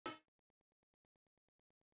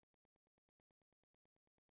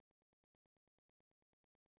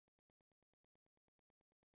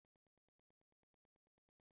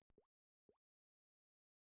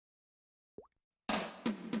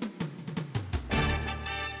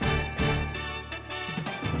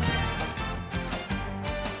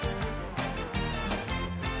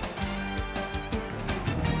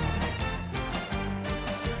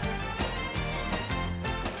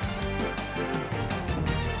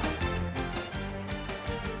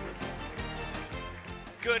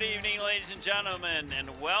Good evening, ladies and gentlemen, and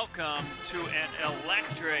welcome to an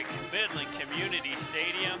electric Midland Community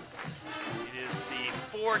Stadium. It is the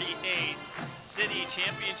 48th City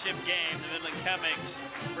Championship game, the Midland Chemics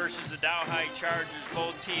versus the Dow High Chargers.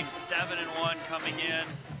 Both teams 7-1 coming in.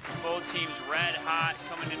 Both teams red hot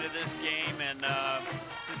coming into this game, and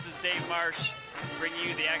this is Dave Marsh bringing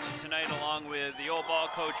you the action tonight along with the old ball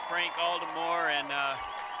coach Frank Aldemore. And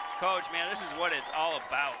Coach, man, this is what it's all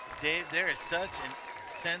about. Dave, there is such a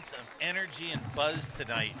sense of energy and buzz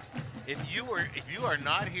tonight. If you are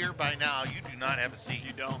not here by now, you do not have a seat.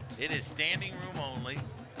 You don't. It is standing room only.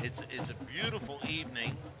 It's a beautiful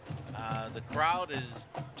evening. The crowd is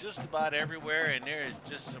just about everywhere, and there is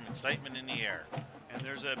just some excitement in the air. And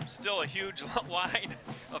there's still a huge line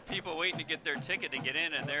of people waiting to get their ticket to get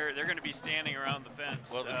in, and they're going to be standing around the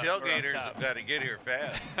fence. Well, the tailgaters have got to get here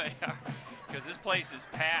fast. Yeah, because this place is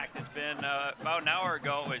packed. It's been about an hour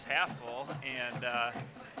ago, it was half full, and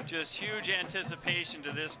just huge anticipation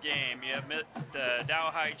to this game. You have the Dow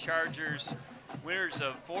High Chargers, winners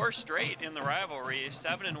of 4 straight in the rivalry,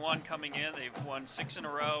 7-1 coming in. They've won 6 in a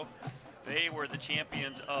row. They were the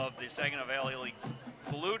champions of the Saginaw Valley League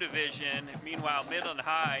Blue Division. Meanwhile, Midland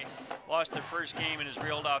High lost their first game and has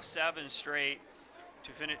reeled off 7 straight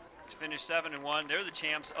to finish 7-1. They're the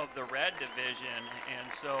champs of the Red Division,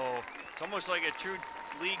 and so it's almost like a true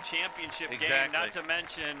league championship game. Not to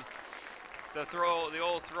mention the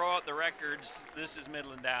old throw out the records. This is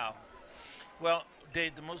Midland Dow. Well,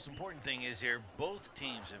 Dave, the most important thing is here, both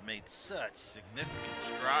teams have made such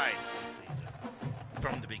significant strides this season.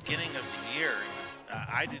 From the beginning of the year,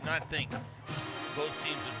 I did not think both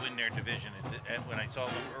teams would win their division when I saw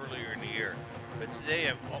them earlier in the year. But they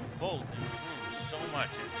have both improved so much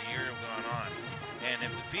as the year has gone on and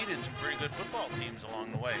have defeated some pretty good football teams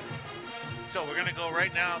along the way. So we're going to go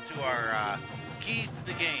right now to our keys to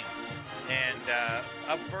the game. And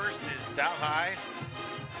up first is Dow High.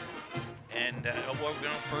 And we're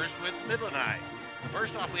going first with Midland High.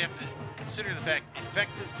 First off, we have to consider the fact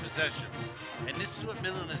effective possession. And this is what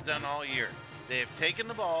Midland has done all year. They have taken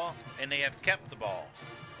the ball and they have kept the ball.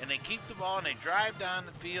 And they keep the ball and they drive down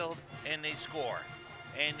the field and they score.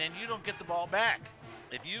 And then you don't get the ball back.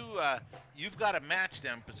 If you've got to match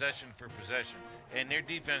them possession for possession, and their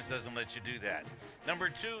defense doesn't let you do that. Number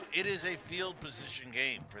 2, it is a field position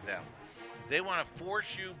game for them. They want to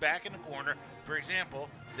force you back in the corner. For example,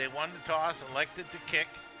 they won the toss, elected to kick,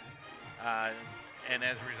 and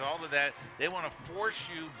as a result of that, they want to force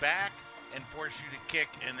you back and force you to kick,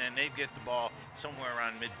 and then they get the ball somewhere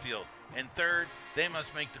around midfield. And third, they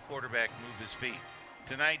must make the quarterback move his feet.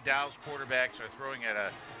 Tonight, Dow's quarterbacks are throwing at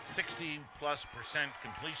a 60+%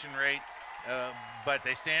 completion rate, but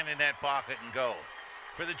they stand in that pocket and go.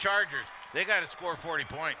 For the Chargers, they got to score 40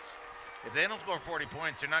 points. If they don't score 40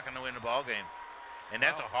 points, they're not going to win the ball game. And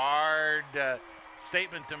that's a hard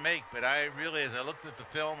statement to make, but I really, as I looked at the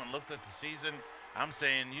film and looked at the season, I'm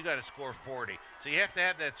saying you got to score 40. So you have to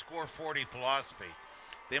have that score 40 philosophy.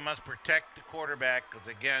 They must protect the quarterback because,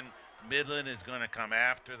 again, Midland is going to come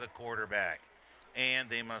after the quarterback. And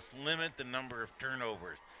they must limit the number of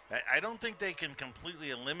turnovers. I don't think they can completely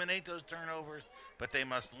eliminate those turnovers, but they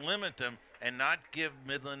must limit them and not give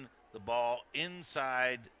Midland the ball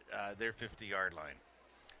inside their 50-yard line.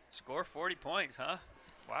 Score 40 points, huh?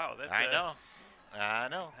 Wow, that's I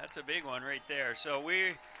know. That's a big one right there. So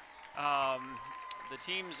the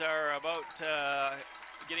teams are about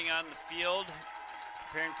getting on the field,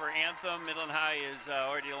 preparing for anthem. Midland High is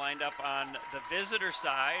already lined up on the visitor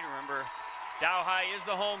side. Remember, Dow High is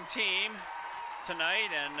the home team tonight,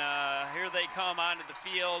 and here they come onto the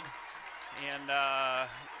field and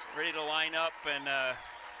ready to line up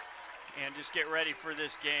and just get ready for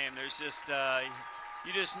this game. There's just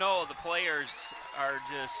you just know the players are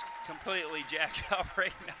just completely jacked up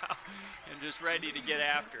right now and just ready to get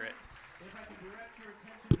after it.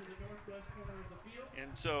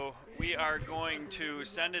 And so we are going to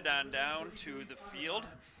send it on down to the field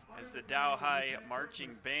as the Dow High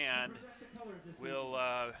Marching Band will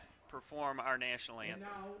perform our national anthem. And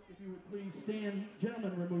now, if you would please stand,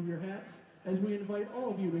 gentlemen, remove your hats as we invite all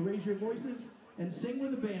of you to raise your voices and sing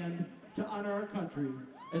with the band to honor our country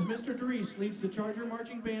as Mr. Dries leads the Charger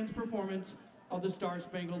Marching Band's performance of the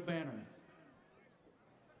Star-Spangled Banner.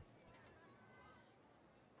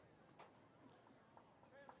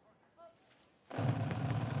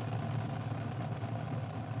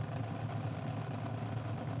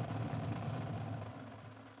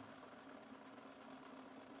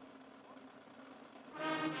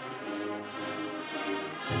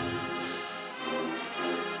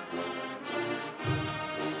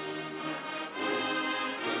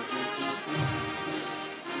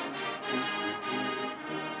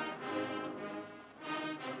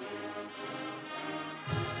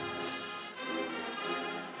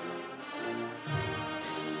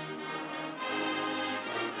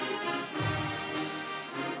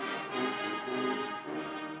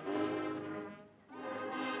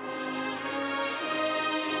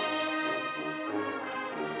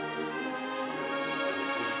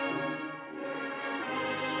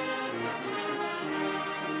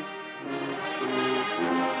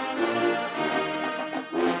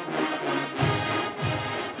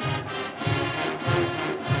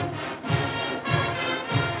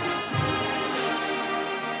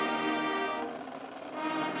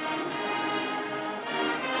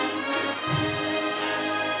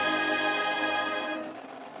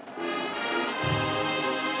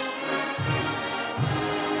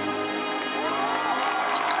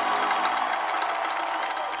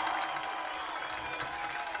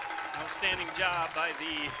 Outstanding job by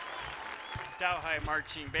the Dow High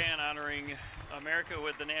Marching Band honoring America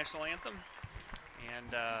with the national anthem. And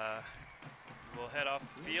we'll head off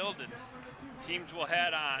the field and teams will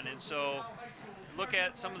head on. And so look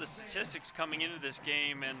at some of the statistics coming into this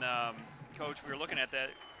game. And Coach, we were looking at that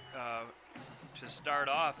to start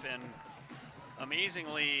off. And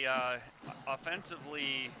amazingly,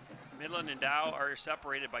 offensively, Midland and Dow are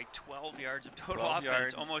separated by 12 yards of total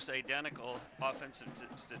offense, almost identical offensive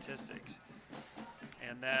statistics.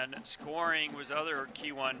 And then scoring was the other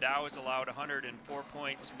key one. Dow was allowed 104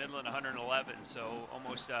 points, Midland 111, so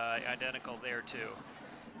almost identical there too.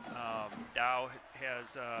 Dow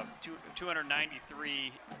has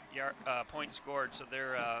 293 points scored, so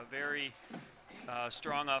they're very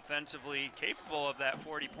strong offensively, capable of that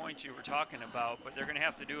 40 points you were talking about, but they're going to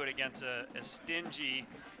have to do it against a stingy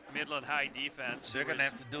Midland High defense. They're going to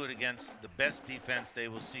have to do it against the best defense they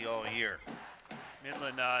will see all year.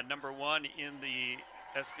 Midland, number one in the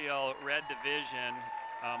SVL Red Division,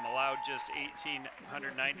 allowed just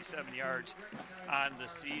 1,897 yards on the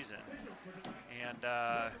season. And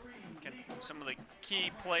some of the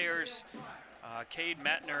key players, Cade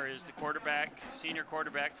Metner is the quarterback, senior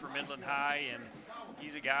quarterback for Midland High, and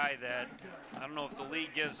he's a guy that I don't know if the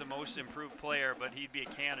league gives the most improved player, but he'd be a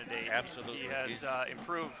candidate. Absolutely. He has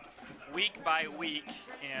improved week by week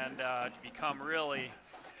and become really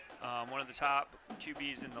one of the top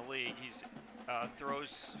QBs in the league. He's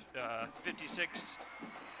throws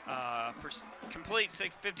completes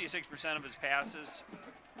 56% of his passes,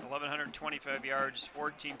 1,125 yards,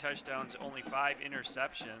 14 touchdowns, only 5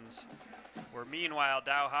 interceptions. Where meanwhile,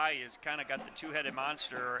 Dow High has kind of got the two-headed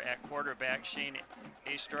monster at quarterback, Shane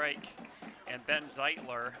A-Strike and Ben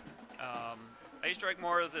Zeitler. A-Strike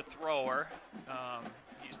more of the thrower.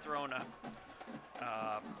 He's thrown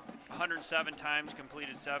 107 times,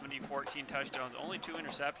 completed 70, 14 touchdowns, only 2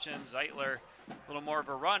 interceptions. Zeitler, a little more of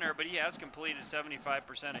a runner, but he has completed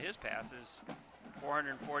 75% of his passes,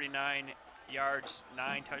 449 yards,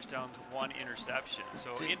 9 touchdowns, 1 interception.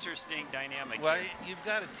 So interesting dynamic. Well, you've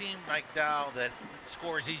got a team like Dow that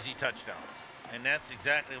scores easy touchdowns, and that's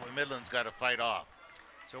exactly what Midland's got to fight off.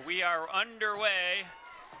 So we are underway.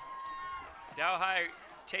 Dow High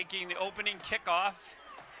taking the opening kickoff,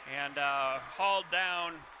 and hauled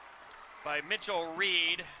down by Mitchell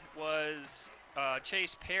Reed was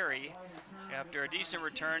Chase Perry after a decent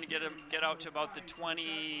return to get out to about the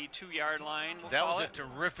 22-yard line. That was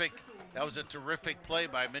a terrific play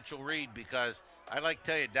by Mitchell Reed, because I like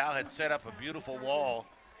to tell you, Dow had set up a beautiful wall,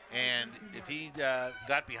 and if he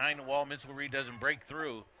got behind the wall, Mitchell Reed doesn't break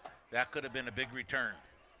through, that could have been a big return.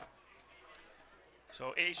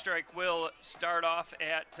 So A-Strike will start off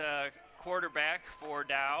at quarterback for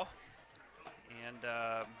Dow, and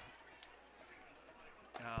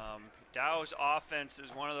Dow's offense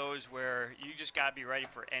is one of those where you just got to be ready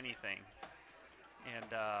for anything. And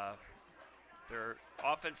their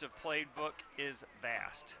offensive playbook is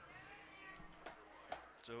vast.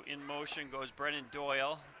 So in motion goes Brennan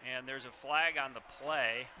Doyle, and there's a flag on the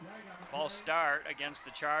play. False start against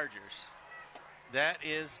the Chargers. That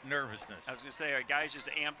is nervousness. I was going to say, are guys just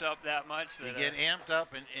amped up that much? That, you get amped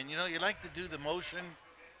up, and you know, you like to do the motion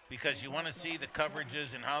because you want to see the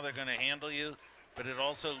coverages and how they're going to handle you, but it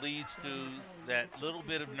also leads to that little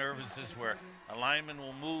bit of nervousness where a lineman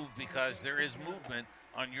will move because there is movement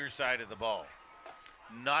on your side of the ball.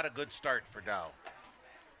 Not a good start for Dow.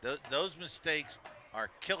 Those mistakes are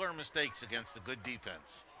killer mistakes against a good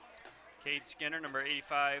defense. Cade Skinner, number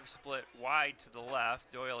 85, split wide to the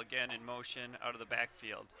left. Doyle again in motion out of the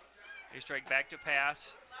backfield. A-Strike back to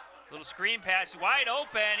pass. Little screen pass, wide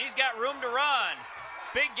open. He's got room to run.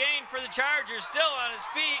 Big gain for the Chargers, still on his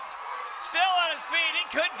feet. Still on his feet,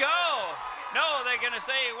 it could go. No, they're gonna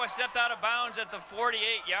say he stepped out of bounds at the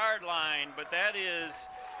 48-yard line, but that is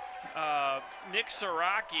Nick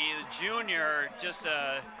Siraki, the junior, just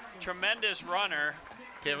a tremendous runner.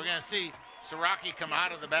 Okay, we're gonna see Siraki come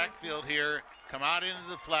out of the backfield here, come out into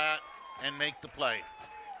the flat, and make the play.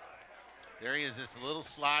 There he is, just a little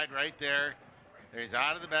slide right there. There he's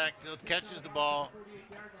out of the backfield, catches the ball.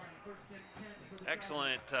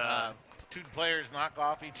 Excellent. Two players knock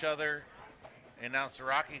off each other, and now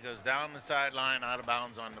Siraki goes down the sideline, out of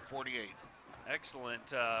bounds on the 48.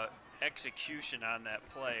 Excellent execution on that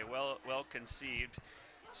play, well conceived.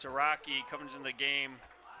 Siraki comes in the game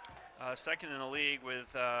second in the league with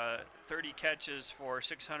 30 catches for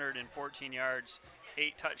 614 yards,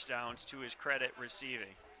 8 touchdowns to his credit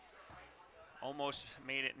receiving. Almost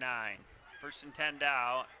made it 9. First and 10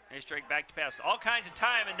 Dow. A-Strike back to pass. All kinds of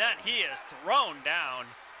time, and then he is thrown down.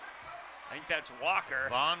 I think that's Walker.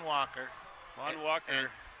 Vaughn Walker. Vaughn Walker.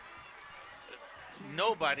 And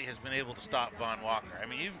nobody has been able to stop Von Walker. I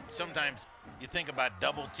mean, sometimes you think about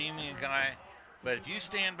double teaming a guy, but if you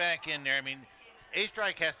stand back in there, I mean,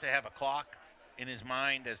 A-Strike has to have a clock in his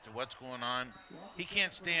mind as to what's going on. He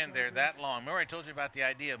can't stand there that long. Remember I told you about the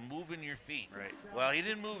idea of moving your feet. Right. Well, he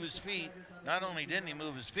didn't move his feet. Not only didn't he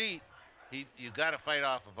move his feet, you got to fight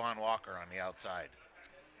off of Von Walker on the outside.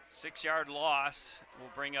 6-yard loss will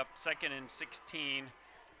bring up 2nd and 16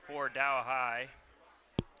 for Dow High.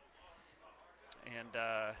 And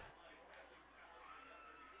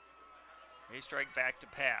A-Strike back to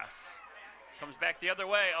pass. Comes back the other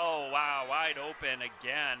way. Oh, wow, wide open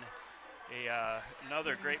again.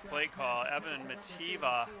 Another great play call. Evan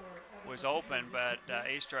Mativa was open, but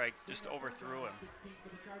A-Strike just overthrew him.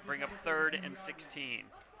 Bring up 3rd and 16.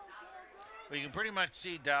 Well, you can pretty much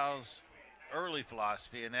see Dow's early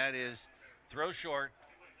philosophy, and that is throw short,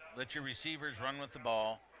 let your receivers run with the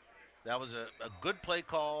ball. That was a good play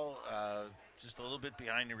call, just a little bit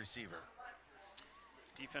behind the receiver.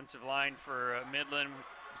 Defensive line for Midland,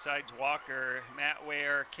 besides Walker, Matt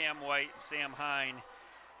Ware, Cam White, Sam Hine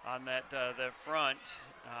on that the front.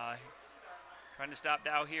 Trying to stop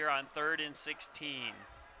Dow here on 3rd and 16.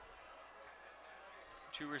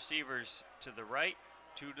 2 receivers to the right,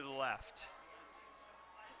 2 to the left.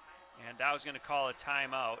 And Dow's going to call a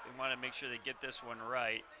timeout. We want to make sure they get this one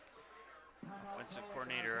right. Offensive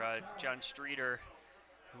coordinator John Streeter,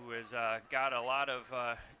 who has got a lot of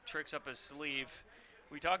tricks up his sleeve.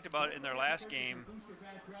 We talked about it in their last game.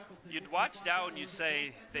 You'd watch Dow and you'd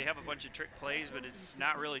say they have a bunch of trick plays, but it's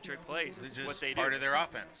not really trick plays. It's what they do. Part of their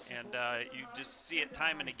offense. And you just see it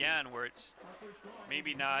time and again where it's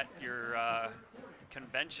maybe not your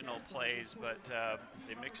conventional plays, but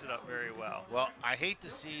they mix it up very well. Well, I hate to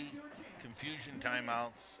see confusion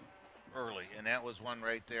timeouts early, and that was one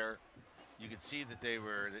right there. You could see that they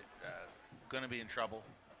were going to be in trouble.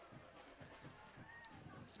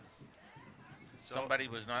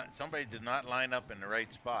 Somebody did not line up in the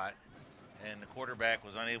right spot, and the quarterback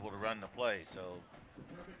was unable to run the play. So,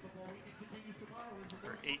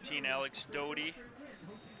 for 18, Alex Doty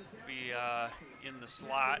will be in the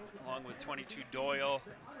slot, along with 22 Doyle,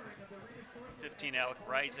 15 Alec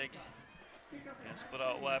Reisig, and split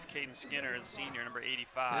out left, Caden Skinner, the senior, number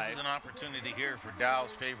 85. This is an opportunity here for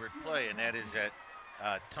Dow's favorite play, and that is that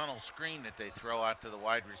tunnel screen that they throw out to the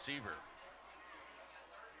wide receiver.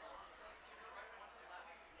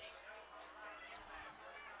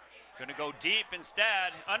 Going to go deep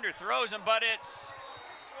instead, underthrows him, but it's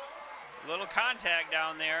a little contact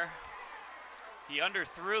down there. He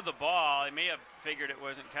underthrew the ball. He may have figured it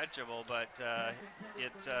wasn't catchable, but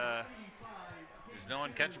there's no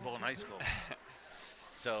uncatchable in high school.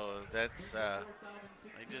 So that's that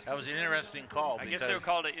was an interesting call. I guess they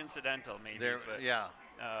called it incidental, maybe. But, yeah.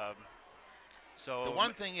 So the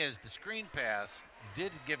one thing is the screen pass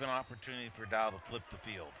did give an opportunity for Dow to flip the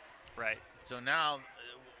field. Right. So now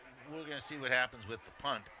we're going to see what happens with the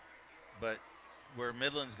punt, but where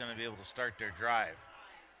Midland's going to be able to start their drive.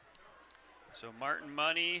 So Martin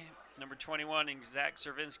Money, number 21, and Zach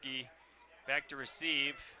Servinsky back to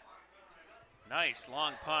receive. Nice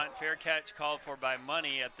long punt. Fair catch called for by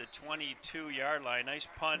Money at the 22-yard line. Nice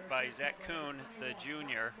punt by Zach Kuhn, the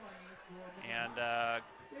junior. And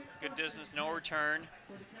good distance, no return.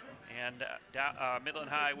 And Midland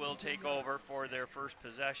High will take over for their first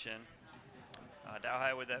possession. Dow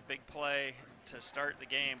High with that big play to start the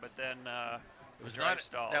game, but then the drive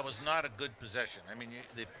stalls. That was not a good possession. I mean,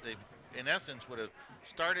 they in essence would have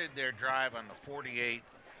started their drive on the 48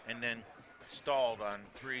 and then stalled on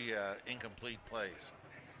 3 incomplete plays.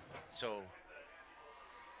 So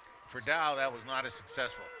for Dow, that was not as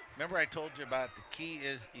successful. Remember I told you about the key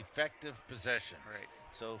is effective possessions. Right.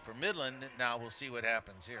 So for Midland, now we'll see what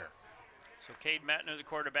happens here. So Cade Mettner, the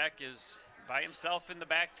quarterback, is by himself in the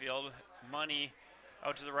backfield. Money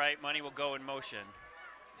out to the right. Money will go in motion.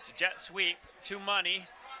 It's a jet sweep to Money.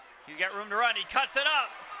 He's got room to run. He cuts it up.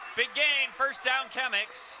 Big gain. First down,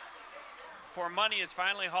 Chemics. For Money is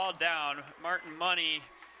finally hauled down. Martin Money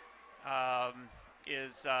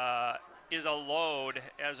is a load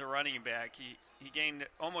as a running back. He gained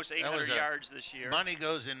almost 800 yards this year. Money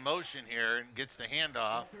goes in motion here and gets the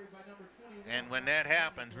handoff. And when that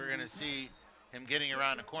happens, we're going to see him getting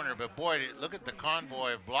around the corner. But boy, look at the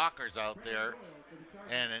convoy of blockers out there.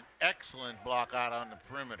 And an excellent block out on the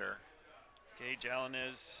perimeter. Gage Allen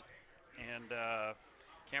is, and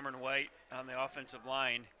Cameron White on the offensive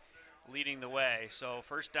line leading the way. So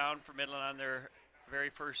first down for Midland on their very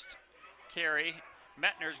first carry.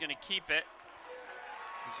 Mettner's going to keep it.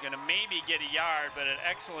 He's going to maybe get a yard, but an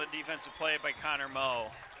excellent defensive play by Connor Moe.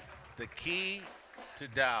 The key to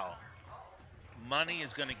Dow Money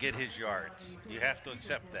is going to get his yards. You have to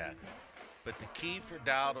accept that. But the key for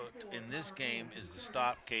Dow in this game is to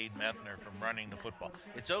stop Cade Methner from running the football.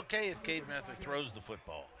 It's okay if Cade Methner throws the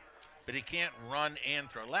football, but he can't run and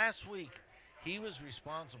throw. Last week, he was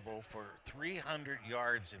responsible for 300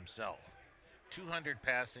 yards himself, 200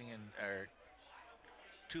 passing or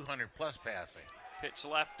 200 plus passing. Pitch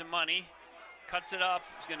left to Money, cuts it up,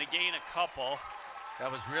 he's going to gain a couple.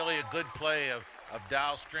 That was really a good play of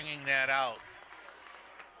Dow stringing that out.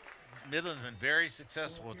 Midland's been very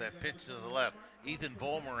successful with that pitch to the left. Ethan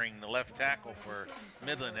Volmering, the left tackle for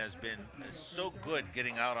Midland, is so good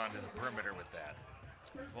getting out onto the perimeter with that.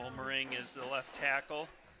 Volmering is the left tackle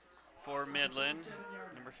for Midland.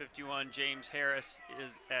 Number 51, James Harris,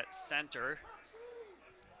 is at center.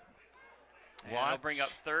 And it'll bring up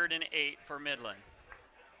 3rd and 8 for Midland.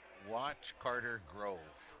 Watch Carter Grove.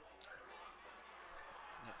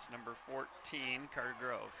 That's number 14, Carter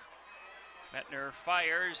Grove. Methner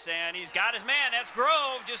fires, and he's got his man. That's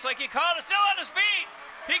Grove, just like he called it, still on his feet.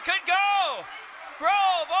 He could go.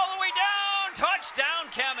 Grove all the way down.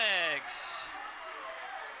 Touchdown, Chemics.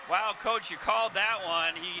 Wow, Coach, you called that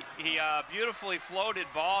one. He beautifully floated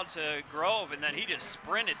ball to Grove, and then he just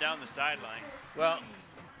sprinted down the sideline. Well,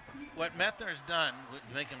 what Methner's done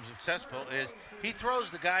to make him successful is he throws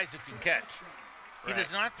the guys who can catch. He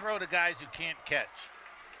does not throw to guys who can't catch.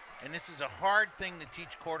 And this is a hard thing to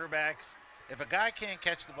teach quarterbacks. If a guy can't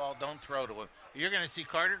catch the ball, don't throw to him. You're going to see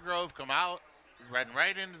Carter Grove come out, run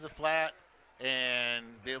right into the flat, and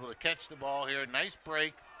be able to catch the ball here. Nice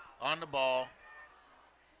break on the ball.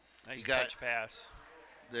 Nice touch pass.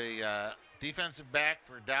 The defensive back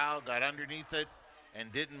for Dow got underneath it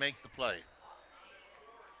and didn't make the play.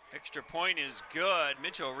 Extra point is good.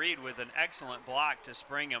 Mitchell Reed with an excellent block to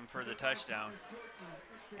spring him for the touchdown.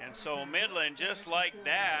 And so Midland, just like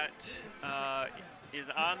that, is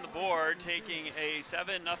on the board, taking a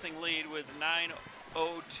 7-0 lead with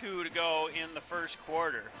 9:02 to go in the first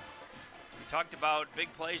quarter. We talked about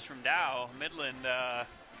big plays from Dow. Midland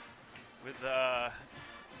with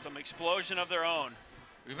some explosion of their own.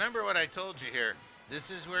 Remember what I told you here. This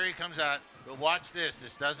is where he comes out, but watch this.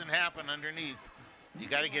 This doesn't happen underneath. You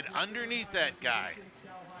got to get underneath that guy.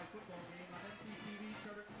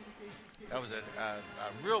 That was a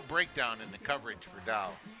real breakdown in the coverage for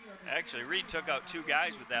Dow. Actually, Reed took out 2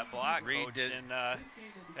 guys with that block, Coach, and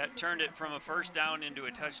that turned it from a first down into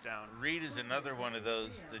a touchdown. Reed is another one of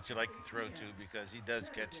those that you like to throw to because he does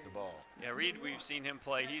catch the ball. Yeah, Reed, we've seen him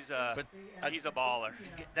play. He's a baller.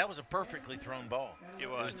 That was a perfectly thrown ball. It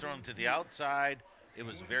was. It was thrown to the outside. It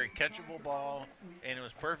was a very catchable ball, and it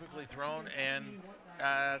was perfectly thrown. And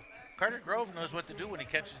Carter Grove knows what to do when he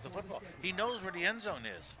catches the football. He knows where the end zone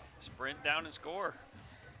is. Sprint down and score.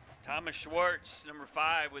 Thomas Schwartz, number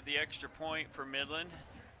 5, with the extra point for Midland,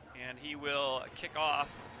 and he will kick off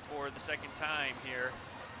for the second time here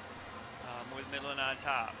with Midland on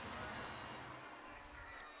top.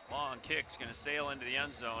 Long kick's going to sail into the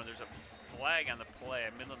end zone. There's a flag on the play.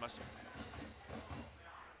 Midland must have,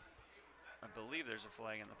 I believe there's a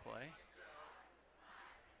flag on the play.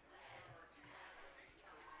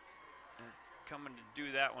 They're coming to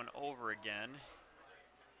do that one over again.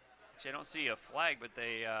 I don't see a flag, but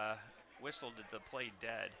they whistled at the play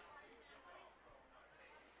dead.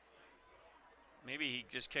 Maybe he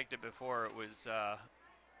just kicked it before it was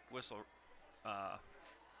whistled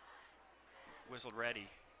ready.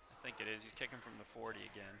 I think it is. He's kicking from the 40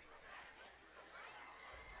 again.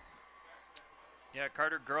 Yeah,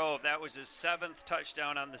 Carter Grove, that was his 7th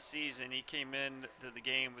touchdown on the season. He came into the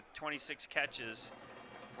game with 26 catches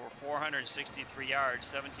for 463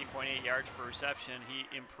 yards, 17.8 yards per reception.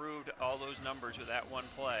 He improved all those numbers with that one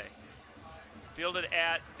play. Fielded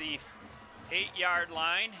at the 8-yard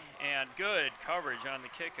line, and good coverage on the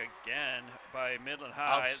kick again by Midland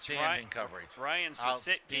High. Outstanding coverage. Ryan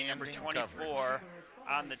Sasitki, number 24, coverage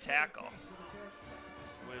on the tackle.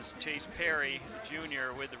 It was Chase Perry,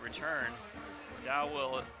 Jr., with the return. Dow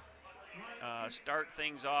will start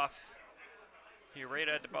things off here right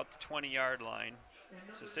at about the 20-yard line.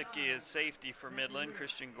 Sasitki is safety for Midland.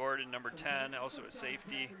 Christian Gordon, number 10, also at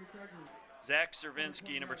safety. Zach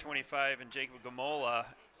Cervinsky, number 25, and Jacob Gamola,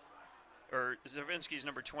 or Cervinsky's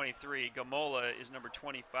number 23. Gamola is number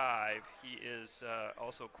 25. He is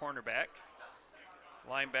also cornerback.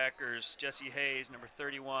 Linebackers, Jesse Hayes, number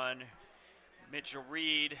 31. Mitchell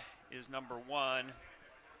Reed is number 1.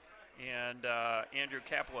 And Andrew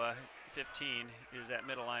Capua, 15, is at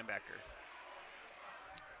middle linebacker.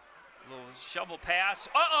 Little shovel pass.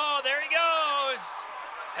 Uh-oh, there he goes.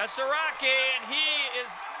 That's Saraki, and he is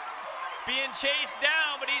being chased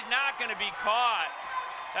down, but he's not going to be caught.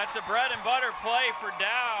 That's a bread and butter play for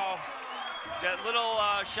Dow. That little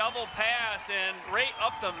shovel pass, and right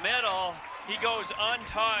up the middle, he goes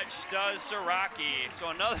untouched, does Siraki. So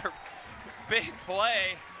another big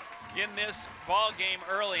play in this ball game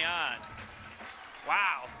early on.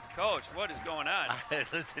 Wow, Coach, what is going on?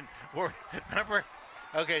 Listen, remember,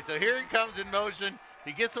 okay, so here he comes in motion.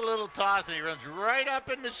 He gets a little toss, and he runs right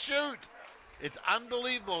up in the chute. It's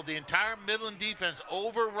unbelievable. The entire Midland defense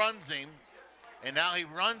overruns him, and now he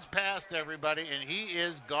runs past everybody, and he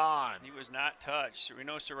is gone. He was not touched. We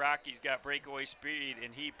know Siraki's got breakaway speed,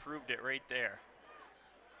 and he proved it right there.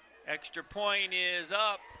 Extra point is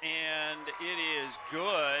up, and it is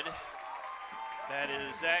good. That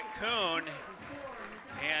is Zach Kuhn.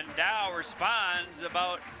 And Dow responds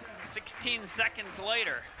about 16 seconds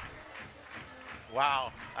later.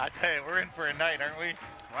 Wow, I tell you, we're in for a night, aren't we?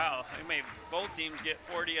 Wow, we may both teams get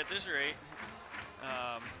 40 at this rate.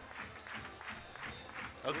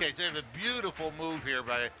 Okay, so they have a beautiful move here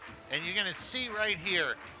and you're going to see right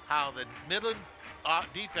here how the Midland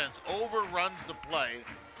defense overruns the play.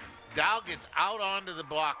 Dow gets out onto the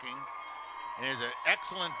blocking, and there's an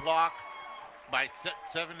excellent block by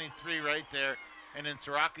 73 right there, and then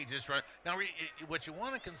Siraki just runs. Now, what you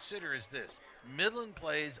want to consider is this. Midland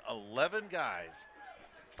plays 11 guys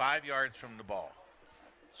 5 yards from the ball.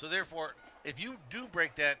 So, therefore, if you do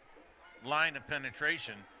break that line of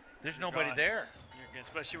penetration, there's nobody there.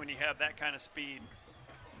 Especially when you have that kind of speed.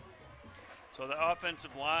 So the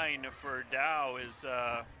offensive line for Dow is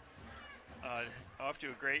off to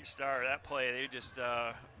a great start. That play, they just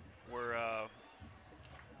were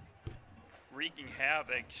wreaking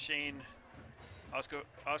havoc. Shane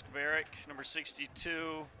Oskavaric, number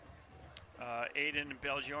 62. Aiden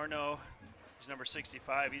Belgiorno is number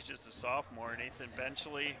 65. He's just a sophomore. Nathan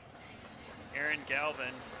Benchley, Aaron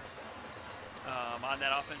Galvin on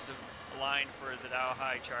that offensive line for the Dow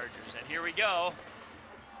High Chargers. And here we go,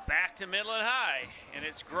 back to Midland High, and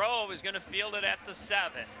it's Grove is going to field it at the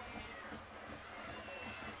 7.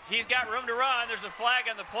 He's got room to run. There's a flag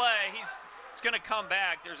on the play. He's going to come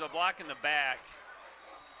back. There's a block in the back.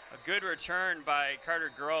 A good return by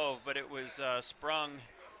Carter Grove, but it was sprung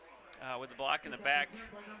with the block in the back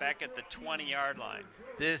at the 20-yard line.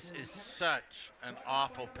 This is such an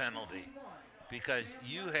awful penalty because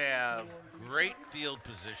you have great field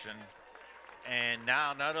position, and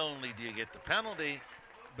now not only do you get the penalty,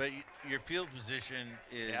 but your field position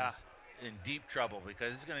is in deep trouble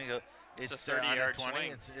because it's going to go. It's a 30-yard 20.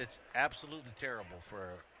 swing. It's absolutely terrible for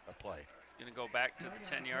a play. It's going to go back to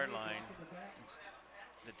the 10-yard line. It's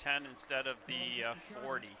the 10 instead of the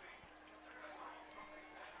 40.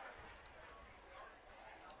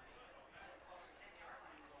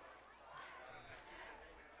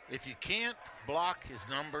 If you can't block his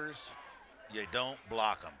numbers, you don't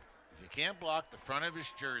block them. If you can't block the front of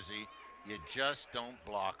his jersey, you just don't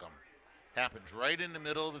block him. Happens right in the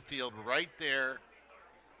middle of the field, right there.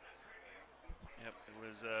 Yep, it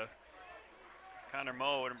was Connor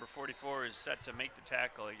Moe, number 44, is set to make the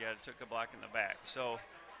tackle. He took a block in the back. So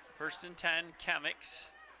 1st and 10, Chemics.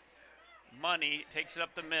 Money takes it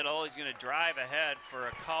up the middle. He's going to drive ahead for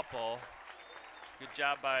a couple. Good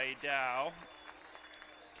job by Dow.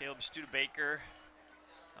 Caleb Studebaker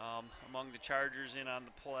among the Chargers in on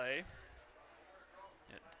the play.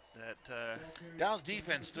 Dow's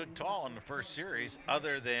defense stood tall in the first series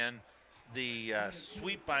other than the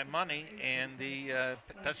sweep by Money and the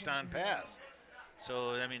touchdown pass.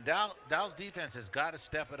 So, I mean, Dow's defense has got to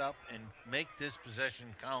step it up and make this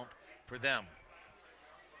possession count for them.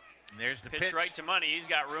 And there's the pitch. Right to Money. He's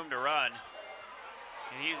got room to run.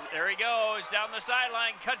 And there he goes down the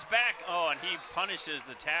sideline, cuts back. Oh, and he punishes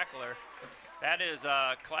the tackler. That is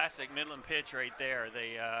a classic Midland pitch right there.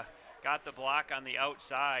 They got the block on the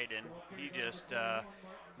outside, and he just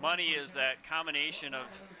Money is that combination of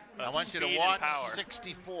I want speed you to watch and power.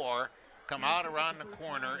 64 come out around the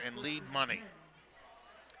corner and lead Money.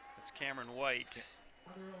 It's Cameron White.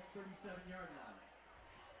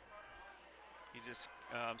 He just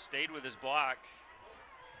stayed with his block,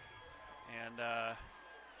 and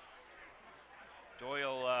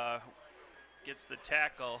Doyle gets the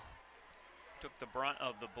tackle, took the brunt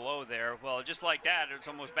of the blow there. Well, just like that, it's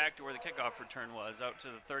almost back to where the kickoff return was, out to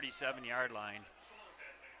the 37-yard line.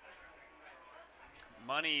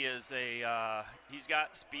 Money is he's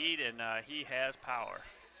got speed and he has power.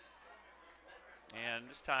 And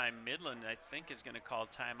this time Midland, I think, is going to call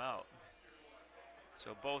timeout.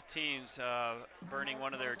 So both teams burning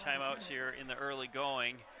one of their timeouts here in the early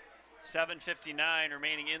going. 7:59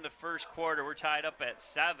 remaining in the first quarter. We're tied up at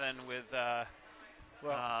 7 with back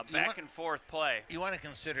and forth play. You want to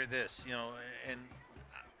consider this, and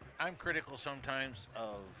I'm critical sometimes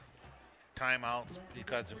of timeouts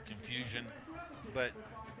because of confusion. but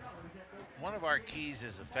one of our keys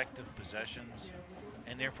is effective possessions,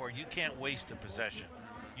 and therefore you can't waste a possession.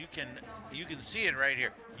 You can see it right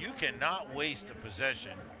here. You cannot waste a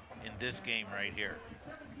possession in this game right here.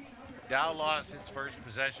 Dow lost its first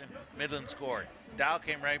possession. Midland scored. Dow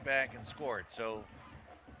came right back and scored. So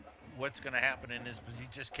what's going to happen in this? You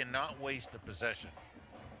just cannot waste a possession.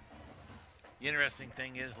 The interesting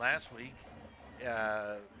thing is last week,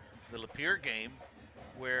 the Lapeer game,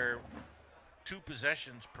 where 2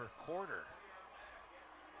 possessions per quarter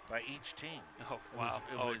by each team. Oh, wow.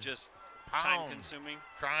 It was just pound, time-consuming?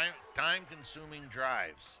 Time-consuming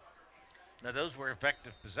drives. Now, those were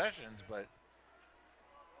effective possessions, but...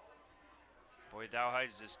 Boy, Dow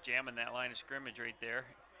High's just jamming that line of scrimmage right there.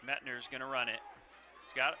 Metner's going to run it.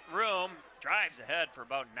 He's got room, drives ahead for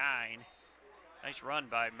about 9. Nice run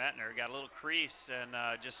by Metner. Got a little crease and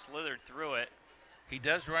just slithered through it. He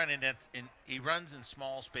does run he runs in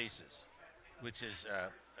small spaces, which is a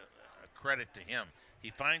credit to him. He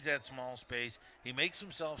finds that small space. He makes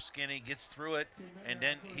himself skinny, gets through it, and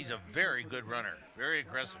then he's a very good runner, very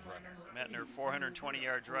aggressive runner. Mettner, 420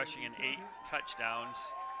 yards rushing and 8 touchdowns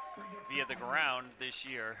via the ground this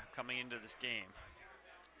year coming into this game.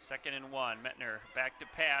 2nd and 1. Mettner back to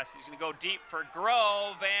pass. He's going to go deep for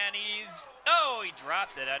Grove, and he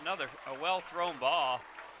dropped it. A well-thrown ball.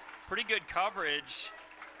 Pretty good coverage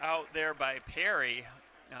out there by Perry.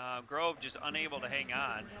 Grove just unable to hang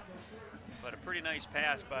on. But a pretty nice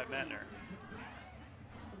pass by Mettner.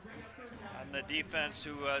 On the defense,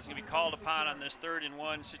 who is going to be called upon on this 3rd and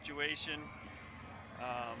 1 situation.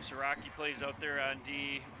 Siraki plays out there on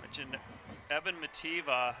D. Mentioned Evan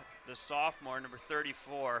Mativa, the sophomore, number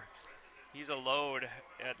 34. He's a load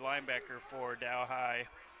at linebacker for Dow High.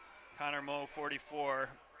 Connor Moe, 44.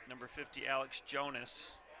 Number 50, Alex Jonas,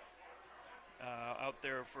 out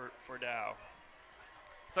there for Dow.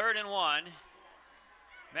 3rd and 1.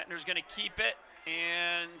 Mettner's going to keep it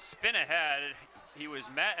and spin ahead. He was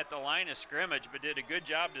met at the line of scrimmage, but did a good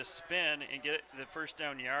job to spin and get the first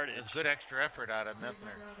down yardage. It's good extra effort out of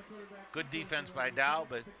Mettner. Good defense by Dow,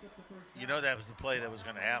 but you know that was the play that was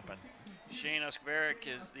going to happen. Shane Uskveric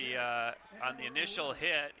is on the initial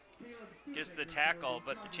hit, gets the tackle,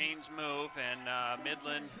 but the chains move, and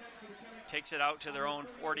Midland takes it out to their own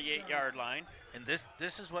 48-yard line. And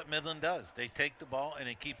this is what Midland does. They take the ball and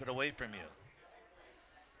they keep it away from you.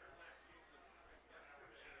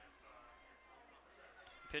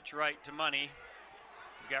 Pitch right to Money.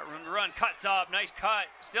 He's got room to run. Cuts up. Nice cut.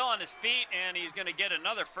 Still on his feet, and he's going to get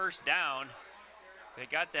another first down. They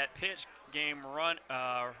got that pitch game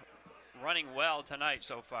running well tonight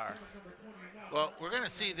so far. Well, we're going to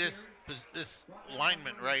see this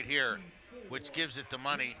alignment right here, which gives it to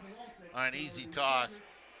Money on an easy toss.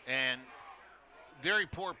 And very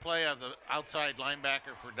poor play of the outside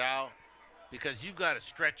linebacker for Dow, because you've got to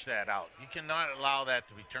stretch that out. You cannot allow that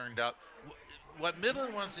to be turned up. What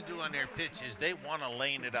Midland wants to do on their pitch is they want to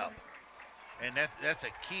lane it up. And that's a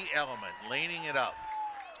key element, laning it up.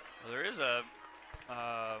 Well, there is I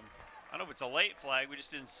don't know if it's a late flag, we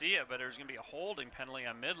just didn't see it, but there's going to be a holding penalty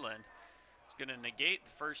on Midland. It's going to negate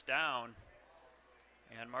the first down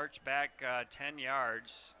and march back 10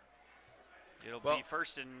 yards. It'll be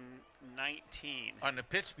 1st and 19. On the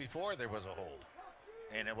pitch before, there was a hold,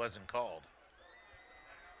 and it wasn't called.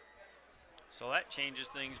 So that changes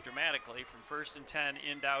things dramatically from 1st and 10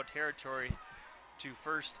 in Dow territory to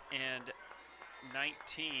 1st and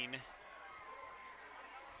 19,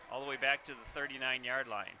 all the way back to the 39-yard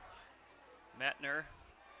line. Mettner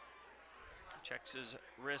checks his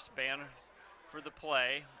wristband for the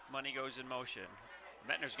play. Money goes in motion.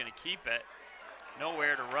 Mettner's going to keep it.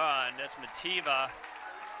 Nowhere to run. That's Mativa.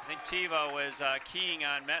 I think Tiva was keying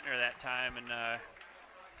on Mettner that time and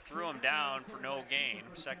threw him down for no gain.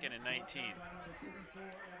 2nd and 19.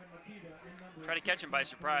 Tried to catch him by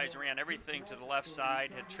surprise. Ran everything to the left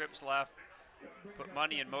side. Had trips left. Put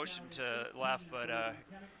Money in motion to left, but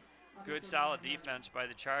good solid defense by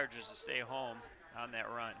the Chargers to stay home on that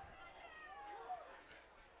run.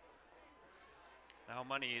 Now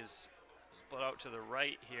Money is split out to the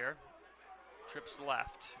right here. Trips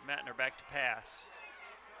left. Mettner back to pass.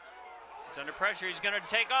 He's under pressure. He's going to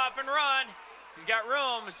take off and run. He's got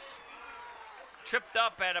room. Tripped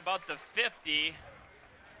up at about the 50.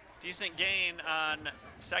 Decent gain on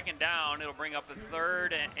 2nd down. It'll bring up a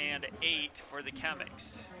 3rd and 8 for the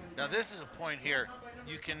Chemics. Now this is a point here.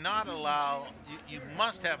 You cannot allow, you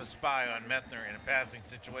must have a spy on Mettner in a passing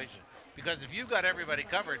situation, because if you've got everybody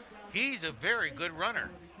covered, he's a very good runner.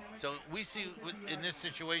 So we see in this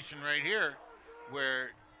situation right here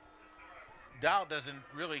where Dow doesn't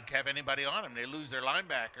really have anybody on him. They lose their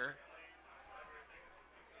linebacker.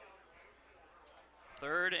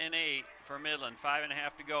 3rd and 8 for Midland.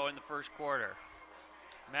 5.5 to go in the first quarter.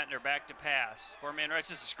 Metner back to pass. 4-man rush.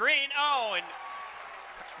 This is a screen. Oh, and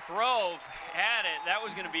Grove had it. That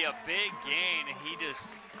was going to be a big gain. He just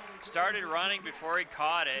started running before he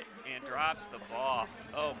caught it and drops the ball.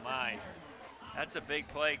 Oh, my. That's a big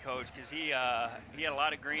play, Coach, because he had a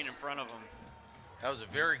lot of green in front of him. That was a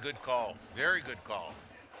very good call. Very good call.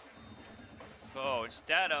 So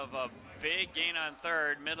instead of a big gain on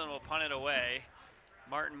 3rd, Midland will punt it away.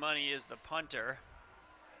 Martin Money is the punter.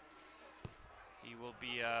 He will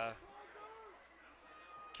be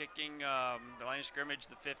kicking the line of scrimmage,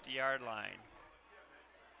 the 50-yard line.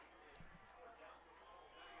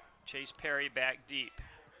 Chase Perry back deep.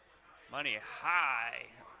 Money high,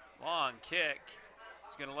 long kick.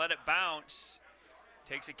 He's going to let it bounce.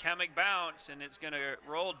 Takes a chemic bounce, and it's going to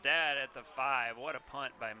roll dead at the 5. What a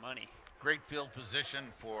punt by Money. Great field position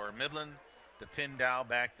for Midland to pin Dow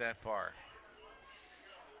back that far.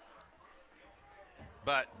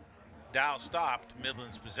 But Dow stopped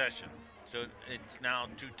Midland's possession, so it's now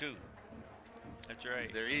 2-2. That's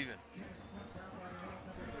right. They're even.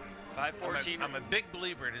 5:14. I'm a big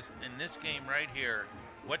believer in this game right here.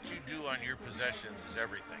 What you do on your possessions is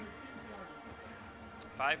everything.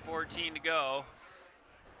 5:14 to go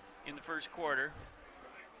in the first quarter.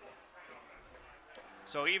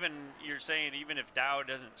 So you're saying even if Dow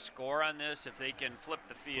doesn't score on this, if they can flip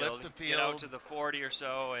the field, get out to the 40 or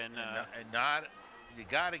so, and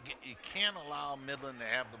you can't allow Midland to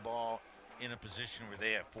have the ball in a position where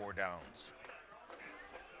they have 4 downs,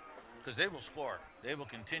 because they will score. They will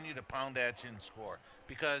continue to pound at you and score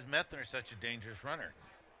because Methner is such a dangerous runner.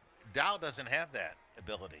 Dow doesn't have that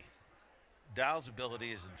ability. Dow's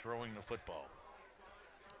ability is in throwing the football.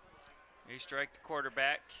 They strike the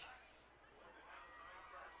quarterback.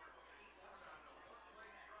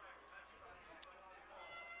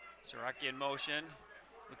 Siraki in motion.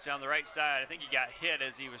 Looks down the right side. I think he got hit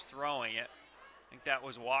as he was throwing it. I think that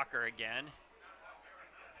was Walker again.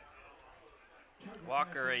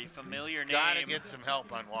 Walker, a familiar name. Got to get some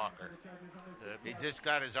help on Walker. He just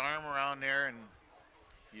got his arm around there, and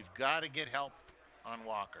you've got to get help on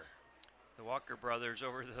Walker. The Walker brothers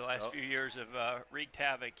over the last few years have wreaked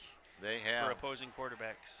havoc for opposing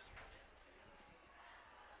quarterbacks.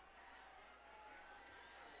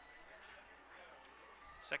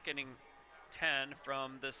 Second and 10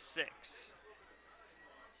 from the 6.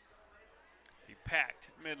 The packed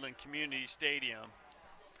Midland Community Stadium.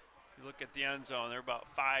 You look at the end zone, they're about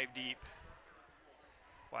 5 deep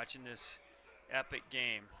watching this epic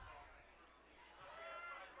game.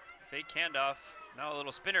 Fake handoff. Now a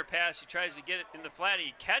little spinner pass. He tries to get it in the flat.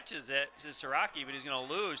 He catches it to Siraki, but he's going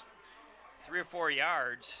to lose 3 or 4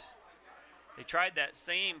 yards. They tried that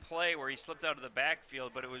same play where he slipped out of the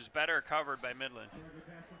backfield, but it was better covered by Midland.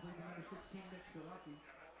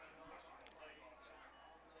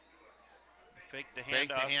 Fake the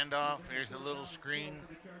handoff. Here's a little screen,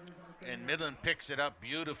 and Midland picks it up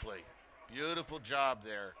beautifully. Beautiful job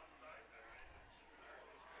there.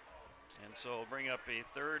 And so we'll bring up a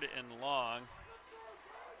 3rd and long.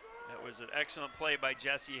 That was an excellent play by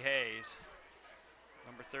Jesse Hayes,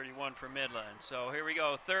 number 31 for Midland. So here we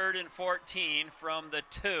go, 3rd and 14 from the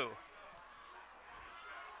 2.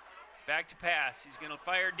 Back to pass. He's going to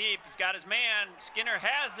fire deep. He's got his man. Skinner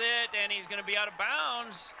has it, and he's going to be out of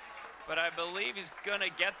bounds. But I believe he's going to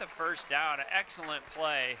get the first down. An excellent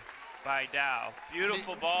play by Dow.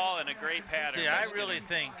 Beautiful ball and a great pattern. See, I really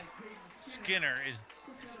think Skinner is,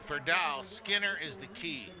 for Dow, Skinner is the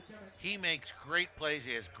key. He makes great plays.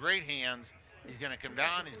 He has great hands. He's going to come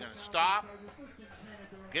down. He's going to stop,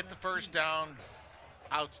 get the first down.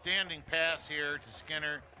 Outstanding pass here to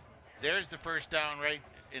Skinner. There's the first down right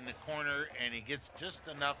in the corner, and he gets just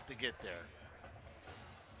enough to get there.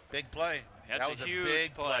 Big play. That's that was a huge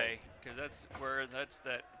big play, because that's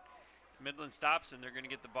that. If Midland stops and they're going to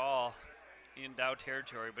get the ball in Dow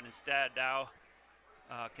territory, but instead Dow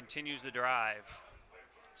continues the drive.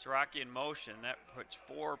 Siraki in motion. That puts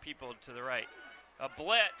 4 people to the right. A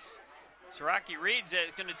blitz. Siraki reads it.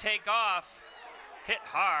 It's going to take off. Hit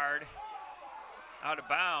hard. Out of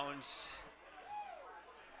bounds.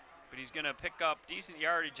 But he's going to pick up decent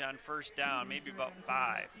yardage on first down, maybe about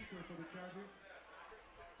 5.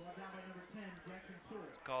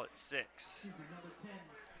 Let's call it 6.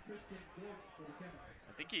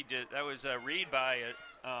 I think he did. That was a read by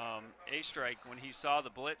A-Strike. When he saw the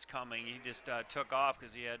blitz coming, he just took off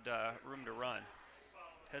because he had room to run.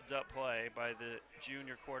 Heads up play by the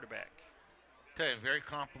junior quarterback. Tell you, very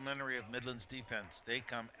complimentary of Midland's defense. They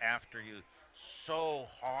come after you so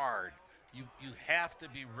hard. You have to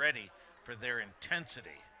be ready for their intensity.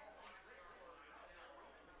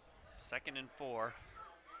 2nd and 4.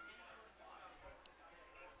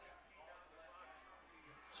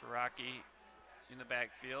 Siraki in the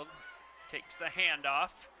backfield, takes the handoff,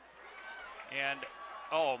 and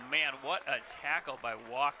oh man, what a tackle by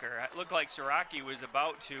Walker. It looked like Siraki was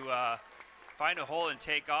about to find a hole and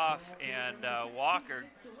take off, and Walker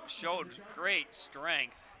showed great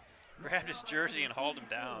strength, grabbed his jersey and hauled him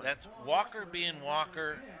down. That's Walker being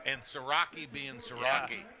Walker and Siraki being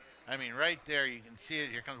Siraki. Yeah. I mean, right there, you can see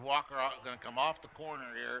it. Here comes Walker, going to come off the corner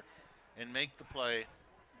here and make the play.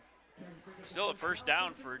 Still a first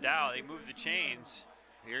down for Dow. They move the chains.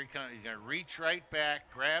 Here he comes. He's going to reach right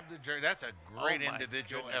back, grab the jersey. That's a great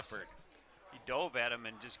individual effort. He dove at him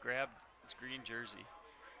and just grabbed his green jersey.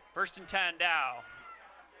 1st and 10, Dow.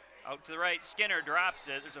 Out to the right, Skinner drops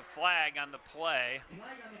it. There's a flag on the play.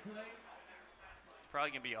 It's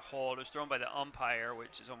probably going to be a hold. It was thrown by the umpire,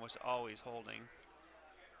 which is almost always holding.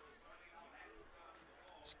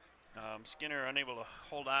 Skinner unable to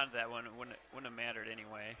hold on to that one. It wouldn't have mattered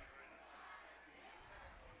anyway.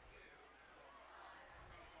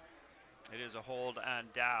 It is a hold on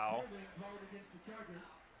Dow.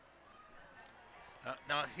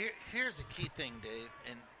 Now, here's a key thing, Dave,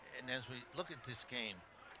 and as we look at this game,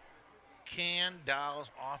 can Dow's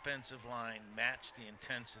offensive line match the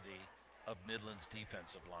intensity of Midland's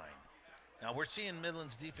defensive line? Now, we're seeing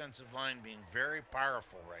Midland's defensive line being very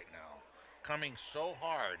powerful right now, coming so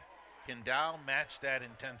hard. Can Dow match that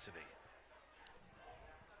intensity?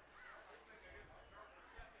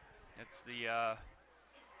 That's the,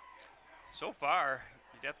 so far,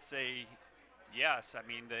 you'd have to say yes. I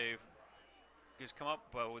mean, they've just come up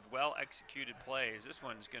with well-executed plays. This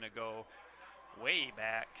one's going to go way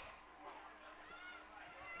back.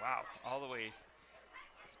 Wow, all the way.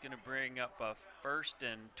 It's going to bring up a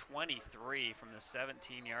 1st and 23 from the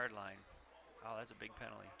 17-yard line. Oh, that's a big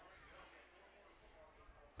penalty.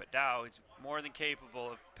 But Dow is more than capable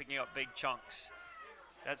of picking up big chunks.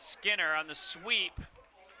 That's Skinner on the sweep.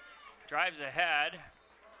 Drives ahead.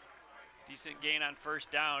 Decent gain on 1st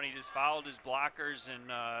down. He just followed his blockers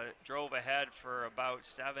and drove ahead for about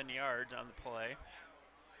 7 yards on the play.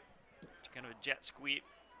 Kind of a jet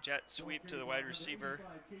sweep to the wide receiver,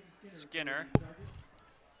 Skinner.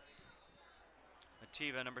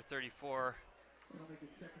 Mativa, number 34,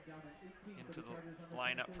 into the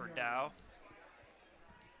lineup for Dow.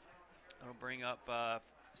 That'll bring up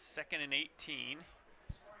 2nd and 18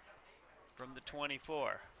 from the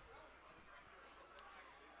 24.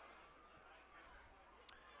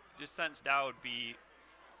 Just sense Dow would be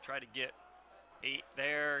try to get 8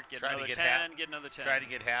 there, get another 10, get another 10. Try to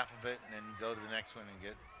get half of it and then go to the next one and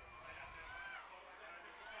get.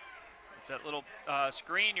 It's that little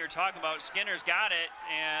screen you're talking about. Skinner's got it,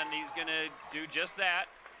 and he's going to do just that.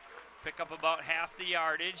 Pick up about half the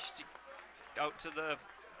yardage out to the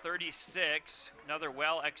 36. Another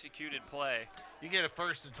well-executed play. You get a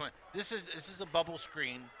 1st and 20. This is a bubble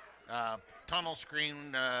screen, tunnel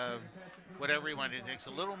screen, whatever you want. It takes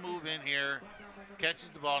a little move in here, catches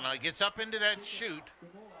the ball. Now he gets up into that chute.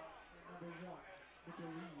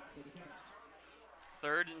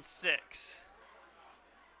 3rd and 6.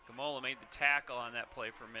 Gamola made the tackle on that play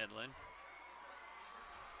for Midland.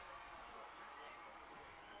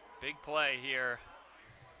 Big play here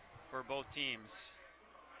for both teams.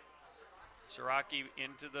 Siraki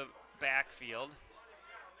into the backfield.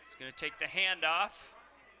 He's going to take the handoff,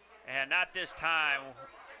 and not this time.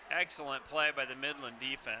 Excellent play by the Midland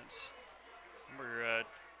defense.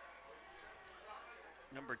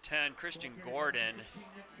 Number 10, Christian Gordon,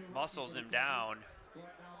 muscles him down.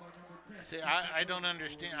 See, I don't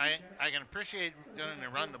understand. I can appreciate going to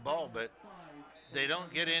run the ball, but they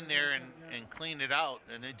don't get in there and clean it out,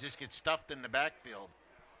 and it just gets stuffed in the backfield.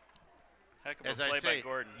 Heck of a As play I say, by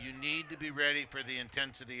Gordon. you need to be ready for the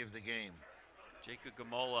intensity of the game. Jacob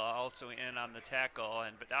Gamola also in on the tackle,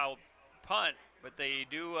 but now punt, but they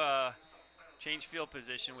do change field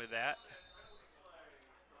position with that.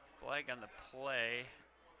 Flag on the play.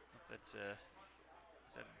 That's a,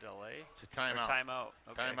 is that a delay? It's a timeout. Or timeout.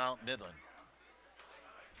 Okay. Timeout, Midland.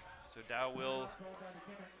 So Dow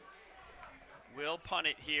will punt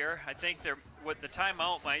it here. I think what the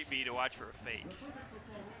timeout might be to watch for a fake.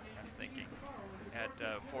 I'm thinking at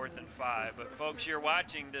 4th and 5. But folks, you're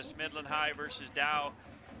watching this Midland High versus Dow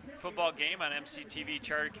football game on MCTV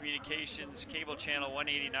Charter Communications Cable Channel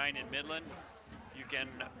 189 in Midland. You can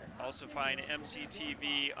also find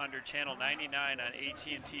MCTV under Channel 99 on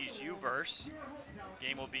AT&T's UVerse. The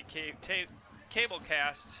game will be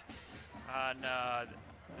cablecast on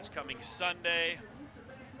this coming Saturday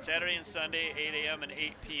and Sunday, 8 a.m. and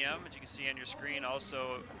 8 p.m. As you can see on your screen,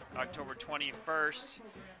 also October 21st.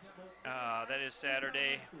 That is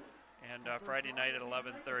Saturday, and Friday night at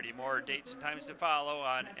 11:30. More dates and times to follow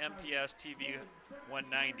on MPS-TV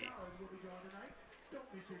 190.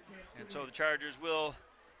 And so the Chargers will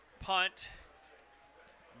punt.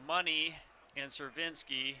 Money and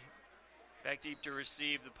Cervinski back deep to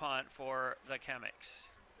receive the punt for the Chemics.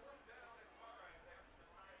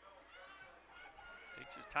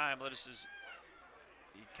 Takes his time. This is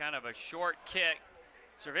kind of a short kick.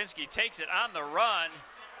 Cervinski takes it on the run.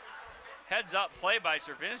 Heads up play by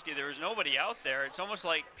Cervinski. There was nobody out there. It's almost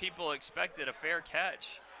like people expected a fair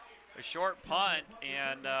catch. A short punt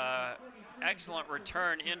and excellent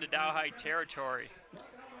return into Dow High territory.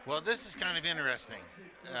 Well, this is kind of interesting.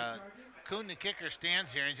 Kuhn, the kicker,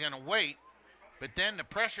 stands here and he's going to wait, but then the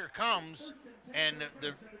pressure comes and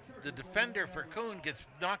the defender for Kuhn gets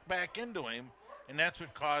knocked back into him, and that's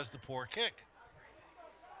what caused the poor kick.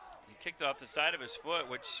 He kicked off the side of his foot,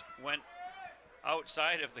 which went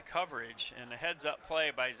outside of the coverage, and a heads-up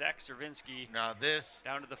play by Zach Cervinski. Now this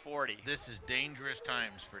down to the 40. This is dangerous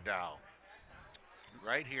times for Dow.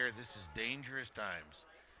 Right here, this is dangerous times.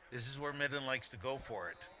 This is where Midland likes to go for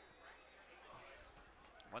it.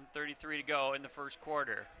 1:33 to go in the first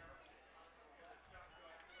quarter.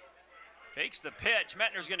 Fakes the pitch.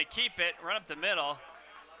 Metner's going to keep it, run up the middle.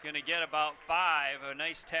 Going to get about 5. A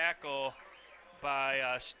nice tackle by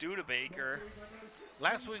Studebaker.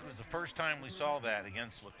 Last week was the first time we saw that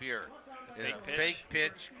against Lapeer. Fake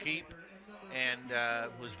pitch, keep, and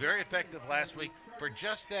was very effective last week for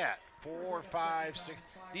just that. 4, 5, 6.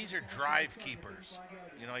 These are drive keepers.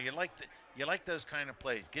 You know, you like those kind of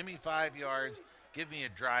plays. Give me 5 yards. Give me a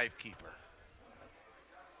drive keeper.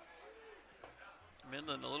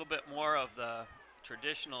 Midland a little bit more of the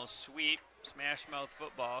traditional sweep, smash mouth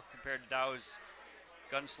football compared to Dow's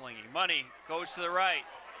gunslinging. Money goes to the right.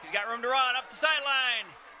 He's got room to run up the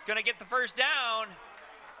sideline. Gonna get the first down.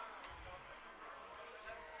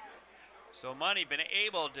 So Money been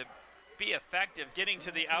able to be effective getting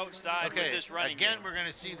to the outside with this running again, game. We're going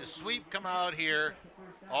to see the sweep come out here.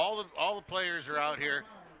 All the players are out here,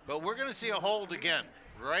 but we're going to see a hold again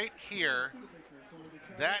right here.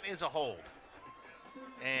 That is a hold,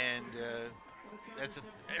 and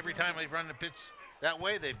every time they've run the pitch that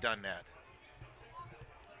way, they've done that.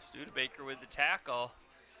 Studebaker with the tackle.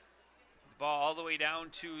 The ball all the way down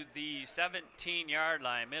to the 17-yard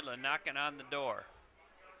line. Midland knocking on the door.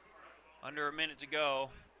 Under a minute to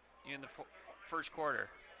go in the first quarter.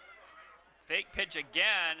 Fake pitch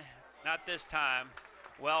again, not this time.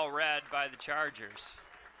 Well read by the Chargers.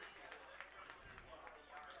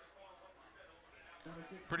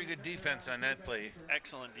 Pretty good defense on that play.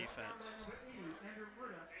 Excellent defense.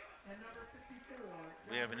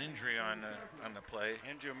 We have an injury on the play.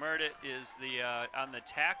 Andrew Murditt is the on the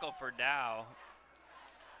tackle for Dow.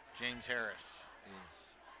 James Harris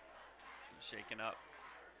is shaken up.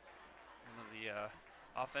 One of the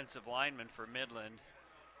offensive linemen for Midland.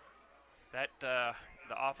 That the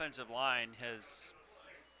offensive line has,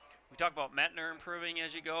 we talk about Metner improving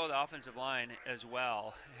as you go, the offensive line as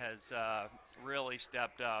well has really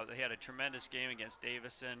stepped up. They had a tremendous game against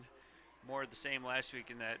Davison, more of the same last week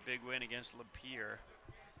in that big win against Lapeer.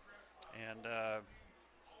 And we'll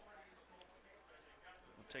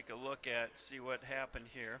take a look at, see what happened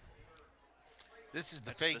here. This is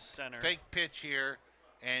the fake pitch here.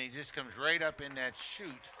 And he just comes right up in that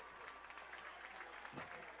chute.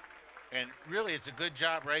 And really, it's a good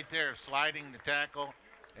job right there of sliding the tackle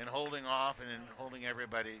and holding off and then holding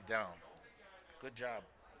everybody down. Good job.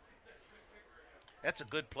 That's a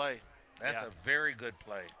good play. That's a very good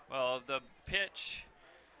play. Well, the pitch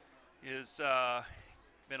is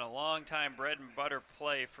been a long time bread and butter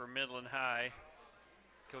play for Midland High.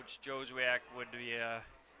 Coach Joswiak would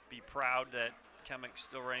be proud that Chemics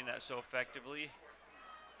still running that so effectively.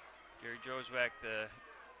 Gary Joswiak, the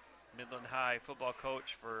Midland High football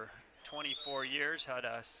coach for 24 years, had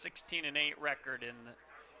a 16-8 record in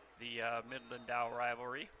the Midland-Dow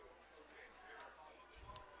rivalry.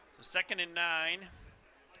 So 2nd and 9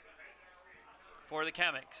 for the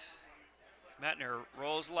Chemics. Metner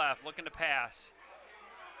rolls left, looking to pass.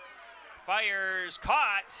 Fires,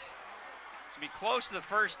 caught. It's going to be close to the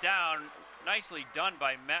first down. Nicely done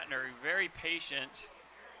by Metner, very patient,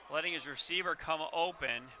 letting his receiver come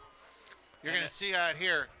open. You're going to see out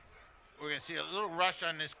here, we're going to see a little rush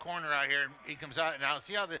on this corner out here. He comes out now.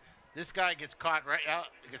 See how this guy gets caught right out,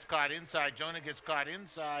 gets caught inside. Jonah gets caught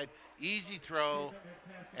inside. Easy throw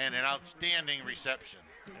and an outstanding reception.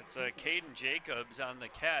 It's Caden Jacobs on the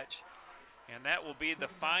catch, and that will be the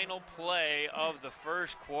final play of the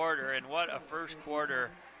first quarter. And what a first quarter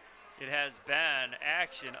it has been.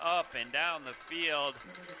 Action up and down the field.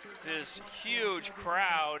 This huge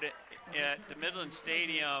crowd at the Midland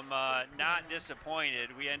Stadium not disappointed.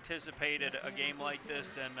 We anticipated a game like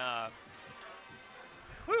this, and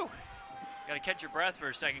whew, got to catch your breath for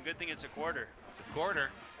a second. Good thing it's a quarter. It's a quarter.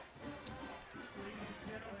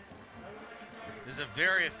 This is a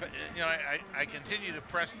very, you know, I continue to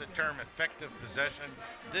press the term effective possession.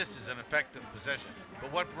 This is an effective possession.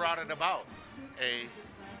 But what brought it about?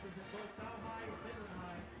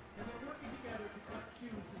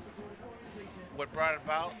 What brought it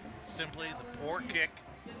about? Simply the poor kick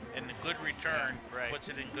and the good return puts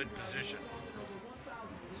it in good position.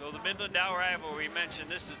 So the Midland Dow rivalry, we mentioned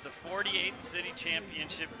this is the 48th city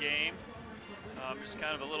championship game. Just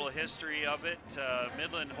kind of a little history of it.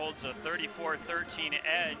 Midland holds a 34-13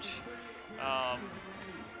 edge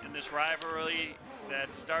in this rivalry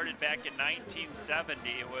that started back in 1970.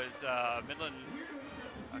 It was Midland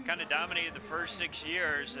kind of dominated the first 6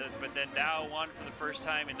 years, but then Dow won for the first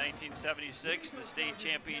time in 1976, the state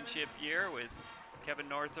championship year, with Kevin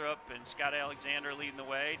Northrup and Scott Alexander leading the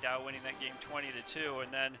way. Dow winning that game 20-2,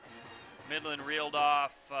 and then Midland reeled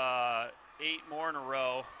off 8 more in a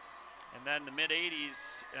row. And then the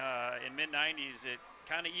mid-'80s and mid-'90s, it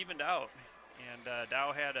kind of evened out. And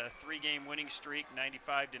Dow had a 3-game winning streak,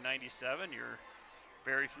 95-97. You're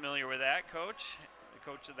very familiar with that, Coach, the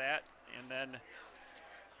coach of that. And then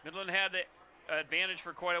Midland had the advantage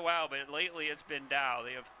for quite a while, but lately it's been Dow.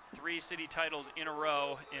 They have 3 city titles in a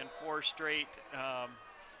row and 4 straight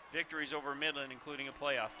victories over Midland, including a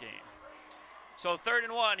playoff game. So 3rd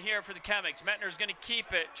and 1 here for the Chemics. Mettner's going to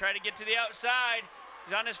keep it, try to get to the outside.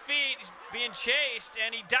 He's on his feet, he's being chased,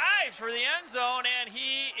 and he dives for the end zone, and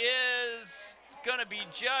he is going to be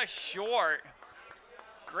just short.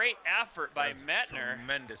 Great effort by Mettner.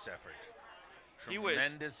 Tremendous effort.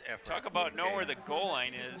 Tremendous effort. Talk about know where the goal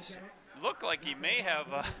line is. Looked like he may have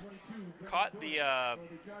caught the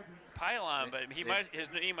pylon, but his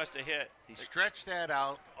knee must have hit. He stretched that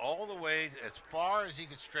out all the way as far as he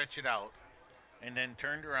could stretch it out, and then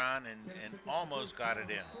turned around and almost got it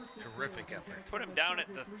in. Terrific effort. Put him down at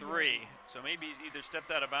the 3, so maybe he's either stepped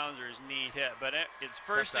out of bounds or his knee hit, but it's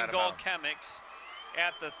 1st and goal Chemics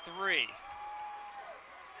at the 3.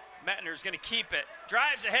 Mettner's going to keep it,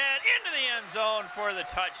 drives ahead into the end zone for the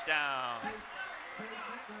touchdown.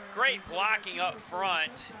 Great blocking up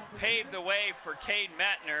front, paved the way for Cade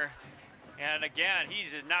Mettner, and again,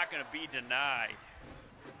 he's just not going to be denied.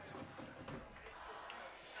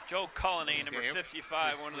 Joe Cullinane, number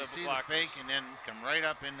 55, one of the blockers. See the fake and then come right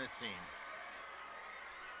up in the seam.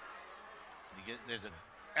 There's an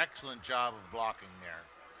excellent job of blocking there.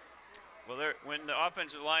 Well, when the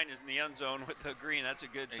offensive line is in the end zone with the green, that's a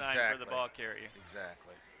good sign for the ball carrier.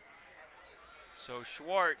 Exactly. So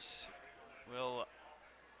Schwartz will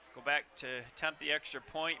go back to attempt the extra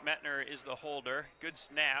point. Mettner is the holder. Good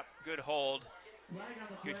snap, good hold,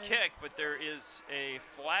 good kick, but there is a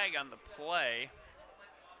flag on the play.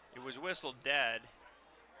 It was whistled dead.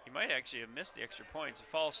 He might actually have missed the extra points. A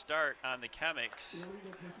false start on the Chemics.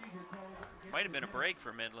 Might have been a break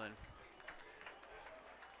for Midland.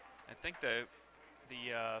 I think the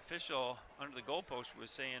official under the goalpost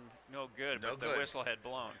was saying no good, but the whistle had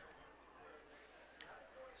blown.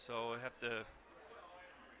 So we have to,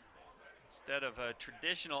 instead of a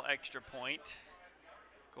traditional extra point,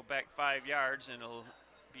 go back 5 yards, and it'll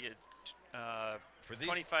be a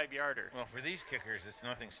 25-yarder. Well, for these kickers, it's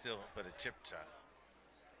nothing still but a chip shot.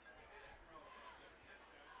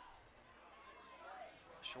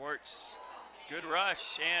 Schwartz, good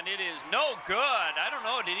rush, and it is no good. I don't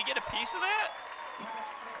know, did he get a piece of that?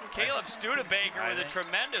 Caleb Studebaker with a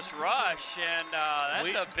tremendous rush, and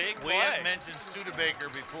that's a big play. We have mentioned Studebaker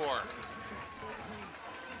before.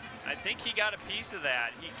 I think he got a piece of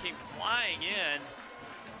that. He came flying in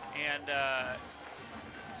and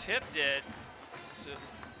tipped it. So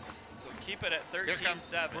keep it at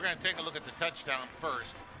 13-7. We're going to take a look at the touchdown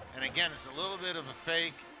first. And again, it's a little bit of a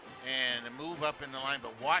fake and a move up in the line,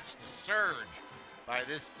 but watch the surge by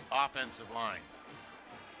this offensive line.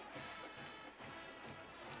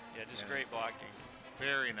 Yeah, just great blocking.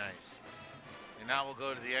 Very nice. And now we'll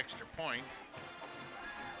go to the extra point.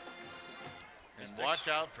 And watch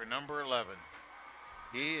out for number 11.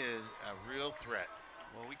 He is a real threat.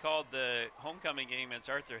 Well, we called the homecoming game against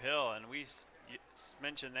Arthur Hill, and we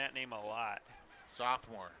mentioned that name a lot.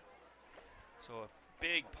 Sophomore. So a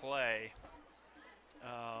big play.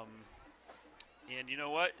 And you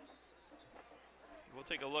know what? We'll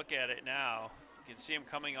take a look at it now. You can see him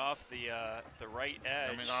coming off the right edge.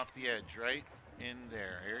 Coming off the edge, right in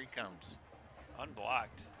there. Here he comes.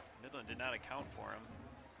 Unblocked. Midland did not account for him.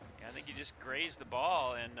 Yeah, I think he just grazed the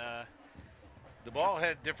ball, and the ball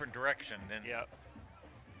had different direction than. Yep.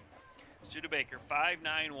 Studebaker,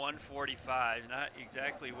 5'9", 145. Not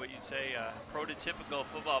exactly what you'd say a prototypical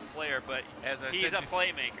football player, but he's a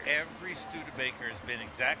playmaker. Every Studebaker has been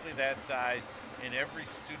exactly that size, and every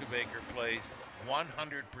Studebaker plays 100%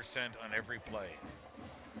 on every play.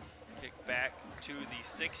 Kick back to the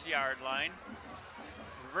 6-yard line.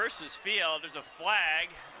 Reverses field. There's a flag.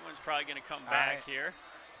 That one's probably going to come back here.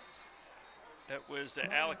 That was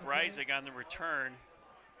Alec Reisig on the return.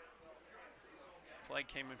 Flag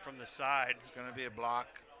came in from the side. It's going to be a block.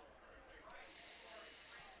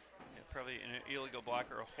 Yeah, probably an illegal block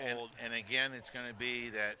or a hold. And again, it's going to be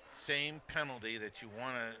that same penalty that you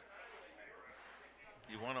want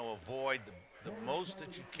to avoid the most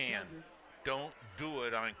that you can. Don't do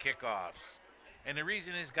it on kickoffs. And the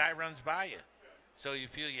reason is guy runs by you. So you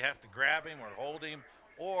feel you have to grab him or hold him,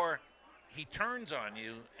 or he turns on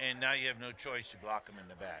you and now you have no choice, you block him in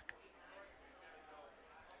the back.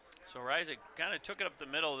 So Reisig kind of took it up the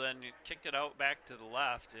middle, then kicked it out back to the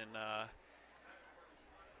left, and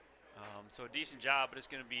so a decent job, but it's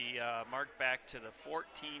going to be marked back to the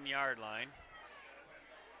 14-yard line.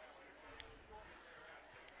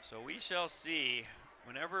 So we shall see.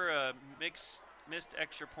 Whenever a missed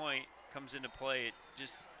extra point comes into play, it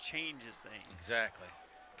just changes things. Exactly.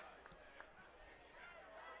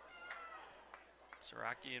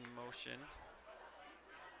 Siraki in motion.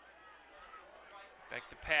 Back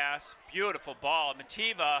to pass, beautiful ball.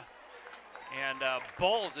 Mativa and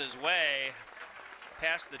bowls his way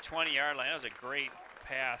past the 20-yard line. That was a great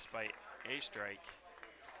pass by A-Strike.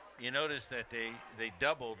 You notice that they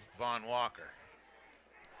doubled Von Walker.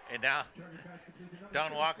 And now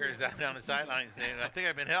Don Walker is down the sideline saying, I think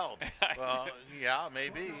I've been held. Well, yeah,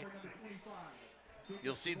 maybe.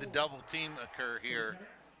 You'll see the double team occur here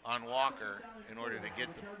on Walker in order to get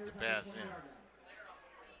the pass in.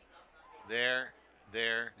 There.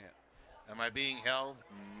 Yeah. Am I being held?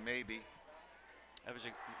 Maybe. That was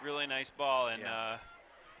a really nice ball and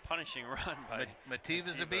punishing run by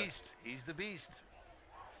Mativa's a beast. He's the beast.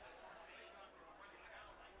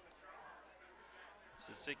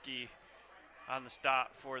 Sasicki on the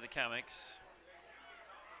stop for the Chemics.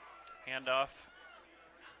 Handoff.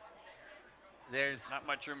 There's not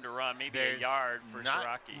much room to run. Maybe a yard for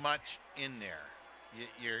Siraki. Not much in there.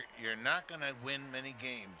 You're not going to win many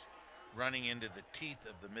games running into the teeth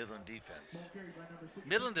of the Midland defense.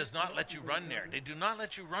 Midland does not let you run there. They do not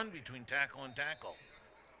let you run between tackle and tackle.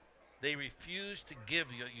 They refuse to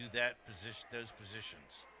give you that position, those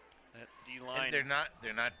positions. That D-line. And they're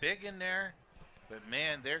not big in there, but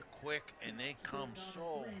man, they're quick and they come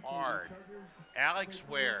so hard. Alex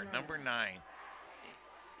Ware, number 9,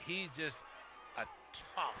 he's just a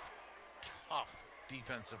tough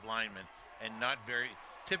defensive lineman, and not very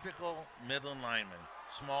typical Midland lineman.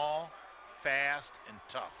 Small, fast, and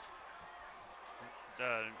tough.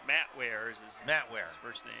 Matt Ware is his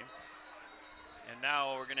first name. And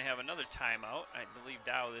now we're going to have another timeout. I believe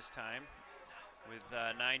Dow this time with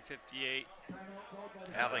 9:58.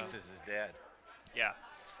 Alex is his dad. Yeah.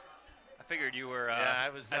 I figured you were. I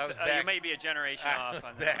was back. You may be a generation off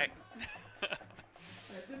on that.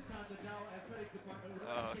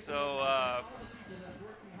 So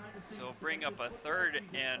bring up a 3rd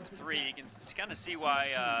and 3. You can kind of see why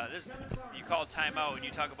you call timeout when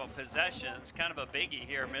you talk about possessions. Kind of a biggie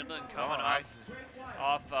here. Midland coming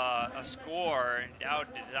off a score, and Dow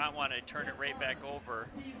did not want to turn it right back over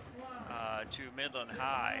to Midland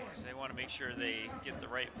High. So they want to make sure they get the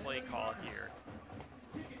right play call here.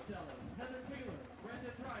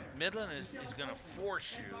 Midland is going to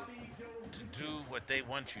force you to do what they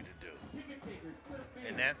want you to do.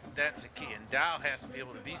 And that's the key. And Dow has to be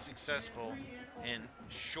able to be successful in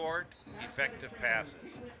short, effective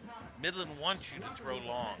passes. Midland wants you to throw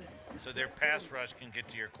long so their pass rush can get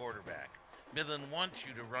to your quarterback. Midland wants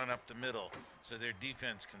you to run up the middle so their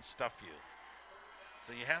defense can stuff you.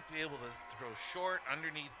 So you have to be able to throw short,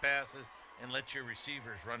 underneath passes and let your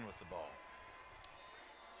receivers run with the ball.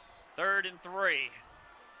 3rd and 3.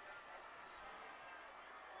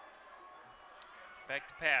 Back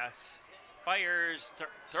to pass. Fires,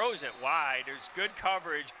 throws it wide. There's good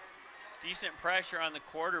coverage, decent pressure on the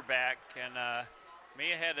quarterback, and may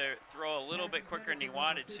have had to throw a little bit quicker than he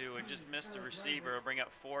wanted to and just missed the receiver. It'll bring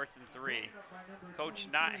up 4th and 3. Coach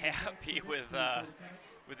not happy with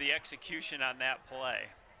the execution on that play.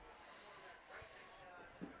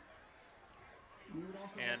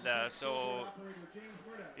 And so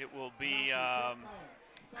it will be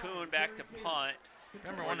Kuhn back to punt.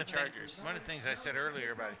 Remember one of the things I said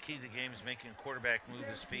earlier about a key to the game is making a quarterback move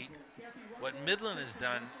his feet. What Midland has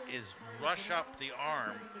done is rush up the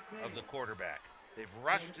arm of the quarterback. They've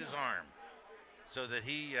rushed his arm so that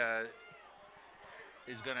he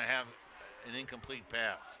is going to have an incomplete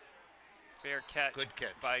pass. Fair catch, Good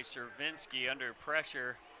catch by Cervinski under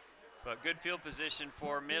pressure, but good field position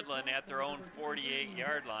for Midland at their own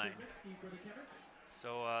 48-yard line.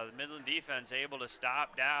 So the Midland defense able to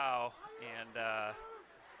stop Dow, and the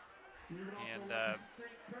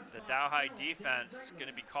Dow High defense going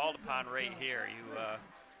to be called upon right here.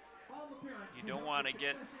 You don't want to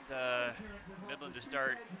get Midland to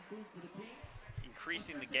start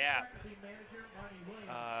increasing the gap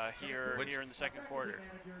here in the second quarter.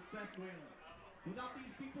 Without these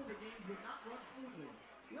people, the game would not run smoothly.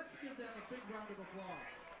 Let's give them a big round of applause.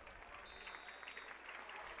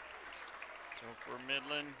 So for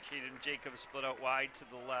Midland, Caden Jacobs split out wide to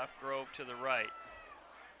the left, Grove to the right.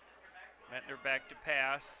 Metner back to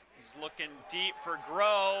pass. He's looking deep for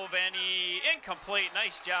Grove, and he incomplete.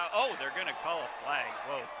 Nice job. Oh, they're going to call a flag.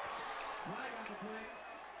 Whoa.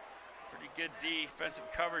 Pretty good defensive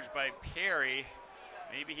coverage by Perry.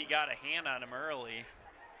 Maybe he got a hand on him early.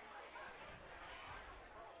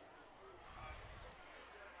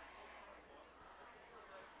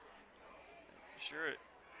 Sure, it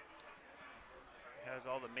has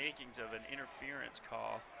all the makings of an interference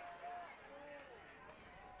call.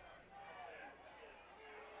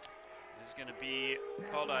 Is going to be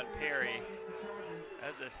called on Perry.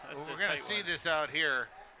 We're going to see this out here.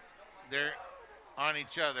 They're on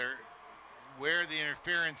each other. Where the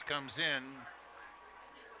interference comes in.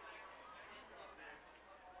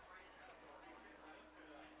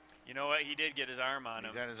 You know what? He did get his arm on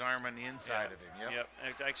him. He got his arm on the inside of him. Yep.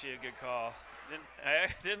 It's actually a good call. I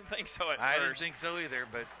didn't think so at first. I didn't think so either,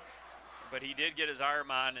 but he did get his arm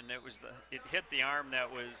on, and it hit the arm that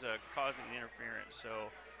was causing the interference. So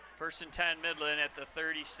 1st and 10 Midland at the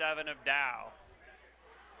 37 of Dow.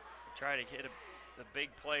 Try to hit the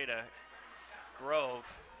big play to Grove,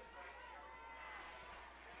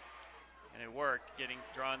 and it worked,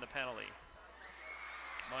 drawing the penalty.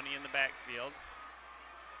 Money in the backfield.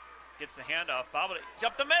 Gets the handoff, bobbled it. He's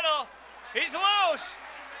up the middle. He's loose.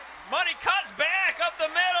 Money cuts back up the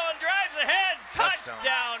middle and drives ahead.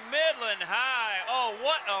 Touchdown, Midland High. Oh,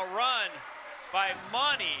 what a run by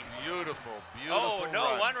Money. Beautiful Oh,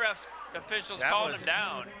 no, run. one ref official's calling him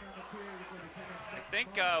down. I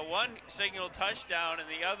think one signaled touchdown and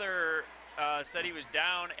the other said he was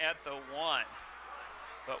down at the 1.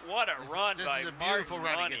 But what a run by Martin Money. This is a beautiful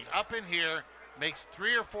run. He gets up in here, makes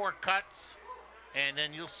 3 or 4 cuts, and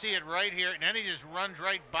then you'll see it right here, and then he just runs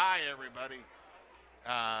right by everybody.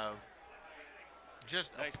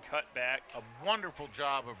 Just nice cut back. A wonderful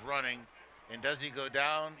job of running. And does he go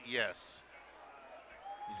down? Yes.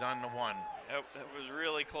 He's on the 1. That was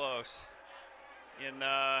really close. In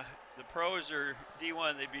the pros or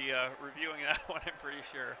D1, they'd be reviewing that one, I'm pretty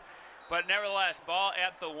sure. But nevertheless, ball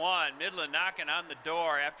at the 1. Midland knocking on the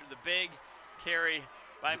door after the big carry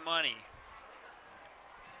by Money.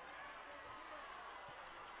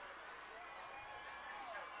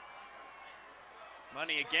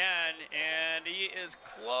 Money again, and he is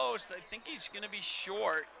close. I think he's going to be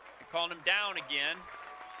short. They're calling him down again.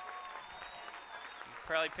 He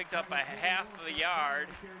probably picked up a half of a yard.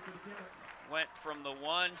 Went from the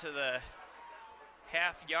 1 to the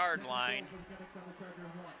half-yard line.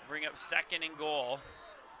 Bring up 2nd and goal.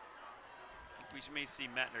 I think we may see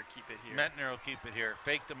Metner keep it here. Metner will keep it here.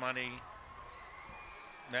 Fake the Money.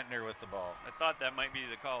 Metner with the ball. I thought that might be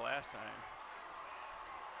the call last time.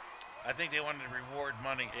 I think they wanted to reward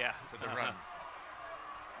Money for the run.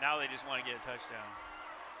 Now they just want to get a touchdown.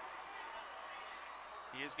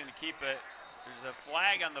 He is going to keep it. There's a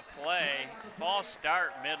flag on the play. False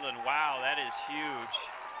start, Midland. Wow, that is huge.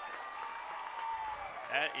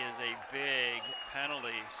 That is a big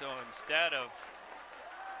penalty. So instead of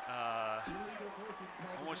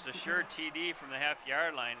almost a sure TD from the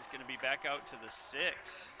half-yard line, it's going to be back out to the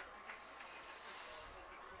 6.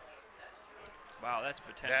 Wow, that's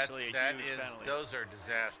potentially a huge penalty. Those are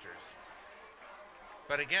disasters.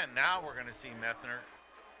 But again, now we're going to see Metner,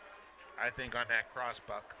 I think, on that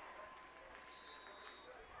crossbuck.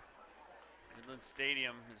 Midland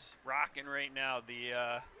Stadium is rocking right now. The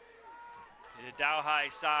Dow High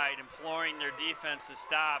side imploring their defense to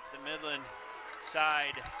stop. The Midland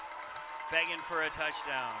side begging for a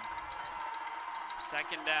touchdown.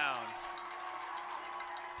 2nd down.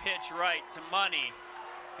 Pitch right to Money.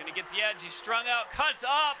 Gonna get the edge. He's strung out, cuts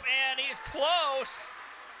up, and he's close.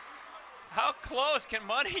 How close can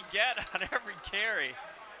Money get on every carry?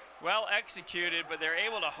 Well executed, but they're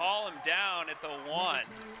able to haul him down at the 1.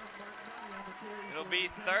 It'll be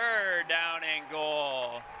 3rd down and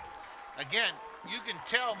goal. Again, you can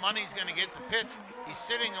tell Money's going to get the pitch. He's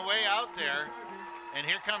sitting away out there, and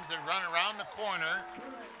here comes the run around the corner.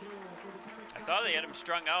 I I thought they had him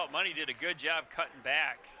strung out. Money did a good job cutting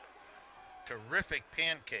back. Terrific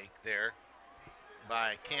pancake there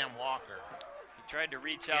by Cam Walker. He tried to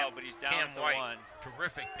reach out, but he's down Cam at the White. 1.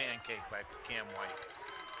 Terrific pancake by Cam White.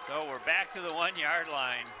 So we're back to the 1-yard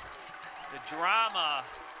line. The drama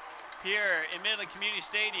here in Midland Community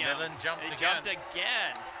Stadium. Midland jumped they again. jumped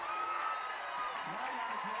again.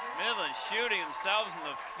 Midland shooting themselves in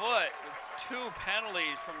the foot with 2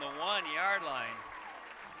 penalties from the 1-yard line.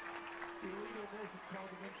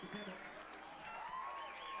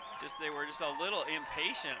 They were just a little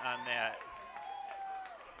impatient on that.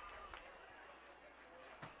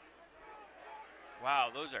 Wow,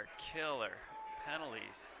 those are killer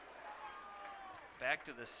penalties. Back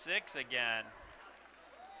to the 6 again.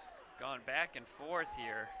 Going back and forth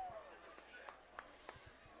here.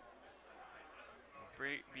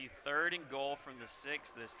 Be 3rd and goal from the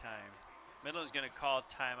 6 this time. Midland's going to call a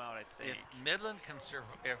timeout, I think. If Midland can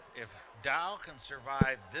survive, if Dow can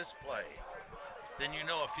survive this play, then you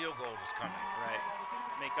know a field goal is coming. Right.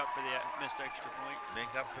 Make up for the missed extra point.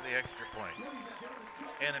 Make up for the extra point.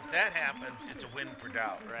 And if that happens, it's a win for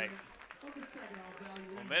Dow. Right.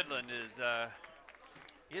 Well, Midland is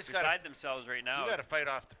beside gotta, themselves right now. You got to fight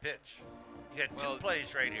off the pitch. You got 2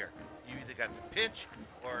 plays right here. You either got the pitch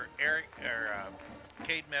or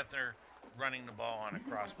Cade Methner running the ball on a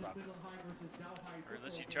cross buck. Or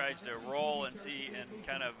unless he tries to roll and see and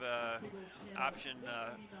kind of option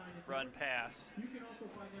run pass.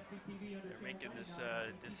 They're making this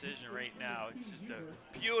decision right now. It's just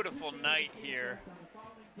a beautiful night here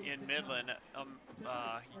in Midland.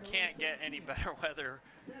 You can't get any better weather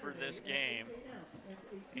for this game.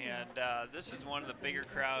 And this is one of the bigger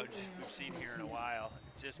crowds we've seen here in a while.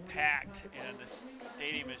 It's just packed, and the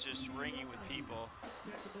stadium is just ringing with people.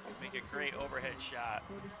 Make a great overhead shot.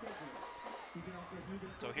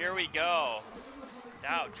 So here we go.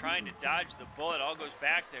 Dow trying to dodge the bullet. All goes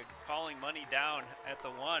back to calling money down at the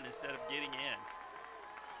 1 instead of getting in.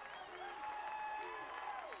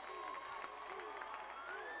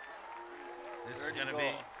 This is going to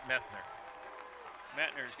be Methner.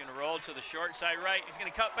 Metner is going to roll to the short side right. He's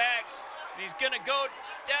going to cut back, and he's going to go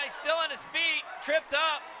down. He's still on his feet, tripped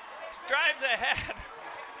up, drives ahead.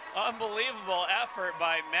 Unbelievable effort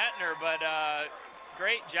by Metner, but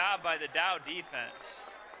great job by the Dow defense.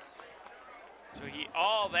 So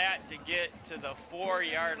all that to get to the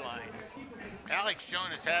 4-yard line. Alex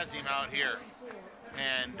Jonas has him out here,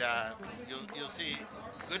 and you'll see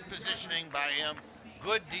good positioning by him,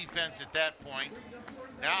 good defense at that point.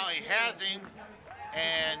 Now he has him,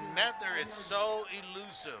 and Methner is so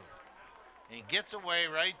elusive. He gets away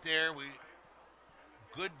right there.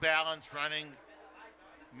 Good balance running,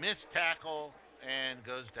 missed tackle, and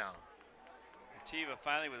goes down. Tiva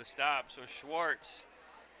finally with a stop. So Schwartz,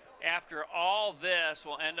 after all this,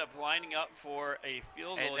 will end up lining up for a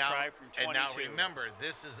field goal try from 22. And now remember,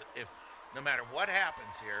 this is, if no matter what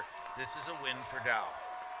happens here, this is a win for Dow.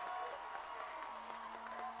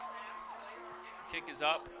 Kick is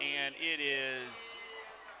up, and it is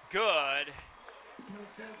good.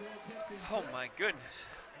 Oh my goodness.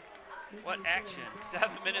 What action. 7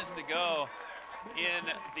 minutes to go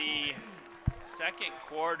in the second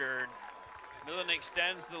quarter. Midland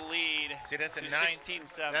extends the lead to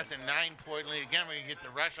 16-7. That's a 9-point lead. Again, we get the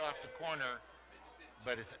rush off the corner,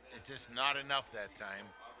 but it's just not enough that time.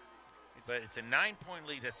 But it's a 9-point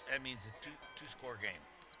lead. That means a two-score game.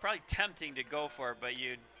 It's probably tempting to go for it, but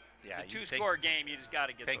the two-score game, you just got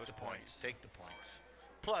to get those points. Take the points.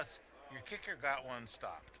 Plus, your kicker got one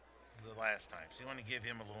stopped the last time, so you want to give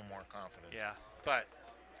him a little more confidence. Yeah. But,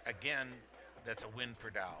 again, that's a win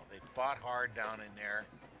for Dow. They fought hard down in there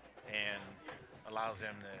and allows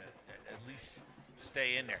them to at least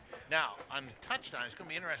stay in there. Now, on the touchdown, it's going to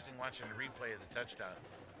be interesting watching the replay of the touchdown,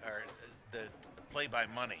 or the play by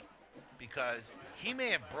Money, because he may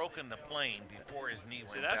have broken the plane before his knee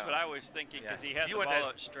went down. See, that's what I was thinking, because he had the ball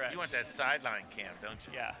outstretched. You want that sideline cam, don't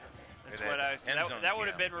you? Yeah. That's what I was. That would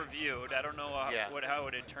have been reviewed. I don't know how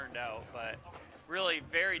it had turned out, but really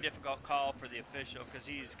very difficult call for the official, because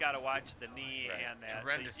he's got to watch the knee and that.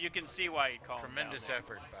 So you can see why he called him down. Tremendous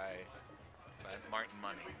effort by Martin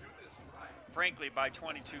Money. Frankly, by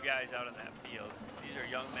 22 guys out on that field. These are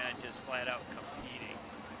young men just flat out competing.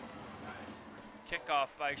 Kickoff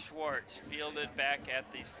by Schwartz, fielded back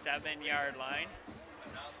at the 7-yard line.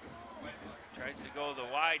 Tries to go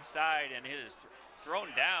the wide side, and it is thrown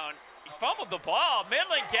down. He fumbled the ball.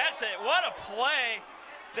 Midland gets it. What a play.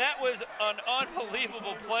 That was an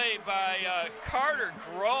unbelievable play by Carter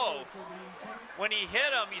Grove. When he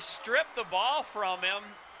hit him, he stripped the ball from him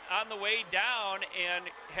on the way down and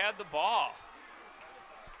had the ball.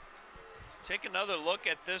 Take another look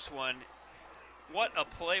at this one. what a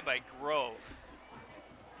play by Grove.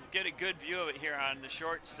 You get a good view of it here on the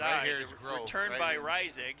short side. Right here's Grove. Returned by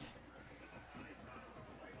Reisig.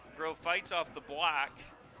 Grove fights off the block.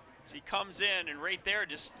 So he comes in and right there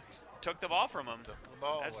just took the ball from him.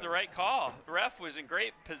 That's the right call. The ref was in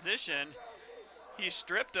great position. He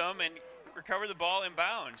stripped him and recovered the ball in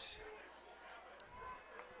bounds.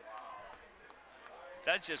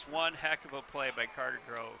 That's just one heck of a play by Carter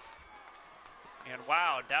Grove. And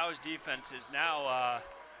wow, Dow's defense is now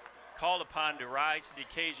called upon to rise to the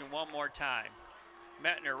occasion one more time.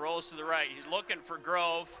 Metner rolls to the right. He's looking for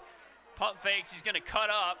Grove. Pump fakes. He's going to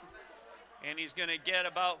cut up. And he's going to get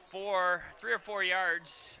about 3 or 4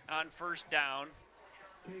 yards on first down.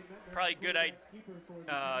 Probably a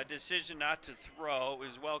good decision not to throw. It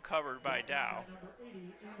was well covered by Dow.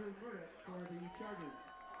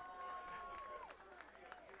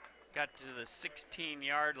 Got to the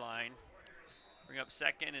 16-yard line. Bring up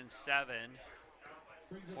 2nd and 7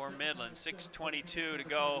 for Midland. 6:22 to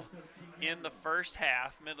go in the first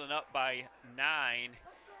half. Midland up by 9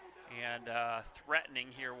 and threatening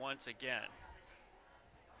here once again.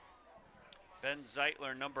 Ben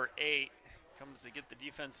Zeitler, number 8, comes to get the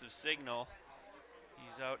defensive signal.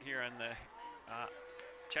 He's out here on the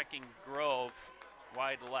checking Grove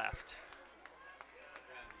wide left.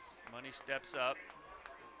 Money steps up.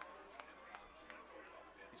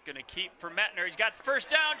 He's going to keep for Metner. He's got the first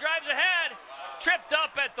down, drives ahead, tripped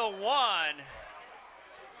up at the 1.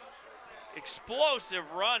 Explosive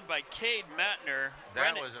run by Cade Metner.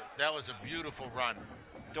 That was a beautiful run.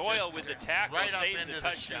 Doyle with the tackle right saves the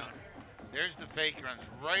touchdown. There's the fake, runs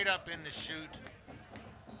right up in the chute.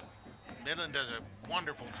 Midland does a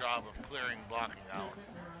wonderful job of clearing, blocking out.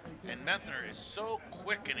 And Metner is so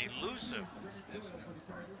quick and elusive.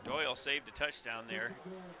 Doyle saved a touchdown there,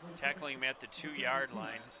 tackling him at the 2-yard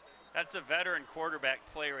line. That's a veteran quarterback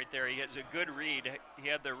play right there. He has a good read. He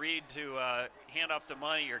had the read to hand off the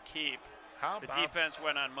money or keep. The defense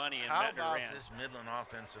went on money and Metner ran. How about this Midland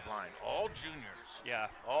offensive line? All juniors. Yeah.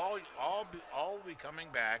 All will be coming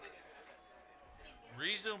back.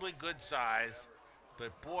 Reasonably good size,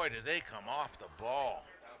 but boy, do they come off the ball.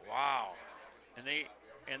 Wow.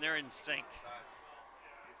 And they're in sync.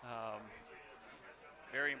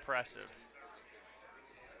 Very impressive.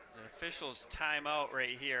 The official's timeout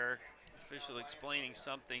right here. Official explaining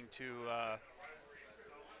something to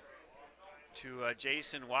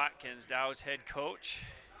Jason Watkins, Dow's head coach.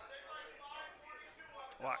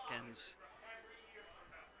 Watkins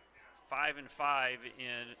 5-5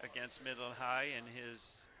 against Midland High in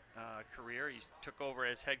his career. He took over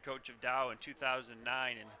as head coach of Dow in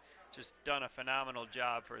 2009 and just done a phenomenal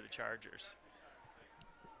job for the Chargers.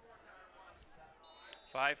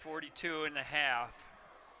 5:42 in the half.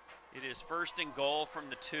 It is 1st and goal from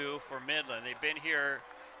the 2 for Midland. They've been here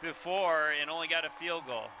before and only got a field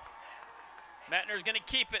goal. Metner's going to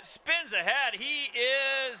keep it, spins ahead. He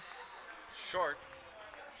is short,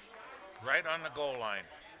 right on the goal line.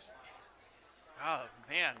 Oh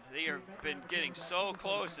man, they have been getting so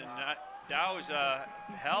close, and Dow's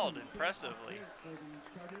held impressively.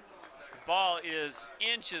 The ball is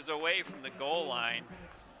inches away from the goal line.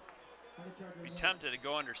 Be tempted to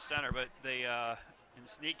go under center, but they and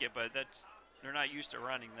sneak it, but they're not used to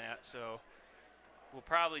running that, so we'll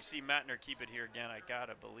probably see Metner keep it here again, I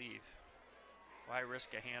gotta believe. Why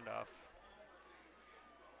risk a handoff?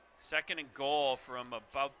 2nd and goal from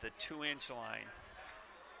about the 2-inch line.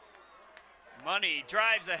 Money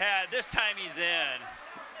drives ahead. This time he's in.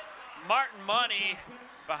 Martin Money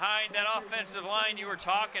behind that offensive line you were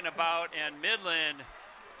talking about, and Midland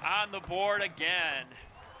on the board again.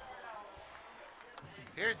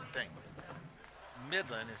 Here's the thing.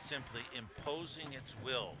 Midland is simply imposing its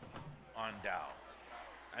will on Dow.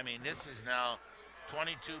 I mean, this is now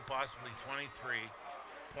 22, possibly 23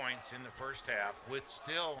 points in the first half with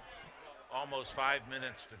still almost 5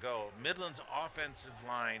 minutes to go. Midland's offensive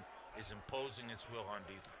line is imposing its will on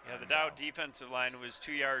defense. Yeah, the Dow defensive line was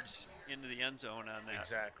 2 yards into the end zone on that.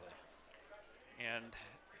 Exactly. And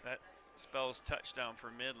that spells touchdown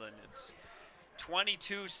for Midland. It's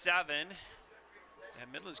 22-7.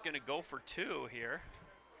 And Midland's going to go for 2 here.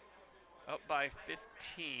 Up by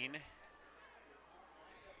 15.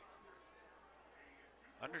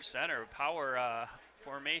 Under center, power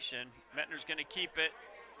formation. Metner's going to keep it.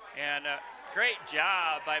 And great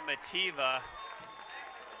job by Mativa.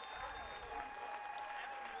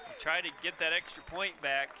 Try to get that extra point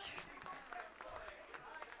back.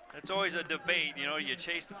 That's always a debate, you know, you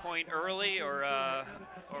chase the point early or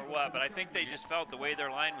what, but I think they just felt the way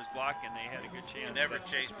their line was blocking, they had a good chance. Never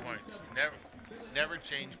chase points, never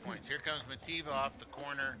change points. Here comes Mativa off the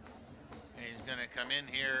corner, and he's gonna come in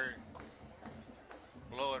here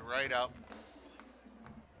blow it right up.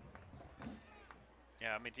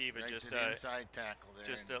 Yeah, McTV Right just to the inside tackle there.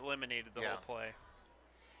 just eliminated the whole play.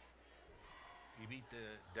 He beat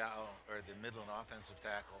the Dow or the Midland offensive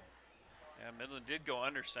tackle. Yeah, Midland did go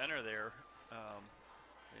under center there.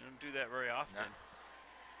 They don't do that very often. No.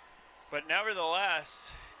 But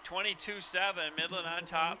nevertheless, 22-7, Midland on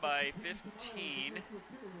top by 15.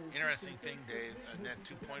 Interesting thing, Dave, in that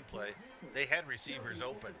two-point play, they had receivers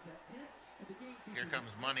open. Here comes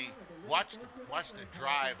Money. Watch the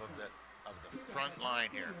drive of the front line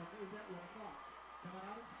here.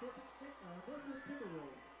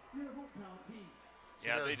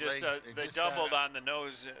 Yeah, they doubled on the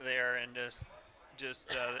nose there and just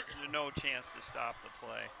no chance to stop the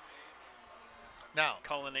play. Now,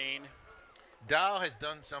 Cullinane. Dow has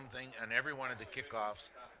done something on every one of the kickoffs,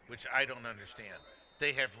 which I don't understand.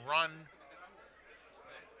 They have run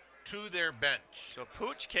to their bench. So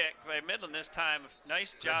pooch kick by Midland this time.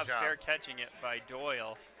 Nice job fair catching it by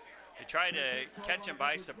Doyle. They tried to catch him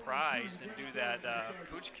by surprise and do that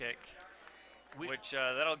pooch kick, which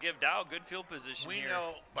that'll give Dow good field position we here. We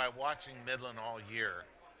know by watching Midland all year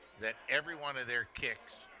that every one of their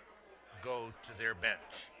kicks go to their bench.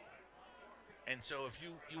 And so if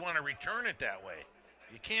you want to return it that way,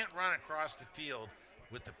 you can't run across the field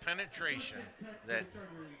with the penetration that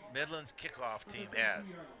Midland's kickoff team has.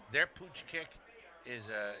 Their pooch kick is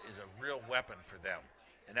a real weapon for them.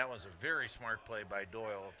 And that was a very smart play by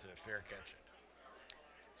Doyle to fair catch it.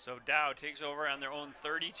 So Dow takes over on their own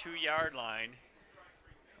 32-yard line.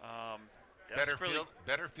 Better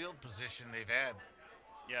field position they've had.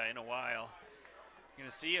 Yeah, in a while. Going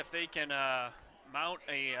to see if they can mount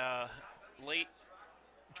a late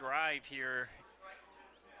drive here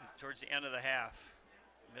towards the end of the half.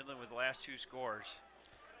 Midland with the last two scores.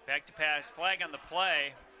 Back to pass, flag on the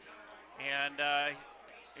play, and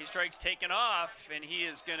he strikes taken off, and he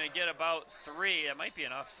is going to get about 3. It might be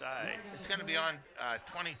an offside. It's going to be on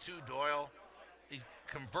 22, Doyle. He's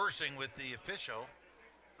conversing with the official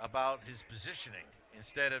about his positioning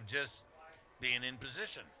instead of just being in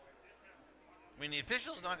position. I mean, the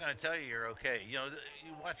official's not going to tell you you're okay. You know,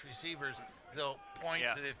 you watch receivers, they'll point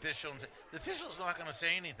to the official and say, the official's not going to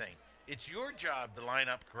say anything. It's your job to line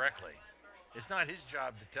up correctly. It's not his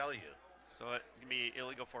job to tell you. So it can be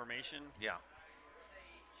illegal formation? Yeah.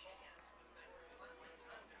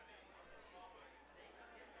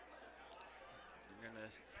 They're going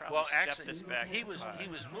to probably step this back. He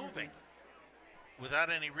was moving without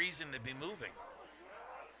any reason to be moving.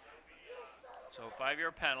 So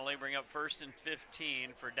 5-yard penalty, bring up 1st and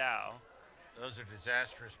 15 for Dow. Those are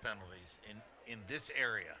disastrous penalties in this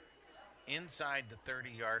area. Inside the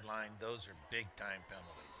 30-yard line, those are big-time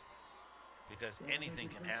penalties because anything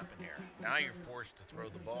can happen here. Now you're forced to throw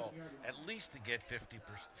the ball at least to get 50%,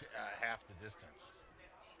 half the distance.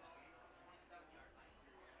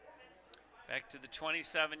 Back to the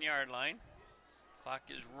 27-yard line. Clock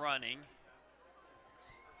is running.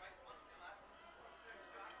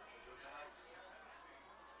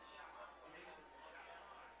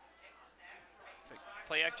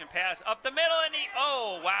 Play action pass up the middle, and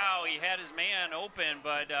he had his man open,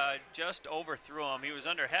 but just overthrew him. He was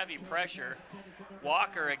under heavy pressure.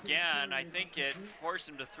 Walker again, I think it forced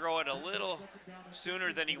him to throw it a little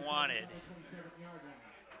sooner than he wanted.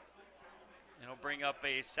 It'll bring up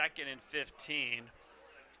a 2nd and 15.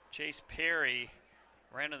 Chase Perry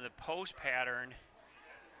ran in the post pattern,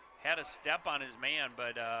 had a step on his man,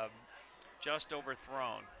 but just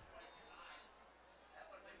overthrown.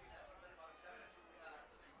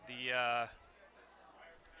 We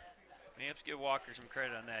have to give Walker some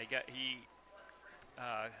credit on that. He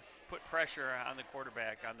put pressure on the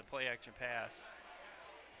quarterback on the play action pass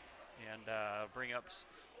and bring up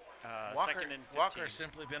 2nd and 15. Walker's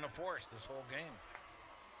simply been a force this whole game.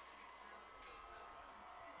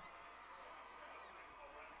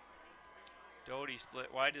 Doty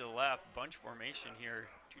split wide to the left, bunch formation here.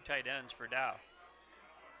 2 tight ends for Dow.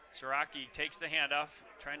 Siraki takes the handoff,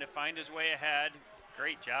 trying to find his way ahead.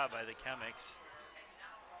 Great job by the Chemics.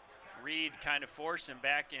 Reed kind of forced him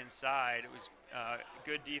back inside. It was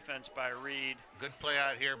good defense by Reed. Good play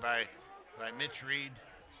out here by Mitch Reed.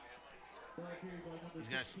 He's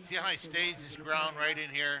going to see how he stays his ground right in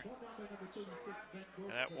here. And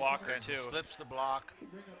that Walker, and too. Slips the block.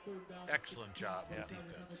 Excellent job of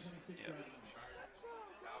defense. Yeah.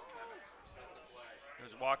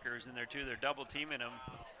 There's Walker's in there, too. They're double teaming him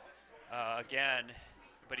again,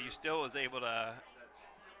 but he still was able to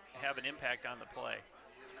have an impact on the play.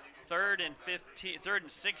 3rd and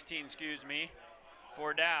 16,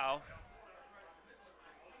 for Dow.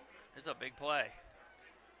 It's a big play.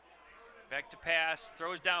 Back to pass,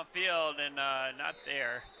 throws downfield, and not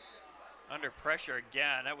there. Under pressure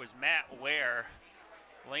again. That was Matt Ware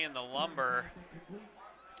laying the lumber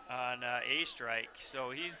on A strike.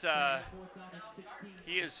 So he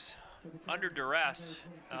is under duress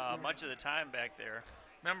much of the time back there.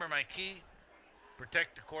 Remember my key,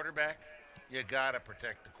 protect the quarterback. You gotta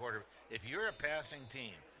protect the quarterback. If you're a passing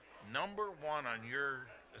team, number one on your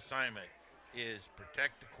assignment is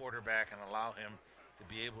protect the quarterback and allow him to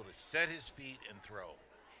be able to set his feet and throw.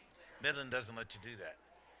 Midland doesn't let you do that.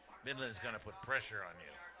 Midland's gonna put pressure on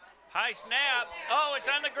you. High snap. Oh, it's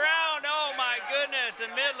on the ground. Oh my goodness.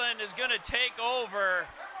 And Midland is gonna take over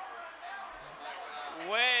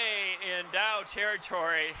way in Dow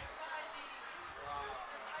territory.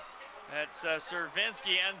 That's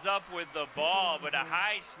Cervinski ends up with the ball, but a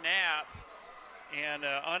high snap, and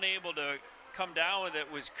unable to come down with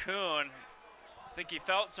it was Kuhn. I think he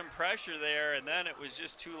felt some pressure there, and then it was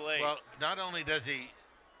just too late. Well, not only does he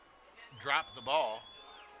drop the ball,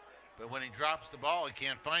 but when he drops the ball, he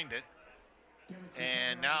can't find it.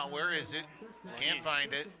 And now where is it? Can't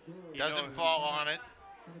find it. Doesn't fall on it.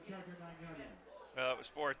 Well, it was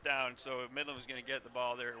fourth down, so Midland was going to get the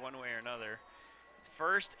ball there one way or another. It's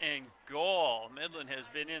 1st and goal. Midland has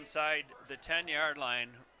been inside the 10-yard line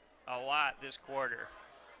a lot this quarter.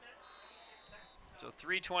 So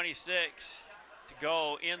 3:26 to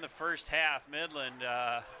go in the first half. Midland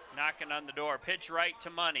knocking on the door. Pitch right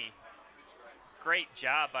to Money. Great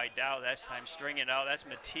job by Dow that time, stringing it out. That's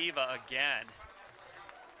Mativa again.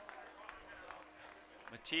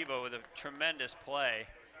 Mativa with a tremendous play.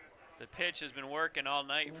 The pitch has been working all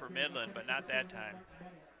night for Midland, but not that time.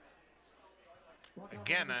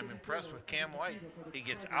 Again, I'm impressed with Cam White. He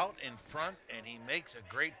gets out in front and he makes a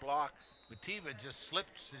great block. Mativa just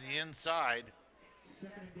slips to the inside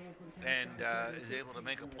and is able to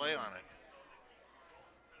make a play on it.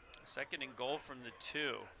 2nd and goal from the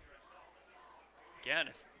 2. Again,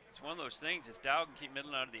 it's one of those things, if Dow can keep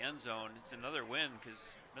Midland out of the end zone, it's another win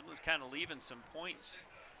because Midland's kind of leaving some points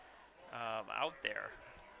out there.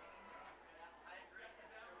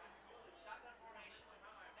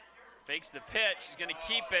 Fakes the pitch, he's going to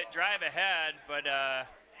keep it, drive ahead, but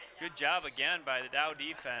good job again by the Dow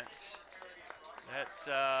defense. That's,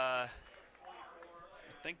 I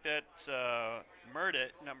think that's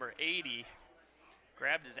Murdit, number 80,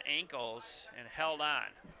 grabbed his ankles and held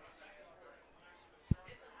on.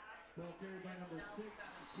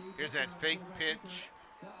 Here's that fake pitch,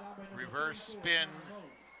 reverse spin.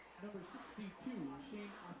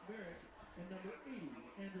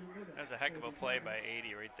 That's a heck of a play by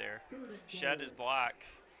 80 right there. Shed his block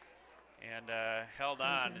and held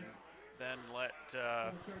on, and then let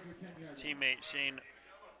his teammate Shane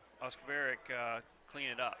Oskaveric clean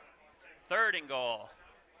it up. 3rd and goal.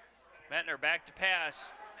 Metner back to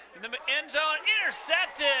pass. In the end zone,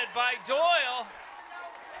 intercepted by Doyle.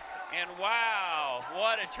 And wow,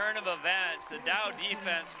 what a turn of events. The Dow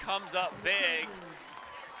defense comes up big.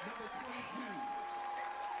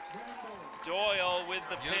 Doyle with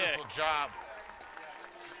the pick. Beautiful job.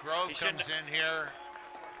 Grove comes in here.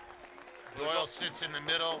 Doyle sits in the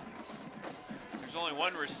middle. There's only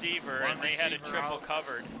one receiver, and they had a triple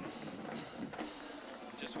covered.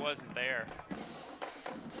 Just wasn't there.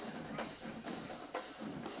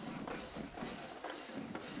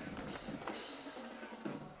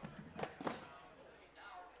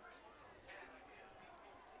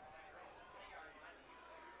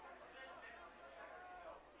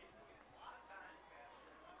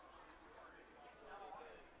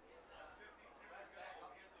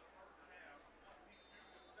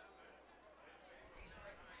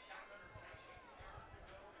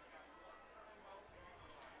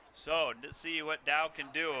 So let's see what Dow can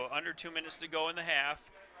do. Under 2 minutes to go in the half.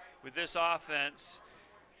 With this offense,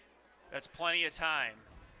 that's plenty of time.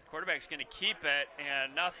 Quarterback's going to keep it,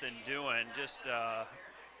 and nothing doing. Just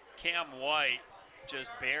Cam White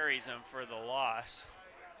just buries him for the loss.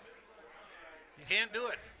 You can't do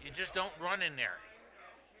it. You just don't run in there.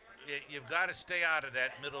 You've got to stay out of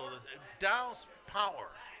that middle. Dow's power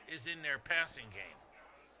is in their passing game.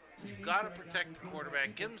 You've got to protect the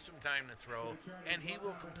quarterback, give him some time to throw, and he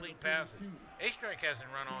will complete passes. A-Strike hasn't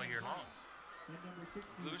run all year long.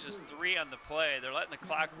 Loses 3 on the play. They're letting the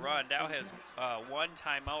clock run. Dow has 1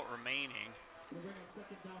 timeout remaining.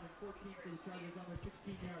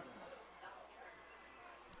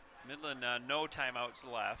 Midland, no timeouts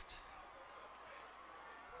left.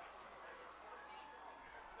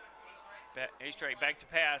 A-Strike back to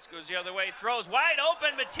pass, goes the other way, throws wide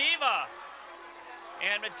open, Mativa.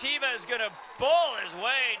 And Mativa is going to bowl his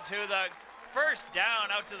way to the first down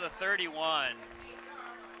out to the 31.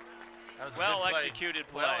 That was a Well good play. executed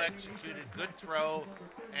play. Well executed, good throw.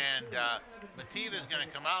 And Mativa's going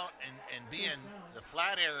to come out and be in the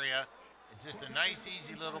flat area. It's just a nice,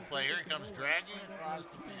 easy little play. Here he comes dragging across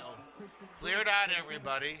the field. Cleared out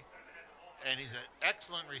everybody. And he's an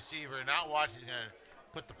excellent receiver. Now watch, he's going to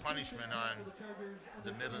put the punishment on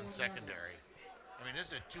the Midland secondary. I mean, this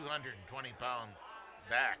is a 220-pound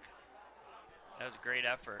back. That was a great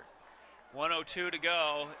effort. 1:02 to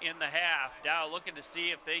go in the half. Dow looking to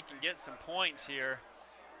see if they can get some points here.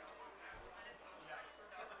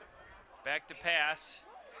 Back to pass.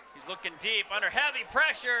 He's looking deep under heavy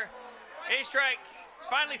pressure. A-Strike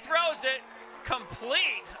finally throws it.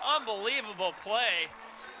 Complete, unbelievable play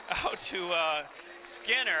out to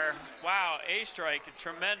Skinner. Wow, A-Strike, a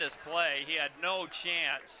tremendous play. He had no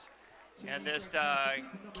chance. And just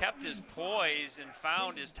kept his poise and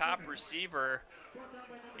found his top receiver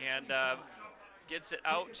and gets it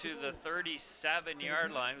out to the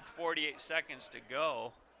 37-yard line with 48 seconds to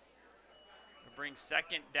go. It brings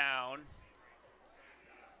second down.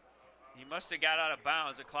 He must have got out of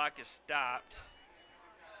bounds. The clock is stopped.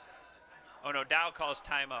 Oh no, Dow calls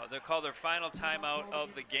timeout. They'll call their final timeout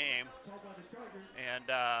of the game. And,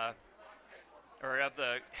 or of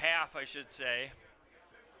the half, I should say.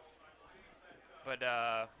 But,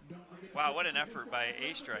 wow, what an effort by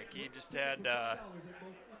A-Strike. He just had,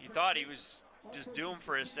 he thought he was just doomed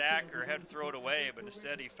for a sack or had to throw it away, but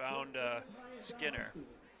instead he found Skinner.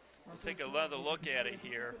 We'll take another look at it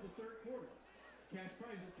here.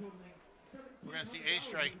 We're going to see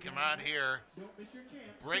A-Strike come out here,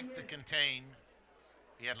 break the contain.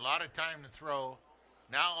 He had a lot of time to throw.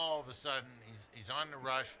 Now all of a sudden he's on the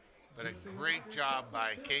rush, but a great job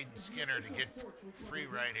by Caden Skinner to get free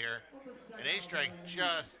right here. And A-Strike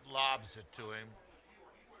just lobs it to him.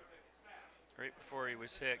 Right before he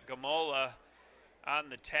was hit. Gamola on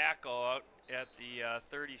the tackle out at the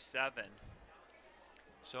 37.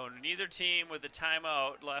 So neither team with a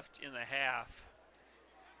timeout left in the half.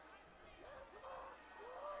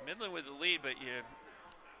 Midland with the lead, but you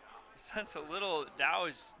sense a little,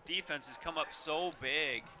 Dow's defense has come up so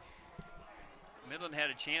big. Midland had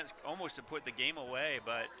a chance almost to put the game away,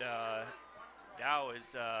 but Dow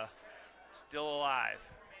is still alive.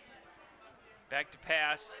 Back to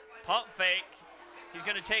pass, pump fake. He's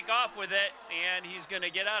going to take off with it, and he's going to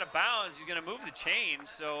get out of bounds. He's going to move the chains,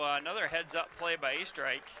 so another heads-up play by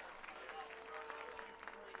A-Strike.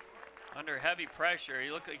 Under heavy pressure, he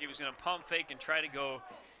looked like he was going to pump fake and try to go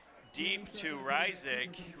deep to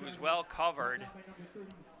Ryzik, who was well covered.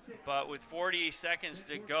 But with 40 seconds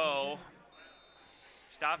to go,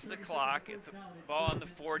 stops the clock at the ball on the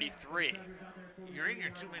 43. You're in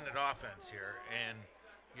your 2-minute offense here, and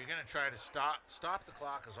you're going to try to stop the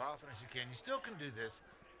clock as often as you can. You still can do this.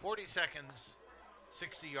 40 seconds,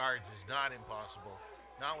 60 yards is not impossible,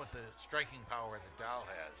 not with the striking power that Dow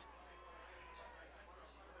has.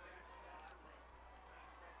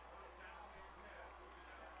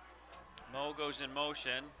 Mo goes in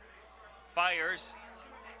motion, fires.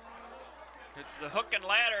 It's the hook and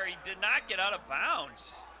ladder. He did not get out of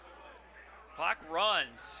bounds. Clock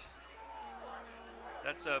runs.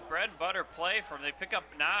 That's a bread and butter play from, they pick up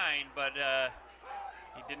 9, but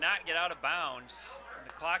he did not get out of bounds. And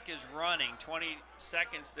the clock is running, 20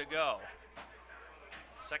 seconds to go.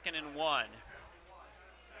 2nd and 1.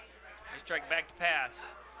 A-Strike back to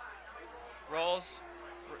pass. Rolls.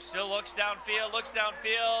 Still looks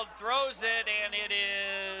downfield, throws it, and it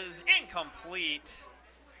is incomplete.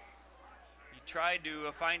 He tried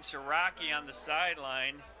to find Siraki on the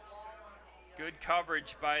sideline. Good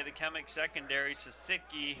coverage by the Chemics secondary.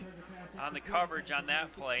 Sasicki on the coverage on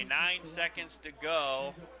that play. 9 seconds to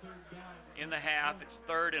go in the half. It's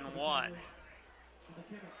 3rd and 1.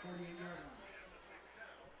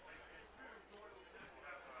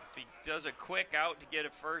 If he does a quick out to get a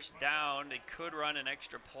first down, they could run an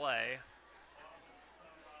extra play.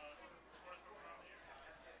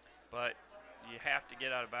 But you have to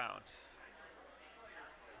get out of bounds.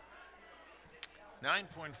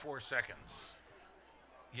 9.4 seconds.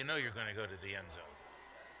 You know you're going to go to the end zone.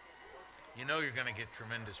 You know you're going to get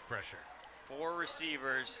tremendous pressure. 4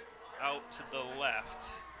 receivers out to the left.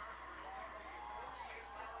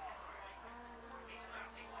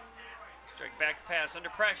 Strike back pass under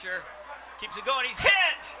pressure. Keeps it going. He's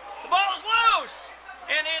hit. The ball's loose.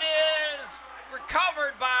 And it is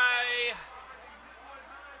recovered by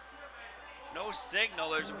no signal.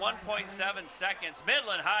 There's 1.7 seconds.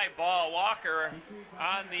 Midland High ball. Walker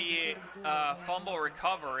on the fumble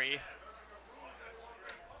recovery.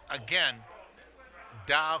 Again,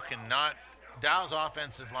 Dow's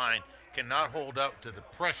offensive line cannot hold up to the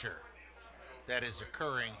pressure that is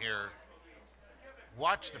occurring here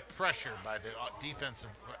watch the pressure by the defense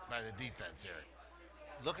here.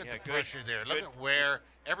 Look at the pressure there. Look at Ware.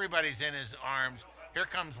 Everybody's in his arms. Here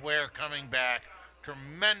comes Ware coming back.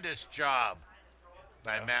 Tremendous job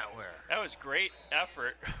by Matt Ware. That was great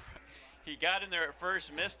effort. He got in there at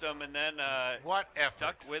first, missed him, and then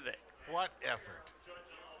stuck with it. What effort.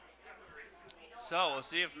 So we'll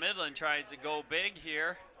see if Midland tries to go big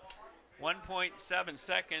here. 1.7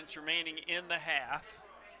 seconds remaining in the half.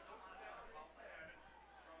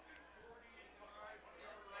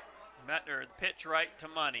 Metner, the pitch right to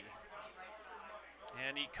Money.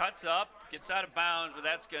 And he cuts up, gets out of bounds, but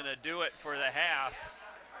that's going to do it for the half.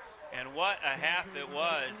 And what a half it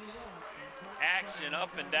was. Action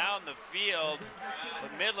up and down the field.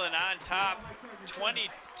 But Midland on top, 22-7.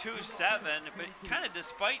 But kind of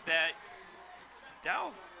despite that,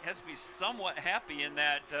 Dow has to be somewhat happy in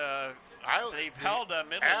that they've held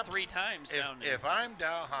Midland 3 times down there. If I'm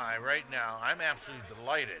Dow High right now, I'm absolutely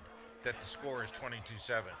delighted that the score is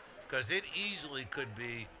 22-7, because it easily could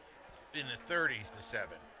be in the 30s to 7.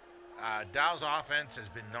 Dow's offense has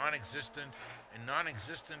been non-existent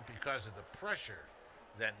because of the pressure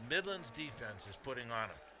that Midland's defense is putting on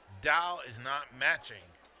them. Dow's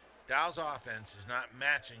offense is not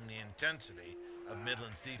matching the intensity of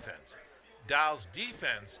Midland's defense. Dow's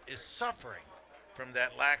defense is suffering from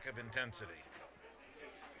that lack of intensity.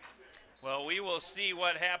 Well, we will see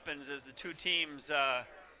what happens as the two teams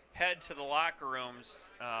head to the locker rooms.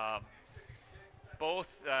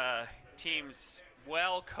 Both teams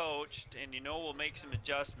well coached, and we'll make some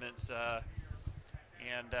adjustments.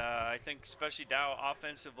 And I think especially Dow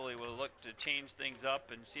offensively will look to change things up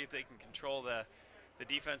and see if they can control the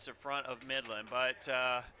defensive front of Midland. But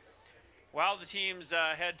while the teams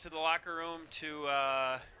head to the locker room to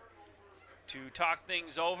talk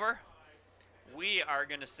things over, we are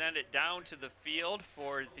going to send it down to the field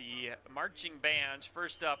for the marching bands.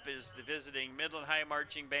 First up is the visiting Midland High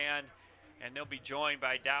Marching Band, and they'll be joined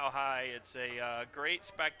by Dow High. It's a great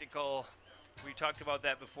spectacle. We talked about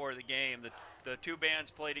that before the game. The two bands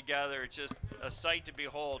play together. It's just a sight to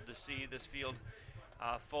behold to see this field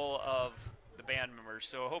full of the band members.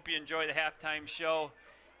 So I hope you enjoy the halftime show,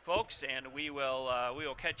 folks, and we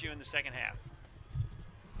will catch you in the second half.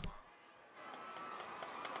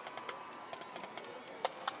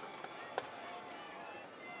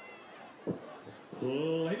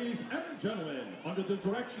 Ladies and gentlemen, under the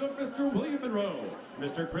direction of Mr. William Monroe,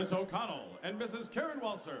 Mr. Chris O'Connell, and Mrs. Karen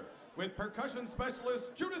Walser, with percussion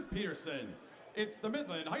specialist Judith Peterson, it's the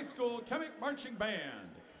Midland High School Chemic Marching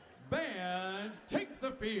Band. Band, take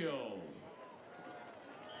the field.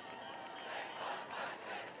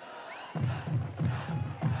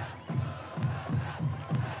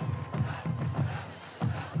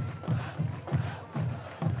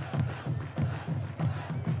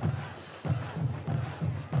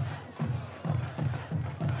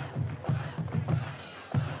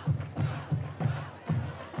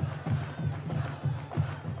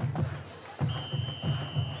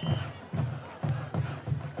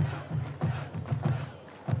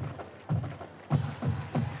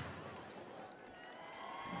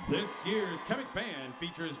 This year's Chemic Band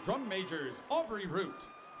features drum majors Aubrey Root,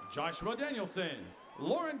 Joshua Danielson,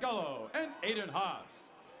 Lauren Gullo, and Aiden Haas.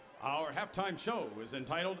 Our halftime show is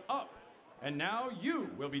entitled Up, and now you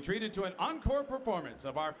will be treated to an encore performance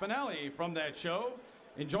of our finale from that show.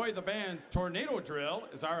 Enjoy the band's Tornado Drill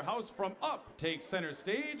as our house from Up takes center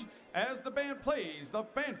stage as the band plays the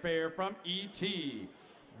fanfare from E.T.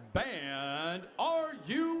 Band, are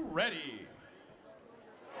you ready?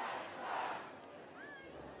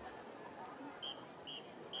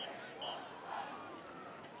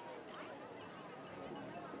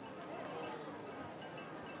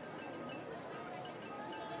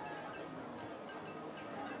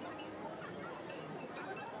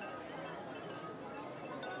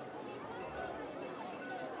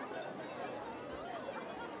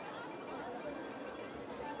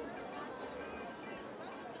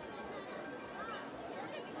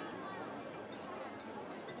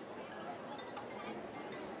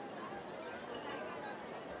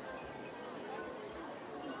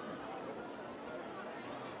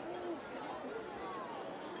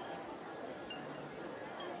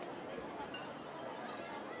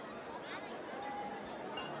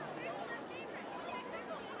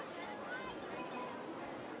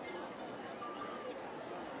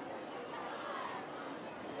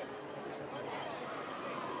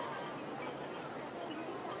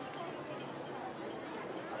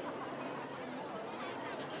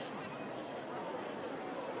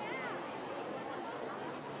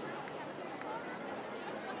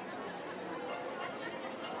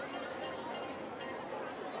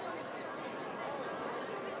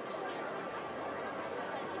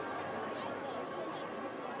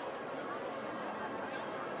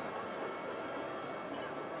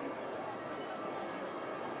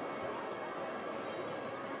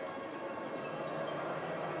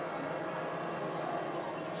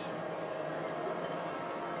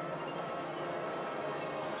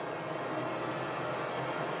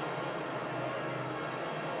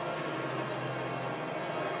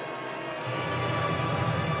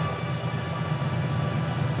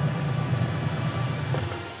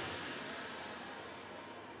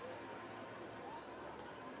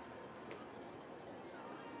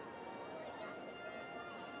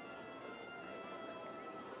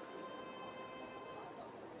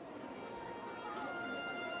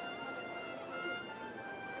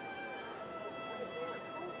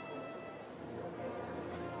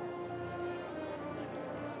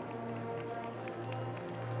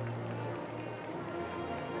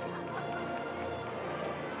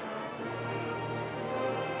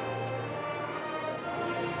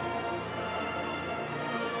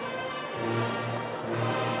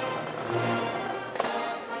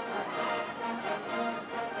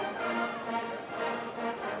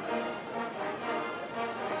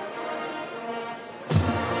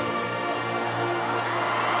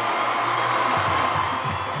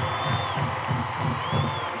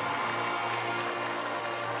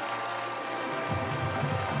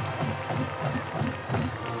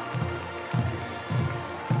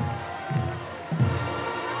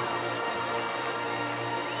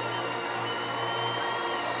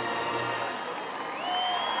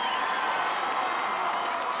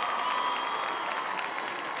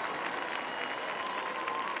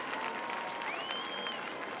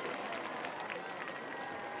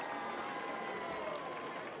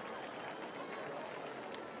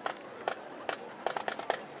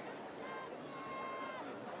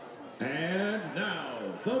 And now,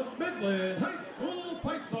 the Midland High School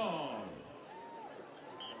Fight Song.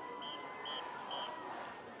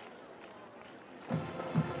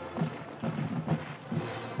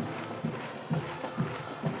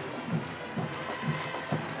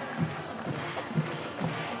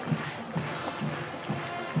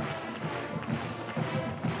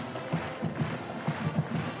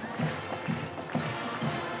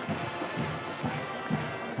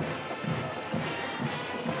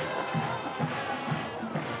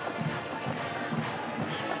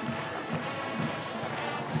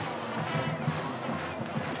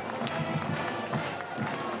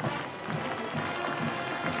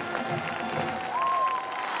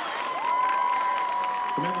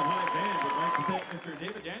 The Midland High Band would like to thank Mr.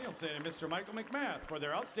 David Danielson and Mr. Michael McMath for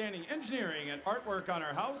their outstanding engineering and artwork on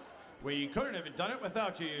our house. We couldn't have done it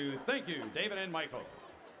without you. Thank you, David and Michael.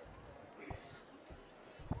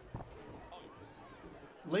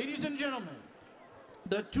 Ladies and gentlemen,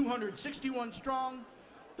 the 261 strong,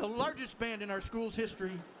 the largest band in our school's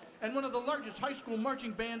history, and one of the largest high school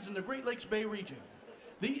marching bands in the Great Lakes Bay region,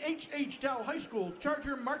 the Dow High School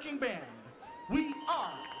Charger Marching Band. We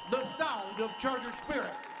are the sound of Charger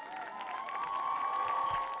spirit.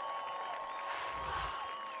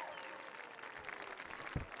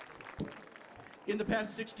 In the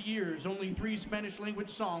past 60 years, only 3 Spanish-language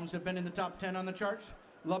songs have been in the top 10 on the charts: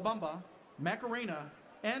 La Bamba, Macarena,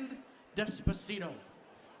 and Despacito.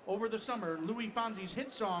 Over the summer, Louis Fonzi's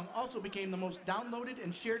hit song also became the most downloaded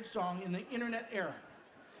and shared song in the internet era.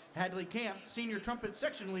 Hadley Camp, senior trumpet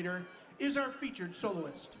section leader, is our featured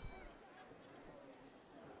soloist.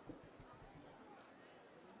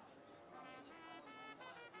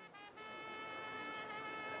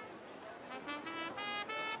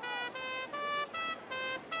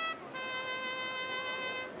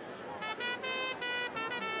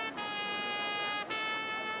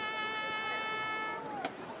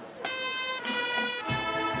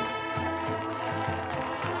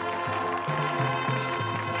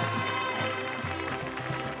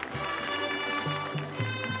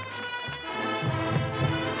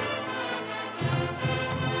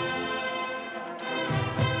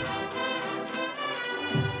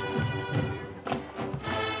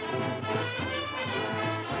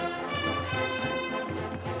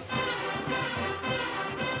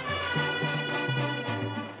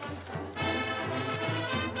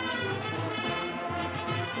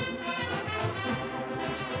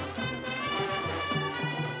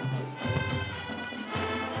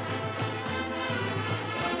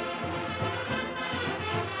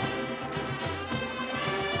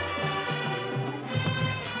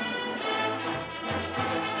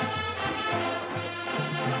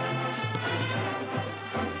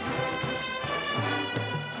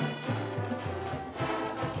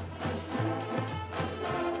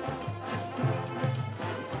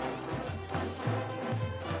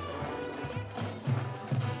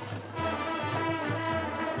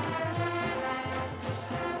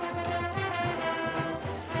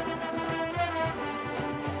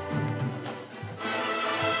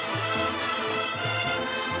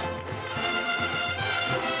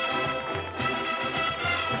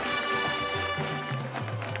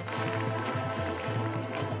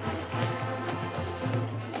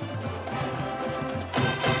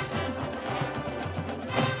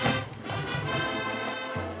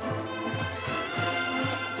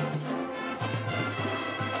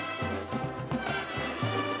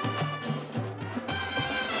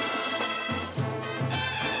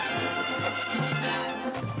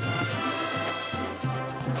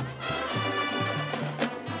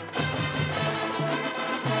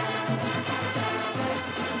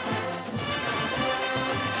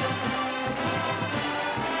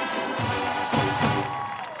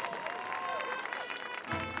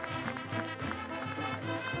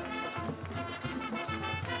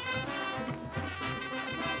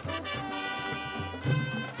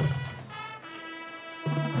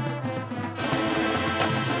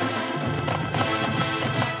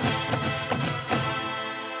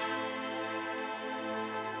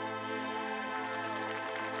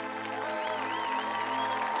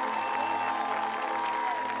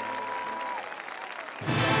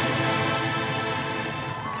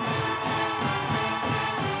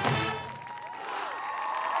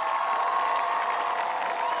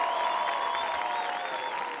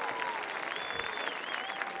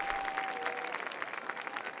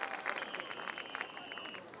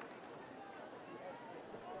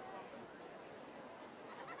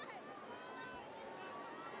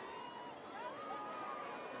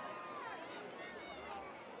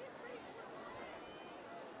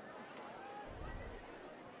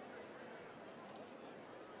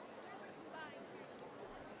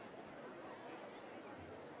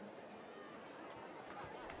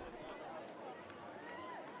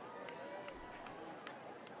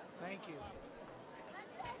 Thank you.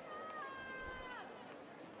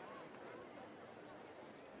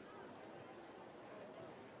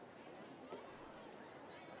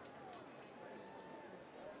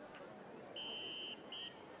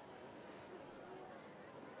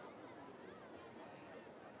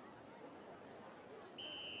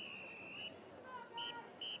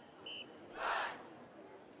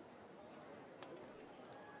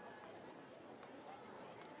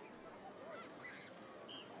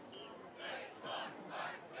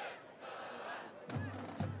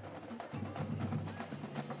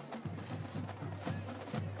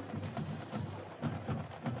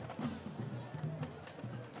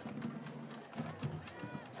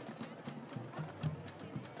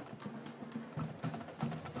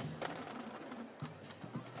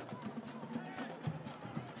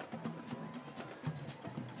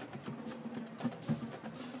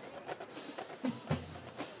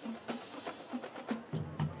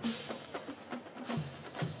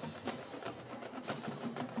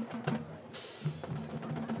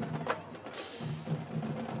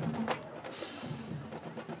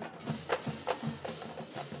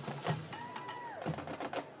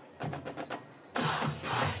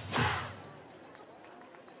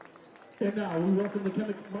 And now we welcome the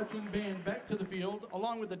Chemic Marching Band back to the field,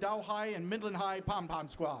 along with the Dow High and Midland High pom-pom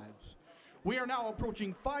squads. We are now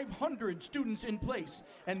approaching 500 students in place,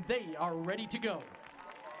 and they are ready to go.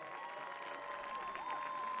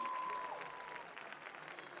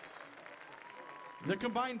 The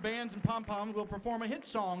combined bands and pom-poms will perform a hit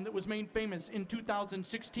song that was made famous in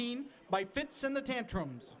 2016 by Fitz and the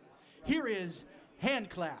Tantrums. Here is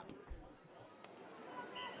Hand Clap.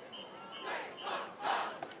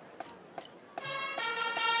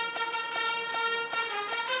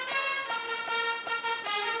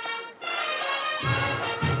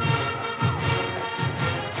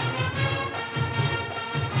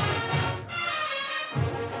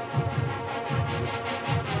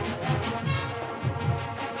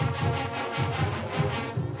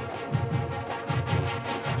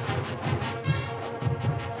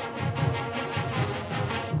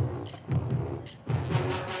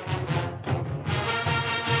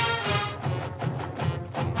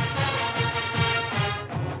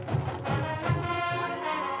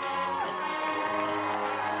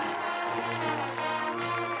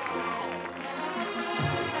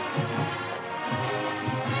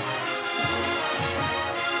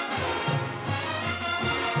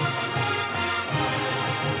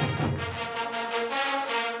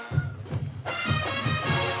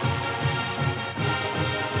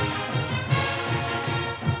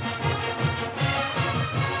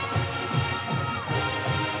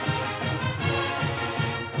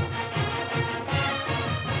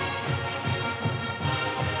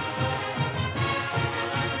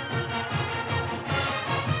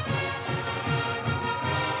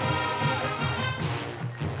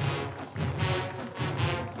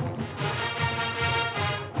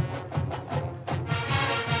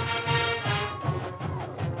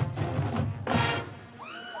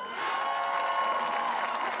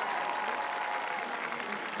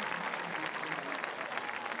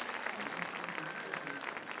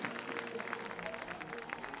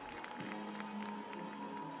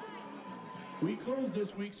 We close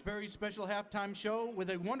this week's very special halftime show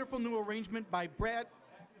with a wonderful new arrangement by Brad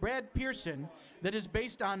Pearson that is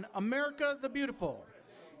based on America the Beautiful.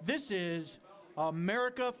 This is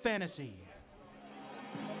America Fantasy.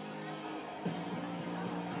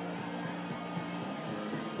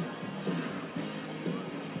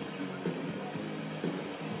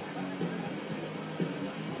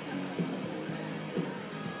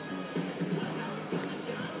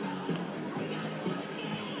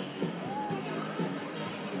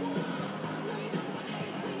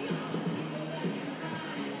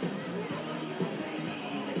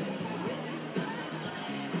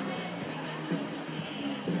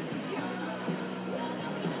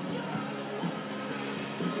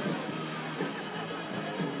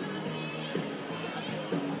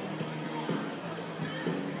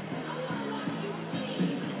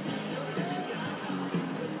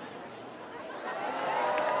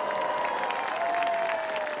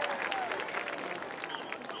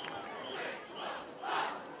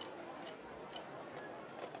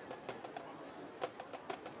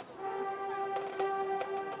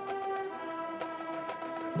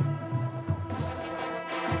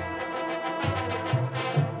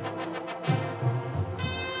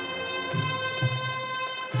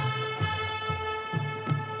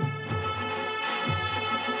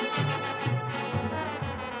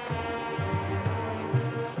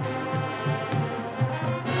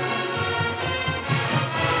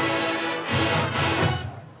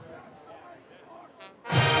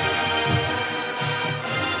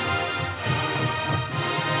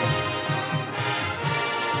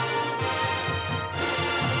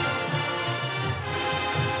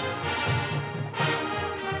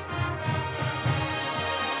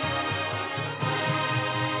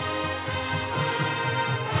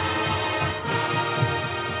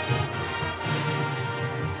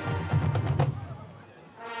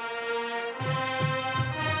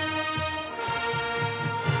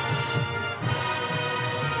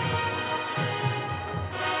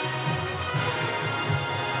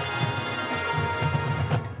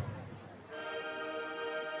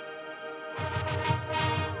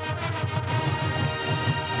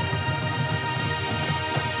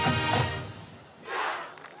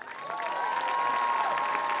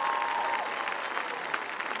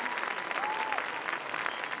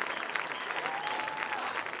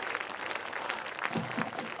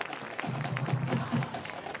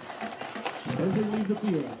 as they leave the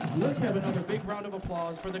field. Let's have another big round of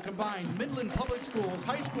applause for the combined Midland Public Schools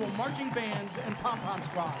high school marching bands and pom-pom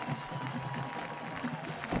squads.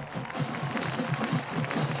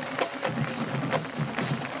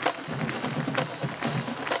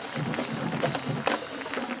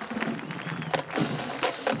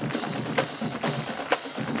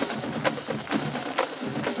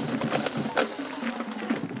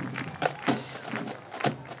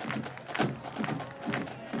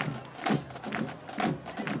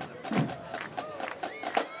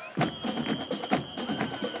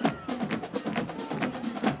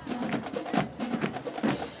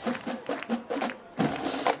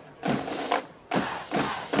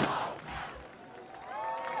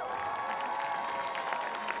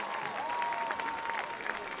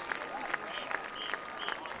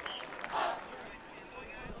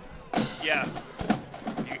 Yeah.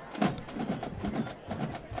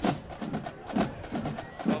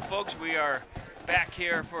 Well, folks, we are back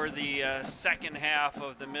here for the second half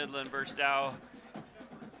of the Midland versus Dow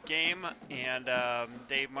game, and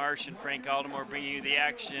Dave Marsh and Frank Aldemore bringing you the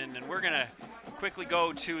action, and we're going to quickly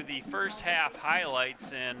go to the first half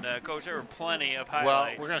highlights, and Coach, there were plenty of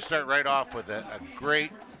highlights. Well, we're going to start right off with a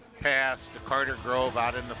great pass to Carter Grove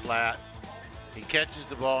out in the flat. He catches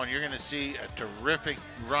the ball, and you're going to see a terrific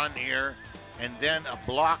run here, and then a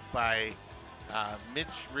block by Mitch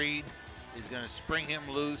Reed is going to spring him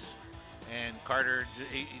loose, and Carter,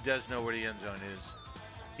 he does know where the end zone is.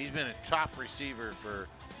 He's been a top receiver for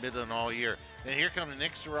Midland all year. And here comes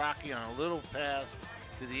Nick Siraki on a little pass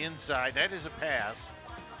to the inside. That is a pass,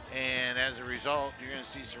 and as a result, you're going to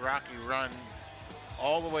see Siraki run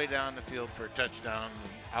all the way down the field for a touchdown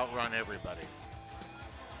and outrun everybody.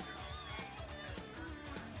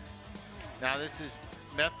 Now this is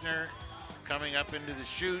Methner coming up into the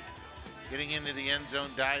chute, getting into the end zone,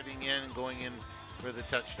 diving in and going in for the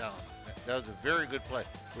touchdown. That was a very good play.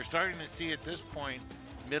 We're starting to see at this point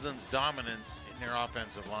Midland's dominance in their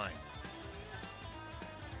offensive line.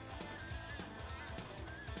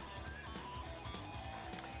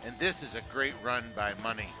 And this is a great run by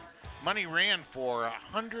Money. Money ran for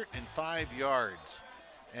 105 yards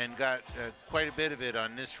and got quite a bit of it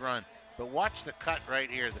on this run. But watch the cut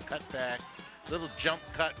right here, the cut back, little jump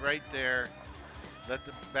cut right there, let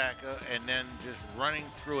the back and then just running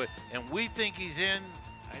through it. And we think he's in.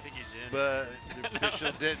 I think he's in. But the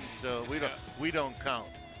official didn't, so we don't count.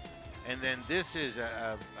 And then this is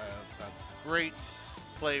a great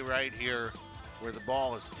play right here where the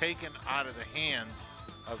ball is taken out of the hands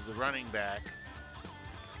of the running back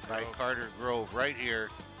by Carter Grove right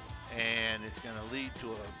here, and it's going to lead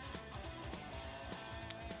to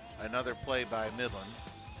another play by Midland.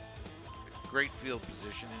 Great field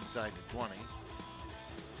position inside the 20.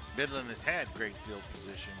 Midland has had great field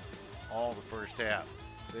position all the first half.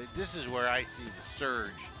 This is where I see the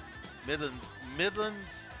surge.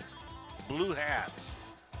 Midland's blue hats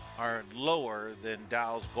are lower than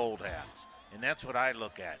Dow's gold hats, and that's what I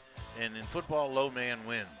look at. And in football, low man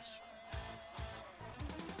wins.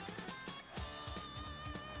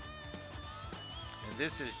 And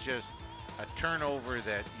this is just a turnover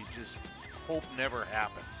that you just hope never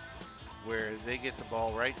happens, where they get the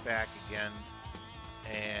ball right back again,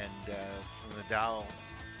 and from the Dow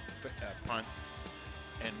punt.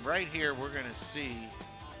 And right here, we're going to see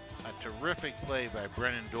a terrific play by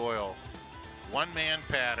Brennan Doyle. One-man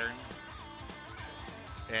pattern,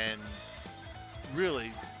 and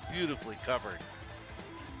really beautifully covered.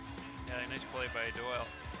 Yeah, nice play by Doyle.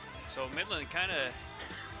 So Midland kind of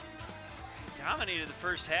dominated the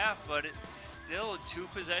first half, but it's still a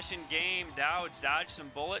two-possession game. Dow dodged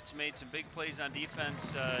some bullets, made some big plays on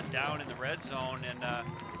defense down in the red zone, and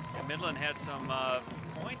Midland had some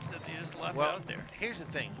points that they just left out there. Here's the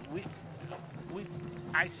thing.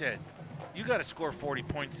 I said, you got to score 40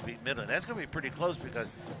 points to beat Midland. That's going to be pretty close because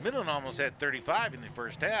Midland almost had 35 in the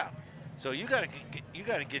first half. So you got to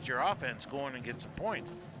get your offense going and get some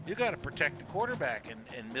points. You got to protect the quarterback,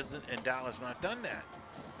 and Midland and Dow has not done that.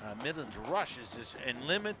 Midland's rush is just and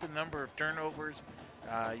limit the number of turnovers.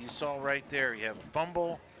 You saw right there. You have a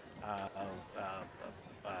fumble, the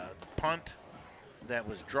punt that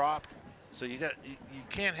was dropped. So you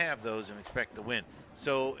can't have those and expect to win.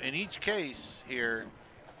 So in each case here,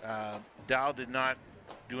 Dow did not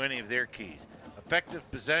do any of their keys. Effective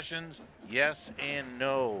possessions, yes and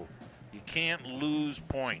no. You can't lose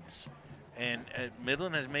points. And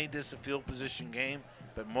Midland has made this a field position game,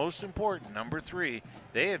 but most important, number 3,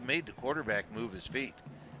 they have made the quarterback move his feet.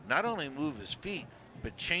 Not only move his feet,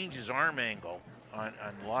 but change his arm angle on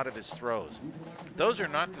a lot of his throws. Those are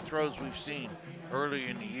not the throws we've seen earlier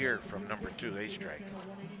in the year from number 2, A-Strike.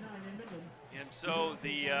 And So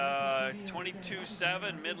the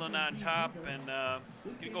 22-7, Midland on top, and going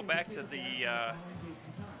to go back to the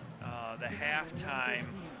halftime.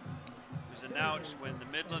 It was announced when the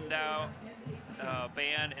Midland Dow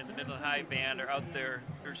band and the Midland High band are out there.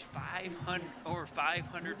 There's over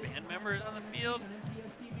 500 band members on the field.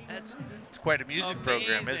 It's quite a music amazing.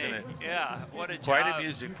 Program, isn't it? Yeah, what a quite job. a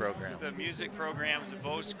music program. The music programs at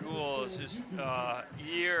both schools, just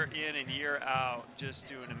year in and year out, just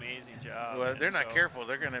do an amazing job. Well, they're not careful.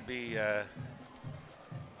 They're going to be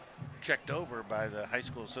checked over by the high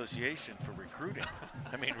school association for recruiting.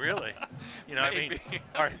 I mean, really? You know, I mean,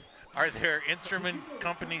 are there instrument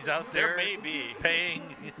companies out there? There may be paying.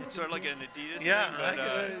 Sort of like an Adidas yeah, thing,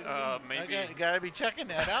 but maybe. You got to be checking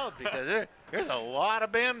that out because there's a lot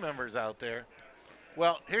of band members out there.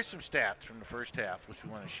 Well, here's some stats from the first half, which we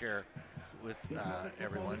want to share with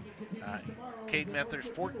everyone. Cade Methers,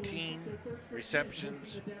 14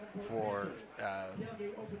 receptions for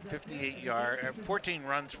 14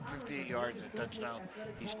 runs for 58 yards and a touchdown.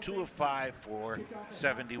 He's 2 of 5 for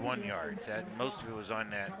 71 yards. Most of it was on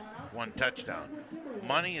that one touchdown.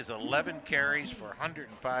 Money is 11 carries for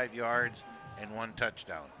 105 yards and 1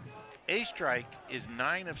 touchdown. A-Strike is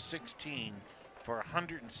 9 of 16 for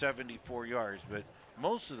 174 yards, but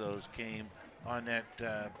most of those came on that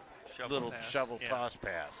shovel toss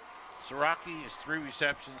pass. Siraki is 3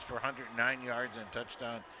 receptions for 109 yards and a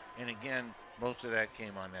touchdown, and again, most of that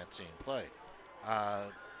came on that same play.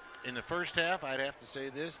 In the first half, I'd have to say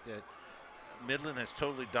this, that Midland has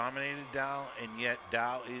totally dominated Dow, and yet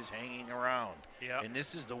Dow is hanging around. Yep. And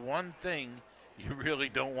this is the one thing you really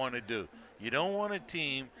don't want to do. You don't want a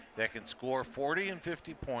team that can score 40 and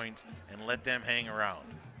 50 points and let them hang around.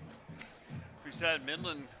 We said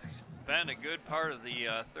Midland's been a good part of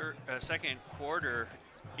the second quarter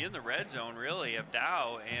in the red zone, really, of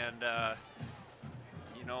Dow, and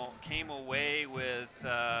you know, came away with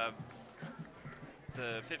the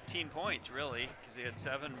 15 points, really, because he had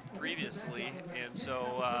 7 previously. And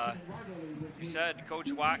so you said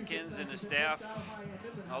Coach Watkins and his staff,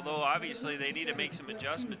 although obviously they need to make some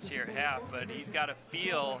adjustments here at half, but he's got to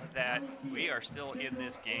feel that we are still in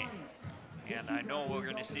this game. And I know we're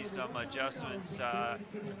going to see some adjustments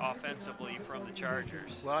offensively from the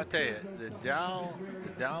Chargers. Well, I'll tell you, the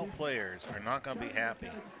Dow players are not going to be happy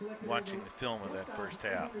watching the film of that first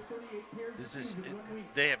half.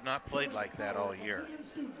 They have not played like that all year.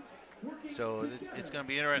 So it's going to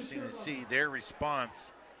be interesting to see their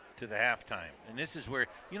response to the halftime. And this is where,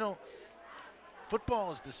 you know,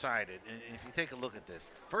 football is decided. And if you take a look at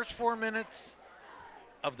this, first 4 minutes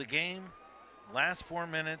of the game, last 4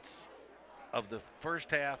 minutes of the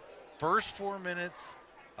first half, first 4 minutes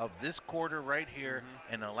of this quarter right here,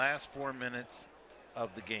 and the last 4 minutes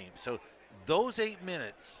of the game. So those 8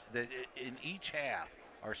 minutes that in each half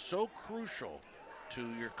are so crucial to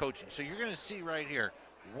your coaching. So you're going to see right here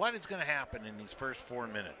what is going to happen in these first 4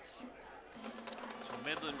 minutes. So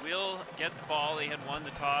Midland will get the ball. They had won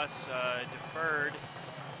the toss, deferred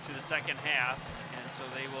to the second half, and so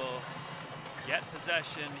they will get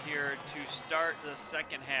possession here to start the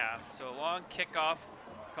second half. So a long kickoff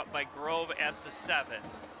cut by Grove at the 7.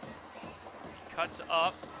 Cuts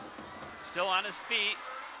up, still on his feet.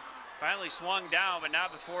 Finally swung down, but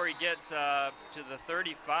not before he gets to the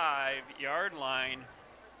 35-yard line,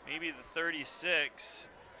 maybe the 36.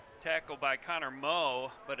 Tackled by Connor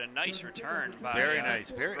Moe, but a nice return by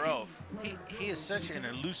Grove. He is such an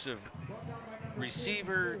elusive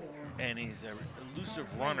receiver, and he's an elusive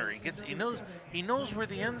runner. He knows where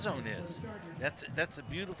the end zone is. That's a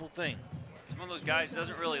beautiful thing. He's one of those guys who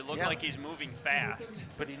doesn't really look like he's moving fast.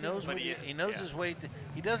 But he knows he knows his way.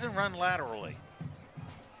 He doesn't run laterally.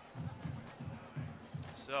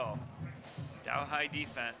 So, Dow High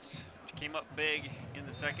defense, which came up big in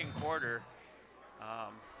the second quarter.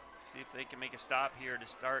 See if they can make a stop here to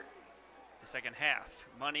start the second half.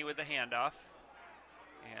 Money with the handoff,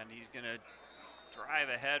 and he's going to drive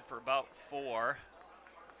ahead for about 4.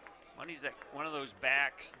 Money's one of those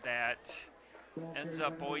backs that ends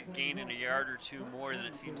up always gaining a yard or 2 more than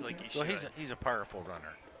it seems like he should. Well, he's a powerful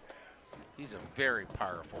runner. He's a very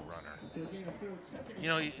powerful runner. You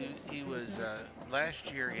know, he was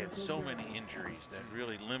last year. He had so many injuries that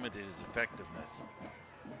really limited his effectiveness.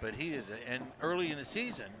 But he is, and early in the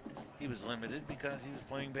season, he was limited because he was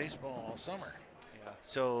playing baseball all summer. Yeah.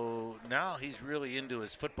 So now he's really into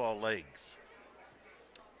his football legs.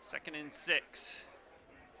 2nd and 6.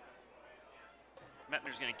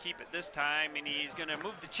 Metner's going to keep it this time, and he's going to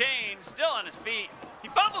move the chain, still on his feet. He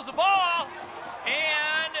fumbles the ball,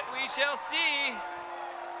 and we shall see.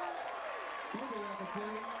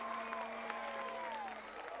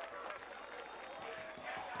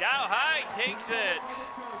 Dow High takes it.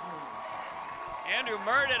 Andrew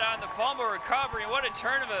Murdet on the fumble recovery. What a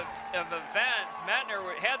turn of events. Mettner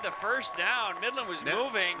had the first down. Midland was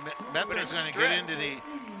moving. Mettner's going to get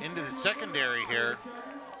into the secondary here.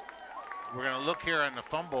 We're going to look here on the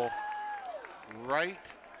fumble. Right.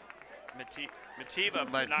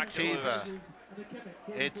 Mativa knocked it loose.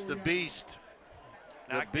 It's the beast.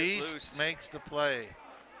 Knocked the beast makes the play.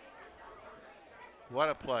 What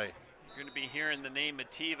a play. You're going to be hearing the name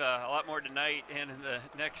Mativa a lot more tonight and in the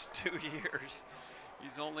next 2 years.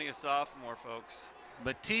 He's only a sophomore, folks.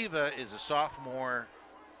 Mativa is a sophomore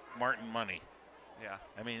Martin Money. Yeah.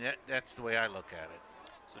 I mean, that's the way I look at it.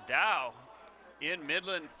 So Dow in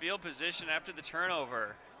Midland field position after the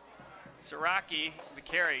turnover. Siraki, the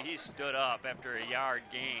carry, he stood up after a yard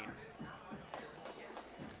gain.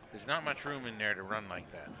 There's not much room in there to run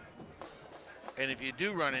like that. And if you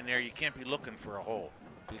do run in there, you can't be looking for a hole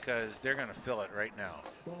because they're going to fill it right now.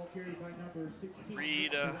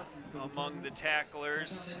 Reed among the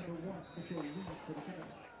tacklers.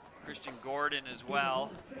 Christian Gordon as well.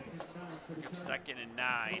 2nd and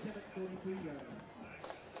 9.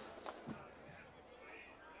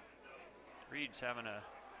 Reed's having a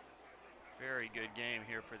very good game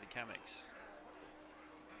here for the Chemics.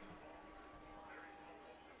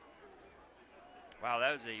 Wow,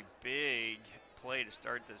 that was a big play to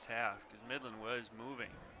start this half because Midland was moving.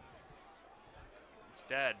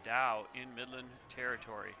 Instead, Dow in Midland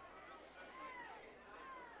territory.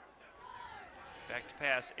 Back to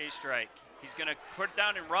pass, a strike. He's gonna put it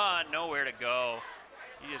down and run, nowhere to go.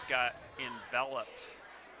 He just got enveloped.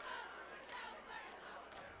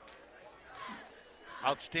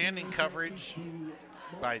 Outstanding coverage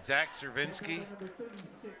by Zach Cervinsky,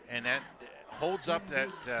 and that holds up that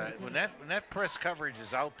when that press coverage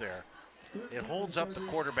is out there, it holds up the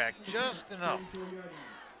quarterback just enough.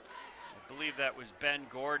 I believe that was Ben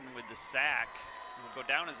Gordon with the sack. It will go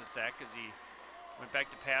down as a sack because he went back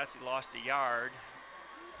to pass. He lost a yard.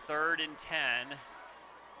 3rd and 10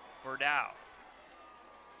 for Dow.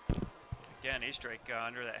 Again, a strike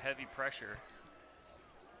under that heavy pressure.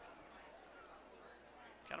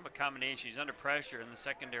 Kind of a combination. He's under pressure, and the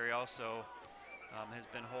secondary also has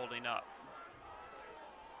been holding up.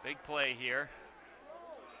 Big play here.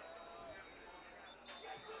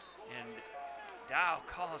 And Dow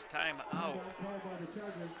calls time out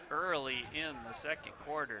early in the 2nd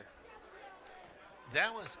quarter.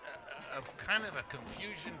 That was a kind of a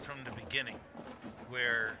confusion from the beginning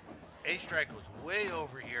where A-Strike was way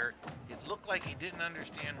over here. It looked like he didn't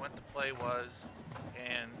understand what the play was,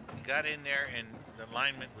 and he got in there and the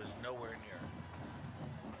alignment was nowhere near.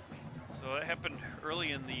 So it happened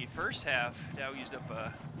early in the first half. Dow used up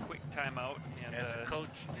a quick timeout. And as a coach,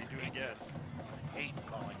 they do it again. I hate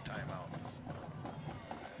calling timeouts.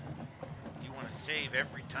 You want to save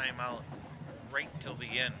every timeout right till the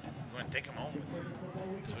end. You want to take them home with you.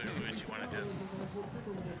 That's what you want to do.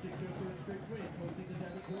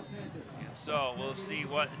 And so we'll see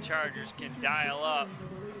what the Chargers can dial up.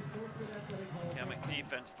 Chemic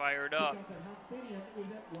defense fired up.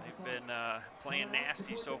 They've been playing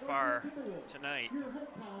nasty so far tonight.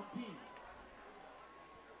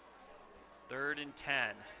 3rd and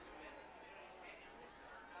 10.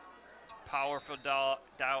 It's a powerful Dow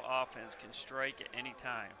offense, can strike at any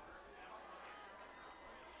time.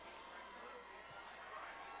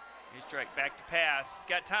 He strike back to pass. He's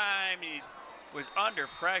got time. He was under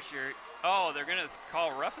pressure. Oh, they're going to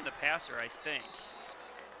call roughing the passer, I think.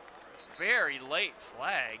 Very late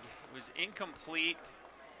flag. It was incomplete.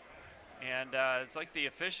 And it's like the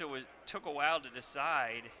official took a while to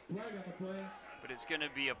decide. But it's going to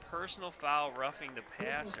be a personal foul roughing the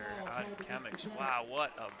passer on Chemics. Wow,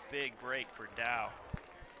 what a big break for Dow.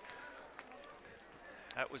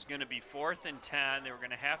 That was going to be 4th and 10. They were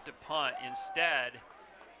going to have to punt. Instead,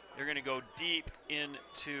 they're going to go deep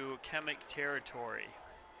into Chemic territory.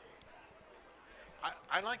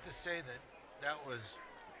 I like to say that was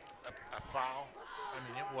a foul. I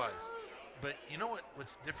mean, it was. But you know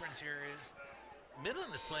what's difference here is?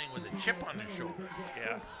 Midland is playing with a chip on their shoulder.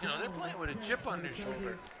 Yeah. You know, they're playing with a chip on their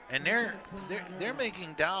shoulder. And they're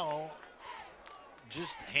making Dow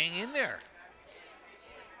just hang in there.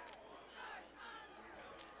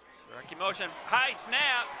 Rocky motion, high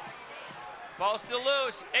snap. Ball still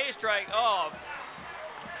loose, a strike. Oh,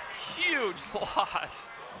 huge loss.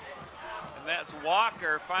 And that's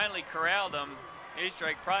Walker finally corralled him. A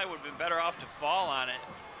strike probably would have been better off to fall on it.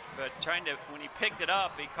 But when he picked it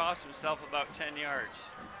up, he cost himself about 10 yards.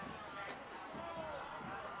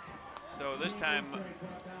 So this time,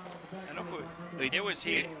 I don't know if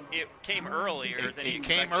it came earlier than he expected. It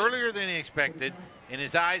came earlier than he expected, and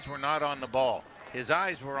his eyes were not on the ball. his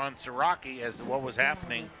eyes were on Siraki as to what was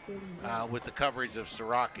happening with the coverage of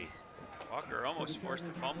Siraki. Walker almost forced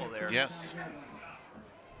a fumble there. Yes.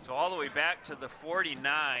 So all the way back to the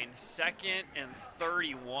 49, 2nd and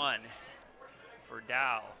 31 for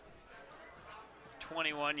Dow.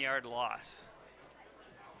 21-yard loss.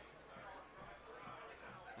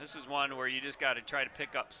 This is one where you just got to try to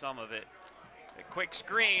pick up some of it. A quick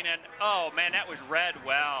screen, and oh man, that was read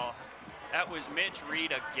well. That was Mitch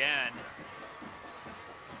Reed again.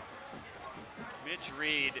 Mitch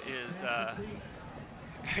Reed is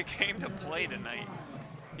came to play tonight.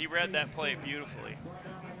 He read that play beautifully.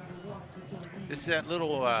 This is that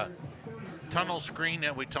little tunnel screen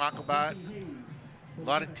that we talk about. A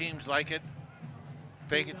lot of teams like it.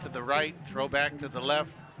 Fake it to the right, throw back to the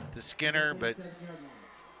left to Skinner, but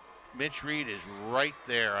Mitch Reed is right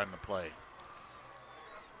there on the play.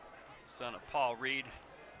 Son of Paul Reed,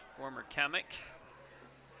 former Chemic.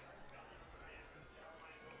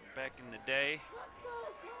 Back in the day.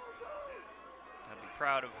 I'd be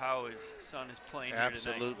proud of how his son is playing here tonight.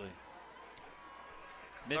 Absolutely.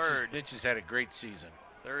 Mitch has had a great season.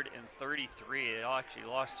 3rd and 33. They all actually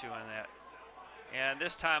lost 2 on that. And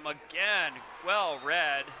this time again, well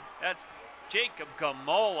read. That's Jacob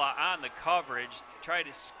Gamola on the coverage. Tried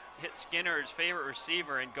to hit Skinner, his favorite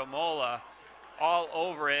receiver, and Gamola all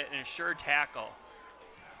over it and a sure tackle.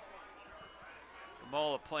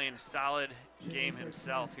 Gamola playing a solid game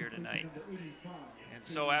himself here tonight. And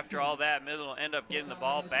so after all that, Midland will end up getting the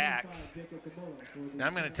ball back. Now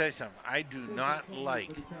I'm going to tell you something. I do not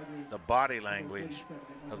like the body language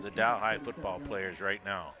of the Dow High football players right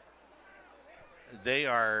now.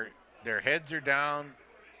 Their heads are down,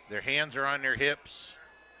 their hands are on their hips.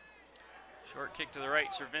 Short kick to the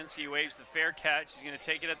right. Cervinski waves the fair catch. He's going to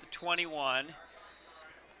take it at the 21.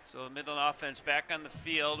 So the Midland offense back on the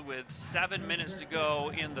field with 7 minutes to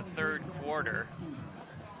go in the 3rd quarter.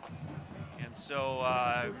 And so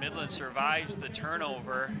Midland survives the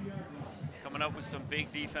turnover, coming up with some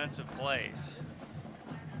big defensive plays.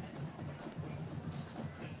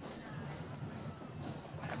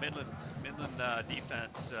 Midland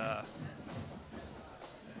defense has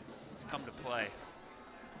come to play.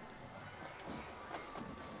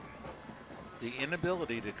 The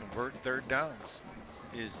inability to convert 3rd downs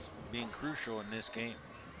is being crucial in this game.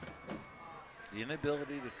 The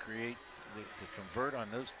inability to convert on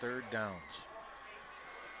those 3rd downs.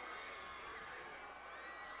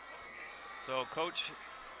 So Coach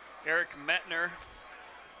Eric Metner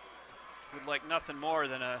would like nothing more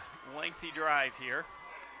than a lengthy drive here.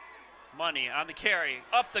 Money on the carry,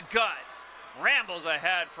 up the gut, rambles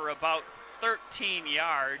ahead for about 13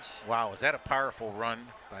 yards. Wow, was that a powerful run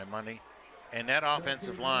by Money? And that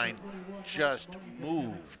offensive line just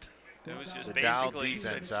moved. It was just the Dow basically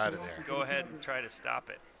defense out of there. Go ahead and try to stop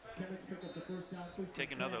it.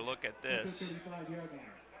 Take another look at this.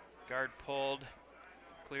 Guard pulled,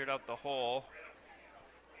 cleared out the hole,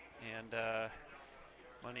 and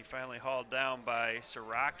Money finally hauled down by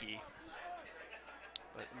Siraki.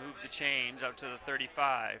 But moved the chains out to the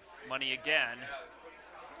 35. Money again.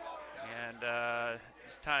 And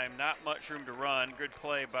this time, not much room to run. Good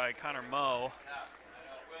play by Connor Moe.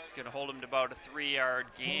 He's going to hold him to about a 3-yard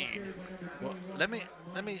gain. Well, let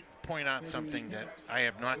me point out something that I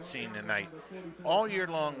have not seen tonight. All year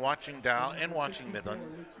long, watching Dow and watching Midland,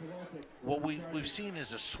 what we've seen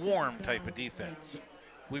is a swarm type of defense.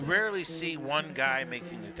 We rarely see one guy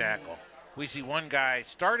making the tackle. We see one guy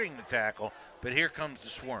starting the tackle, but here comes the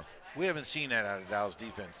swarm. We haven't seen that out of Dow's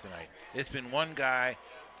defense tonight. It's been one guy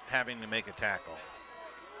having to make a tackle.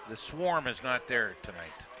 The swarm is not there tonight.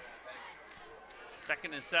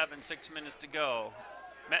 2nd and 7, 6 minutes to go.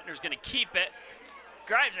 Metner's going to keep it.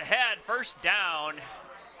 Drives ahead, 1st down.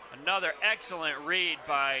 Another excellent read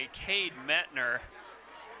by Cade Metner.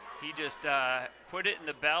 He just put it in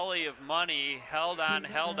the belly of Money, held on,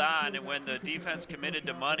 and when the defense committed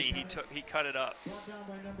to Money, he cut it up.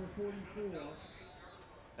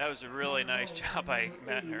 That was a really nice job by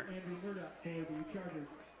Metner.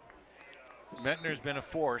 Metner's been a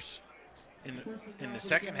force in the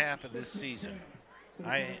second half of this season.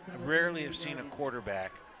 I rarely have seen a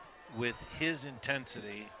quarterback with his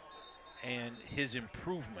intensity and his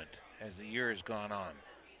improvement as the year has gone on.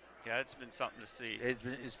 Yeah, it's been something to see.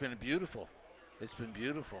 It's been beautiful. It's been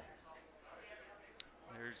beautiful.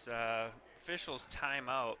 There's officials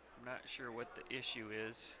timeout. I'm not sure what the issue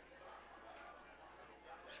is.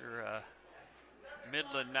 Sure,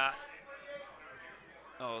 Midland not.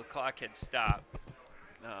 Oh, the clock had stopped.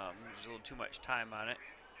 There's a little too much time on it.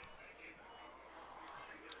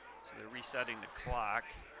 So they're resetting the clock.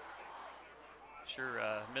 Sure,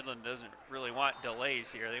 Midland doesn't really want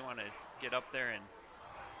delays here. They want to get up there and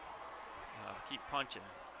keep punching.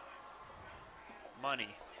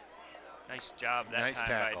 Money. Nice job that nice time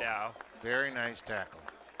tackle. by Dow. Very nice tackle.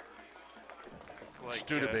 Like,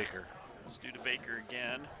 Studebaker. Studebaker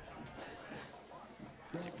again.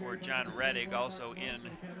 54 John Reddick also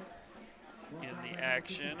in the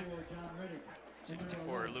action.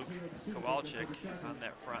 64 Luke Kowalczyk on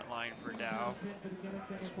that front line for Dow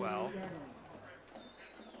as well.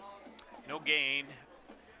 No gain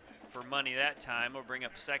for Money that time. We'll bring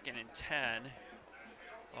up 2nd and 10.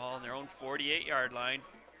 All on their own 48-yard line,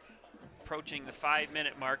 approaching the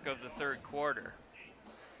 5-minute mark of the third quarter.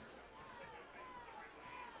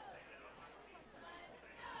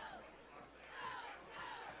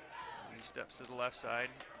 He steps to the left side.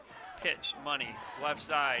 Pitched, Money, left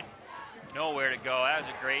side. Nowhere to go. That was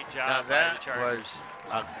a great job by the Chargers.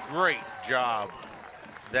 Was a great job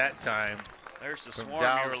that time. There's the from swarm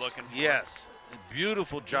Dow's, you were looking for. Yes,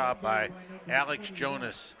 beautiful job by Alex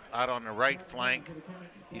Jonas out on the right flank.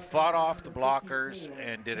 He fought off the blockers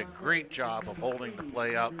and did a great job of holding the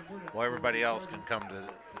play up while everybody else can come to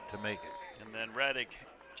make it. And then Reddick,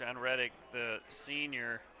 John Reddick, the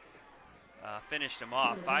senior, finished him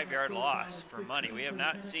off. 5-yard loss for Money. We have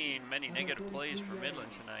not seen many negative plays for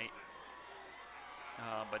Midland tonight,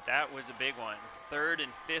 but that was a big one. 3rd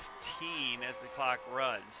and 15 as the clock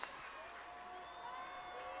runs.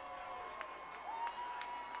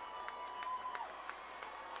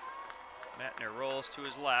 Mattner rolls to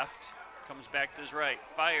his left, comes back to his right,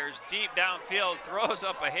 fires deep downfield, throws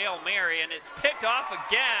up a Hail Mary, and it's picked off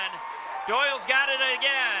again. Doyle's got it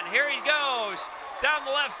again. Here he goes, down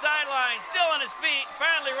the left sideline, still on his feet,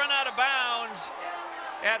 finally run out of bounds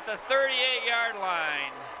at the 38-yard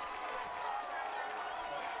line.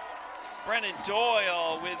 Brennan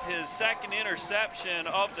Doyle with his 2nd interception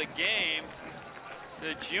of the game.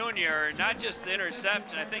 The junior, not just the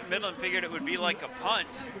interception, I think Midland figured it would be like a punt,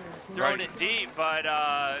 throwing it deep, but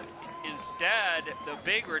instead, the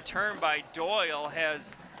big return by Doyle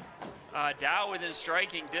has Dow within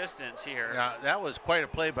striking distance here. Now, that was quite a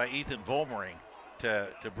play by Ethan Volmering to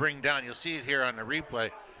bring down. You'll see it here on the replay,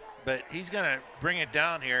 but he's going to bring it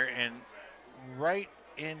down here, and right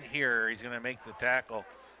in here, he's going to make the tackle.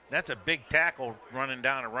 That's a big tackle running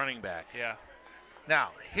down a running back. Yeah.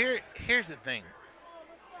 Now, here's the thing.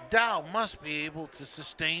 Dow must be able to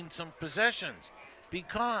sustain some possessions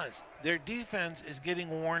because their defense is getting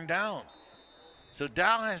worn down. So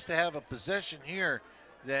Dow has to have a possession here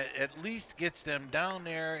that at least gets them down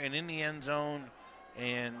there and in the end zone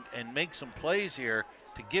and make some plays here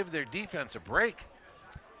to give their defense a break.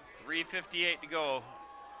 3:58 to go.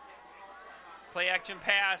 Play action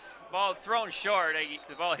pass, ball thrown short.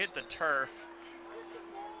 The ball hit the turf.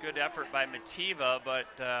 Good effort by Mativa, but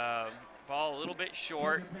ball a little bit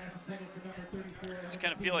short. Just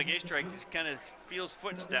kind of feel like A-Strike kind of feels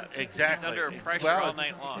footsteps. Exactly. He's under pressure all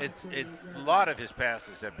night long. A lot of his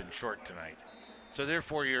passes have been short tonight. So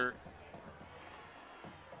therefore it'll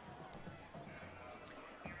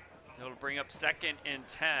bring up 2nd and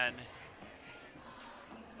 10.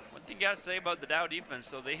 One thing you got to say about the Dow defense,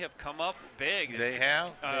 though, they have come up big. They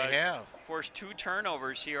have. Forced 2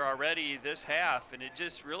 turnovers here already this half, and it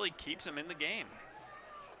just really keeps them in the game.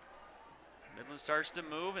 Midland starts to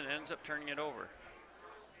move and ends up turning it over.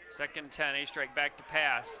 2nd and 10, A-Strike back to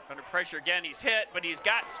pass. Under pressure again, he's hit, but he's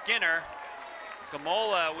got Skinner.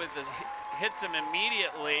 Gamola hits him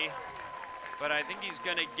immediately, but I think he's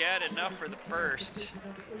gonna get enough for the first.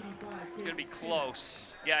 It's gonna be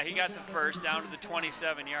close. Yeah, he got the first down to the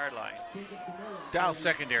 27-yard line. Dow's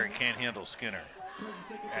secondary can't handle Skinner.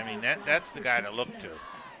 I mean, that's the guy to look to.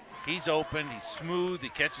 He's open, he's smooth, he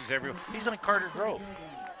catches everyone. He's like Carter Grove.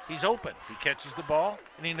 He's open, he catches the ball,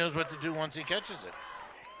 and he knows what to do once he catches it.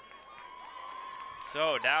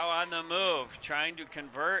 So Dow on the move, trying to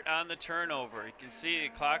convert on the turnover. You can see the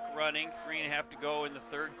clock running, 3.5 to go in the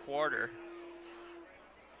third quarter.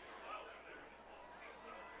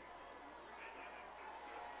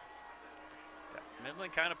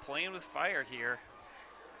 Midland kind of playing with fire here.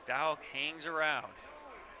 Dow hangs around.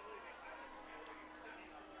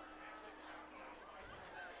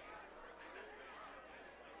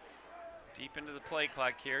 Deep into the play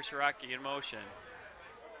clock here, Shiraki in motion.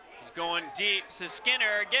 He's going deep to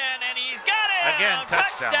Skinner again, and he's got it! Again,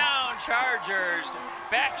 touchdown. Chargers.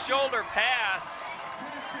 Back shoulder pass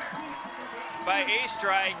by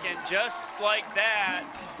A-Strike, and just like that,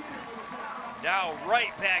 Dow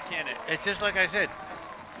right back in it. It's just like I said,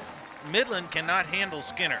 Midland cannot handle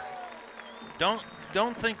Skinner. Don't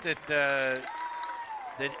think that that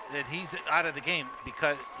he's out of the game,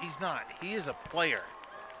 because he's not. He is a player.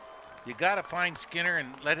 You got to find Skinner and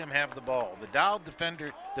let him have the ball.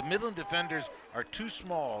 The Midland defenders are too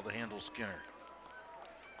small to handle Skinner.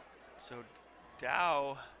 So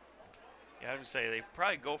Dow, I would say they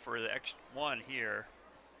probably go for the extra one here.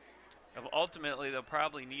 Ultimately, they'll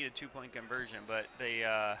probably need a 2-point conversion, but they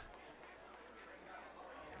going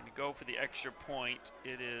to go for the extra point.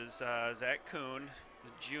 It is Zach Kuhn, the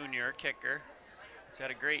junior kicker. He's had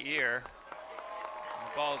a great year.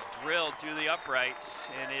 The ball's drilled through the uprights,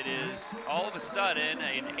 and it is all of a sudden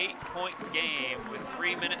an 8-point game with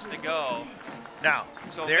 3 minutes to go. Now,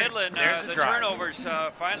 so Midland, the drive. Turnovers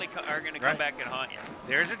finally are going to come back and haunt you.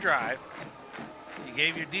 There's a drive. You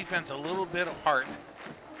gave your defense a little bit of heart.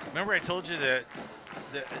 Remember I told you that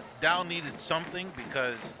Dow needed something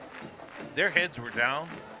because their heads were down?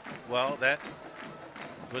 Well, that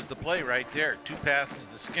was the play right there. 2 passes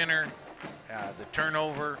to Skinner. The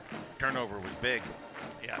turnover was big.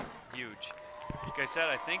 Yeah, huge. Like I said,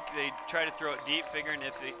 I think they tried to throw it deep, figuring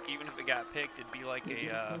even if it got picked, it'd be like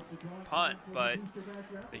a punt. But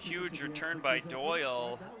the huge return by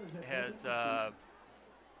Doyle has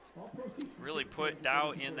really put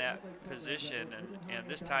Dow in that position, and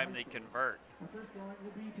this time they convert.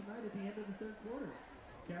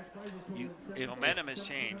 Momentum has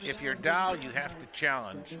changed. If you're Dow, you have to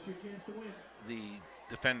challenge the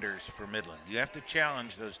defenders for Midland. You have to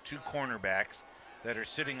challenge those 2 cornerbacks that are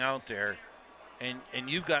sitting out there, and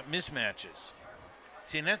you've got mismatches.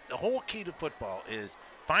 See, and the whole key to football is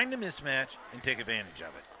find a mismatch and take advantage of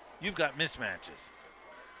it. You've got mismatches.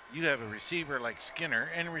 You have a receiver like Skinner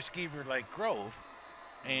and a receiver like Grove,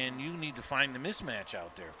 and you need to find the mismatch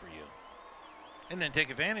out there for you and then take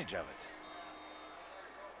advantage of it.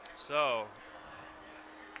 So,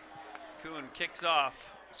 Kuhn kicks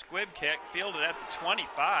off. Squib kick, fielded at the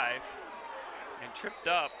 25 and tripped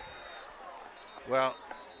up. Well,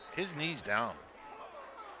 his knee's down.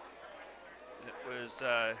 It was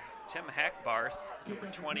Tim Hackbarth, number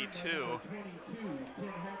 22. They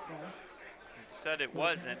said it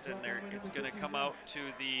wasn't, and it's going to come out to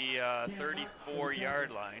the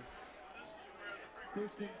 34-yard line.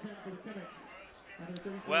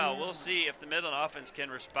 Well, we'll see if the Midland offense can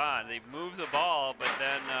respond. They've moved the ball, but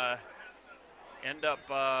then end up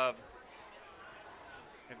have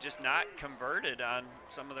just not converted on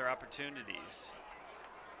some of their opportunities.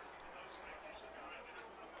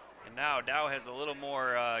 And now Dow has a little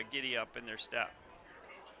more giddy up in their step.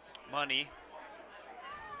 Money.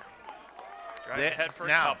 Drive ahead for a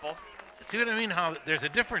couple. See what I mean? How there's a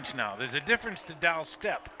difference now. There's a difference to Dow's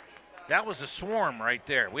step. That was a swarm right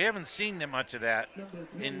there. We haven't seen much of that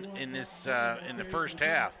in the first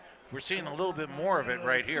half. We're seeing a little bit more of it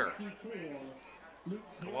right here.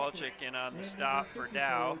 Kowalczyk in on the stop for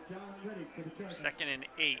Dow. 2nd and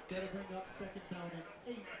 8.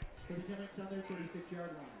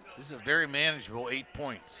 This is a very manageable 8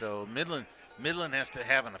 points. So Midland has to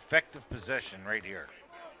have an effective possession right here.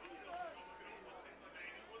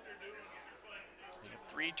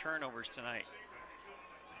 3 turnovers tonight.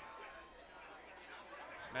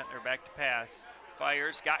 Metner back to pass.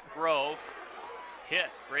 Fires, got Grove. Hit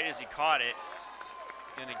right as he caught it.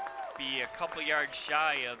 Going to be a couple yards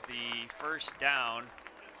shy of the first down.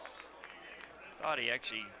 Thought he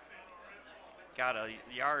actually got a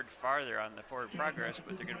yard farther on the forward progress,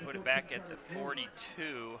 but they're going to put it back at the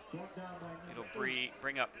 42. It'll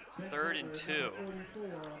bring up 3rd and 2.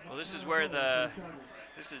 Well, this is where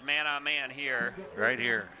this is man on man here. Right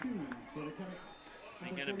here. It's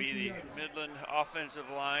going to be the Midland offensive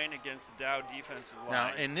line against the Dow defensive line.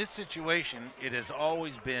 Now, in this situation, it has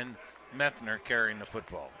always been Methner carrying the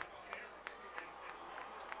football.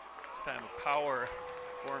 This time a power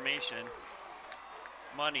formation.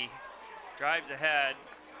 Money drives ahead.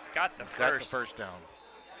 Got the first down.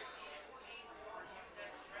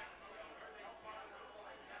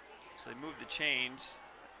 So they moved the chains.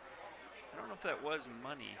 I don't know if that was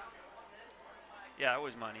Money. Yeah, it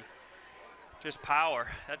was Money. Just power.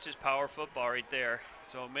 That's just power football right there.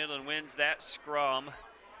 So Midland wins that scrum.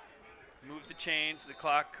 Move the chains. The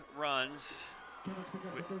clock runs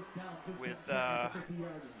with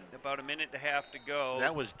about a minute and a half to go.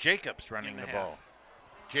 That was Jacobs running the ball.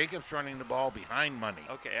 Jacobs running the ball behind Money.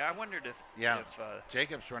 Okay, I wondered if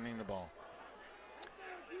Jacobs running the ball.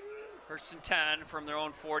 1st and 10 from their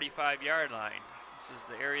own 45-yard line. This is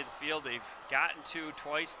the area of the field they've gotten to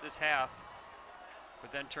twice this half,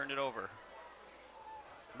 but then turned it over.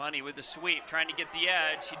 Money with the sweep, trying to get the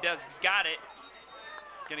edge. He's got it.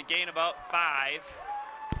 Going to gain about 5.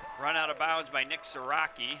 Run out of bounds by Nick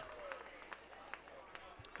Siraki.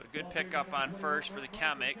 But a good pickup on first for the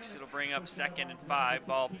Chemics. It'll bring up 2nd and 5.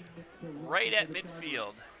 Ball right at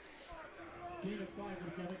midfield. Gain of 5 for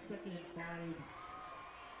the Chemics, second and 5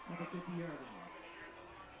 on the 50-yard line.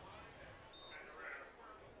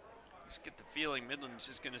 Just get the feeling Midland's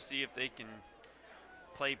just going to see if they can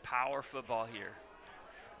play power football here.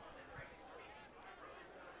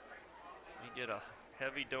 We get a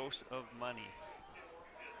heavy dose of money.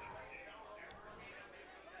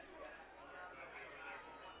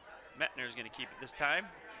 Mettner's going to keep it this time.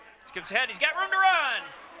 Skips ahead. He's got room to run.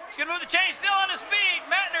 He's going to move the chain, still on his feet.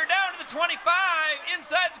 Mettner down to the 25,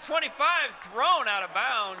 inside the 25, thrown out of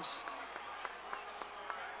bounds.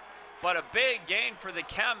 But a big gain for the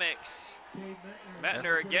Chemics.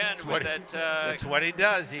 Mettner again with that. That's what he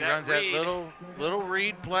does. He runs read. that little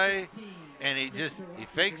read play, and he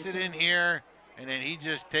fakes it in here, and then he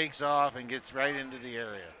just takes off and gets right into the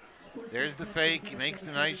area. There's the fake. He makes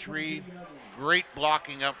the nice read. Great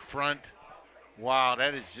blocking up front. Wow,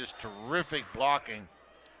 that is just terrific blocking.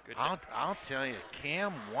 I'll tell you,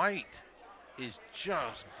 Cam White is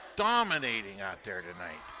just dominating out there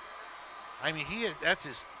tonight. I mean, that's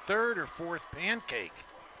his third or fourth pancake.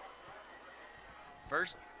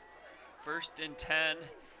 First and 10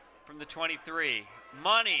 from the 23.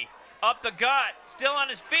 Money up the gut, still on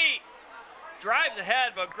his feet. Drives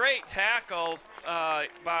ahead, but great tackle by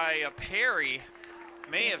Perry.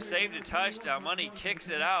 May have saved a touchdown. Money kicks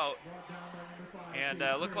it out. And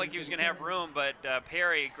looked like he was going to have room, but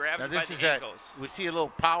Perry grabs it by the ankles. We see a little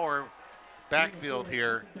power backfield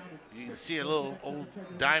here. You can see a little old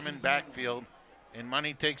diamond backfield, and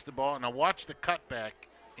Money takes the ball. Now watch the cutback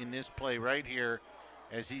in this play right here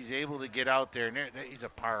as he's able to get out there. And he's a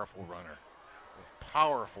powerful runner, a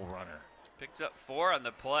powerful runner. Picks up 4 on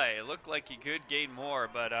the play. It looked like he could gain more,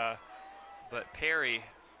 but Perry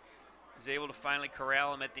is able to finally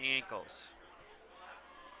corral him at the ankles.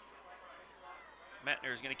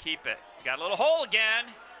 Mettner's going to keep it. He's got a little hole again.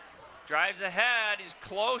 Drives ahead. He's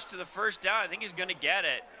close to the first down. I think he's going to get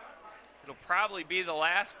it. It'll probably be the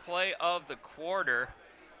last play of the quarter.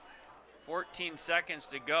 14 seconds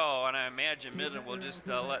to go, and I imagine Midland will just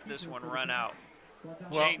let this one run out.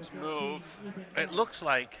 Chains move. It looks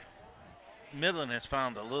like Midland has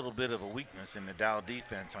found a little bit of a weakness in the Dow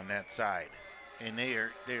defense on that side, and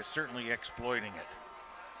they're certainly exploiting it.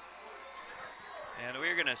 And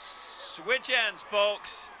we're going to switch ends,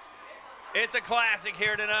 folks. It's a classic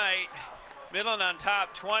here tonight. Midland on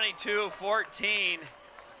top, 22-14.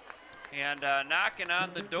 And knocking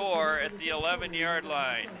on the door at the 11-yard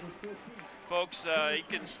line. Folks, you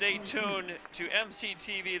can stay tuned to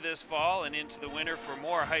MCTV this fall and into the winter for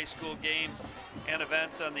more high school games and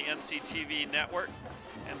events on the MCTV network.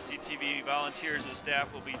 MCTV volunteers and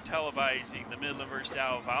staff will be televising the Midland vs.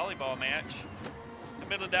 Dow volleyball match, the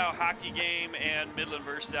Midland Dow hockey game, and Midland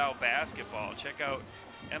vs. Dow basketball. Check out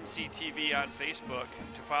MCTV on Facebook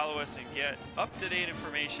to follow us and get up-to-date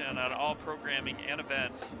information on all programming and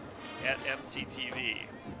events at MCTV.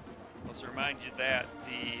 Let's remind you that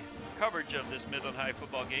the coverage of this Midland High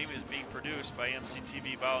football game is being produced by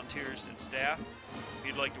MCTV volunteers and staff. If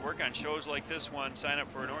you'd like to work on shows like this one, sign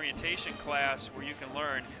up for an orientation class where you can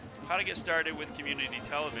learn how to get started with community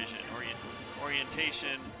television.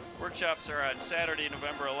 Orientation workshops are on Saturday,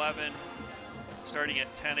 November 11, starting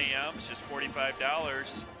at 10 a.m. It's just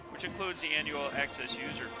 $45, which includes the annual access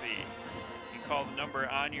user fee. You can call the number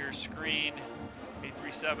on your screen,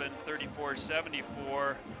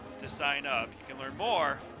 837-3474, to sign up. You can learn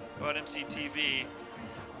more about MCTV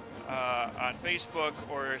on Facebook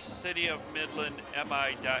or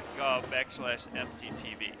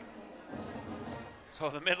cityofmidlandmi.gov/MCTV. So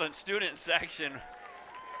the Midland student section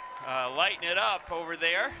lighting it up over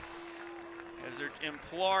there as they're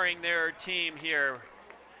imploring their team here.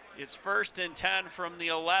 It's 1st and 10 from the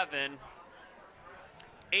 11.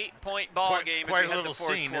 8-point ball game as we hit the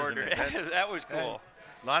fourth quarter. That was cool.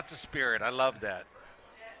 Lots of spirit. I love that.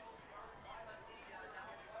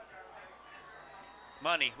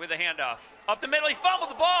 Money with a handoff. Up the middle, he fumbled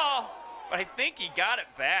the ball, but I think he got it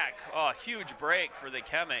back. Oh, huge break for the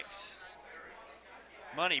Chemics.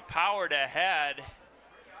 Money powered ahead.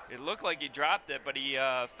 It looked like he dropped it, but he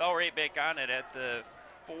fell right back on it at the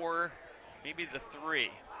 4, maybe the 3.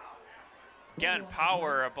 Again,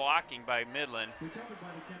 power blocking by Midland.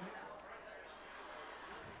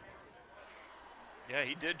 Yeah,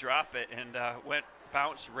 he did drop it and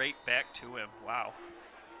bounced right back to him. Wow.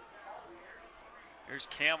 Here's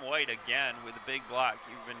Cam White again with a big block.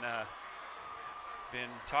 You've been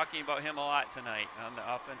talking about him a lot tonight on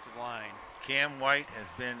the offensive line. Cam White has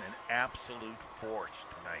been an absolute force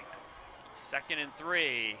tonight. 2nd and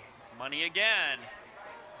 3. Money again.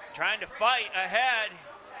 Trying to fight ahead.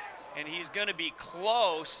 And he's going to be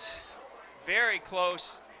close. Very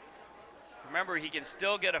close. Remember, he can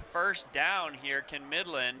still get a first down here, can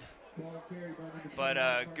Midland. But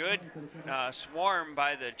a good swarm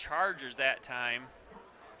by the Chargers that time.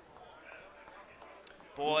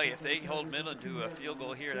 Boy, if they hold Midland to a field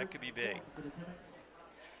goal here, that could be big.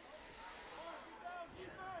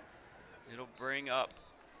 It'll bring up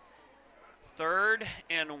 3rd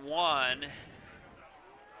and 1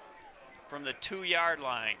 from the 2-yard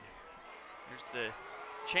line. Here's the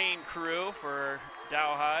chain crew for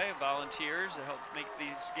Dow High, volunteers to help make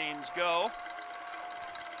these games go.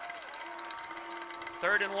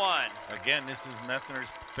 3rd and 1. Again, this is Methner's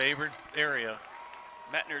favorite area.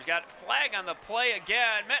 Metner's got a flag on the play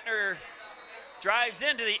again. Metner drives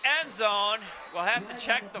into the end zone. We'll have to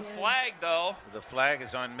check the flag, though. The flag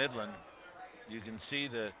is on Midland. You can see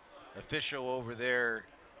the official over there.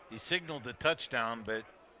 He signaled the touchdown, but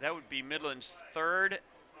that would be Midland's 3rd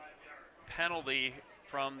penalty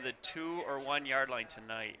from the 2 or 1 yard line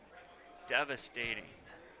tonight. Devastating.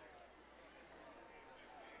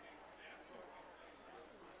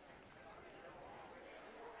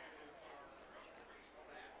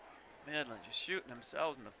 Midland just shooting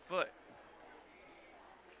themselves in the foot.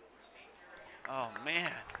 Oh,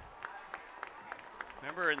 man.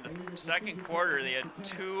 Remember in the second quarter, they had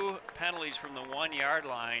 2 penalties from the 1 yard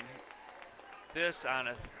line. This on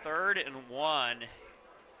a 3rd and 1.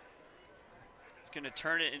 It's going to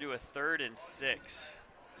turn it into a 3rd and 6.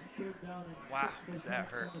 Wow, does that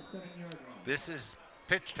hurt? This is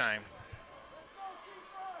pitch time.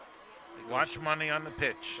 Watch money on the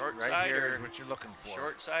pitch. Short right side here or is what you're looking for.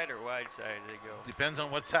 Short side or wide side do they go? Depends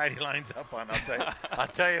on what side he lines up on. I'll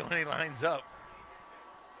tell you when he lines up.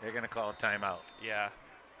 They're going to call a timeout. Yeah.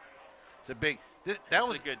 It's a big. That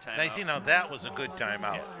was a good timeout. Now, you see, now that was a good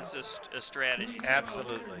timeout. Yeah, this is a strategy.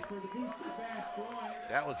 Absolutely.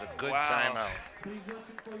 That was a good Wow. timeout.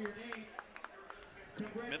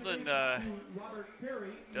 Midland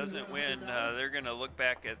doesn't win. They're going to look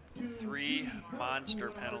back at 3 monster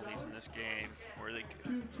penalties in this game, where they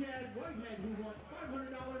could.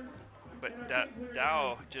 But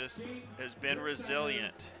Dow just has been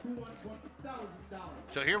resilient.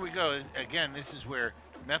 So here we go. Again, this is where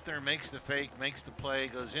Methner makes the fake, makes the play,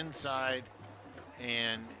 goes inside,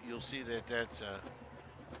 and you'll see that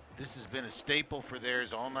this has been a staple for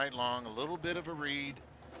theirs all night long. A little bit of a read,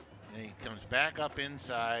 and he comes back up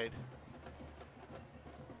inside.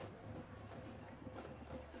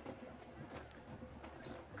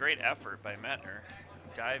 Great effort by Metner,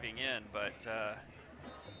 diving in, but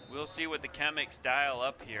we'll see what the Chemics dial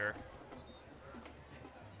up here.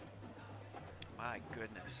 My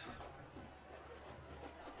goodness.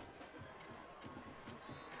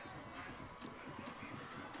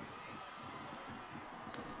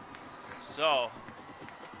 So,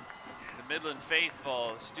 the Midland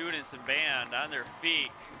faithful, students and band on their feet,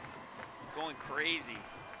 going crazy.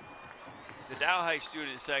 The Dow High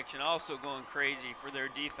student section also going crazy for their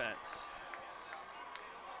defense.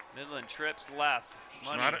 Midland trips left.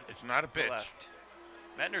 It's not a pitch. Left.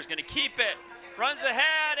 Metner's going to keep it. Runs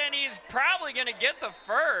ahead, and he's probably going to get the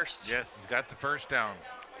first. Yes, he's got the first down.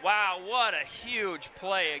 Wow, what a huge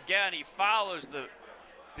play. Again, he follows the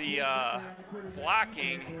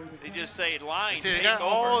blocking. They just say line, See, take they got over.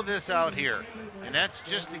 all of this out here, and that's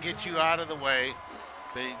just to get you out of the way.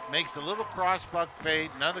 But he makes the little cross-buck fade,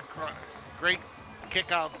 another great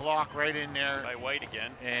kick-out block right in there. By White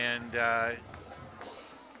again. And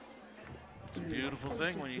it's a beautiful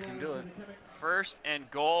thing when you can do it. 1st and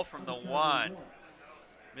goal from the 1.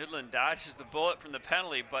 Midland dodges the bullet from the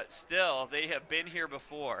penalty, but still, they have been here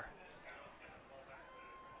before.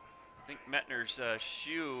 I think Metner's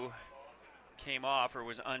shoe came off or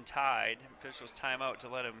was untied. Officials timeout to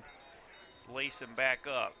let him lace him back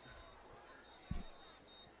up.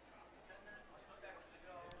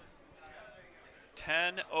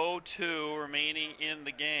 .10:02 remaining in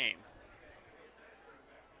the game.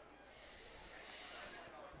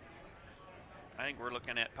 I think we're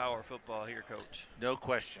looking at power football here, Coach. No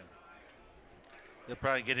question. They'll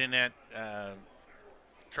probably get in that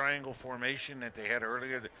triangle formation that they had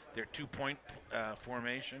earlier, their 2-point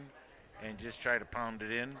formation, and just try to pound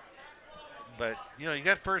it in. But, you know, you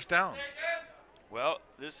got first down. Well,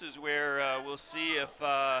 this is where we'll see if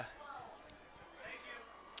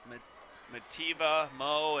Mativa,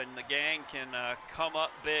 Mo, and the gang can come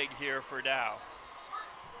up big here for Dow.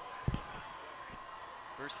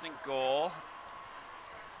 1st and goal.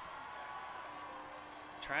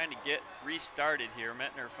 Trying to get restarted here.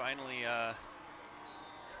 Metner finally, and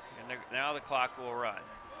now the clock will run.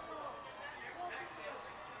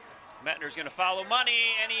 Metner's going to follow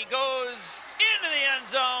money, and he goes into the end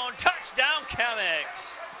zone. Touchdown,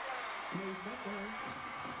 Chemics.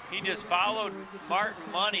 He he just followed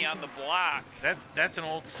Martin Money on the block. That's an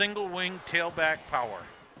old single wing tailback power.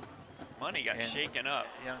 Money got shaken up.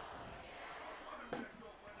 Yeah.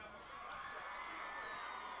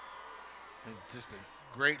 And just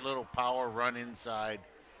a great little power run inside.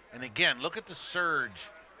 And again, look at the surge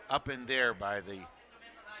up in there by the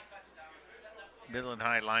Midland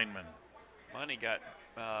High lineman. Money got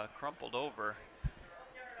crumpled over.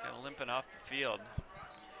 Kind of limping off the field.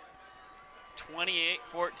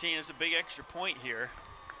 28-14 is a big extra point here.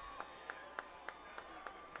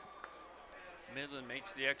 Midland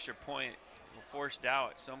makes the extra point. Will force Dow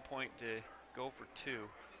at some point to go for 2.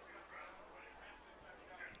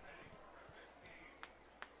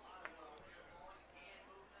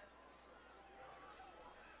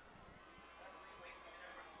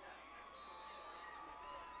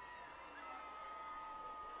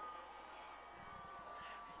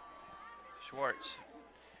 Schwartz.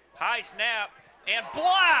 High snap and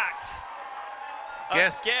blocked.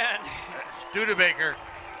 Yes. Again. Studebaker.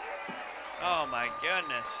 Oh my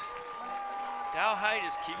goodness. Dow High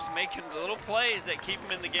just keeps making the little plays that keep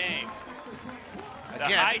him in the game. The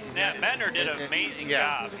Again, high snap. Bender did an amazing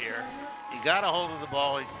job here. He got a hold of the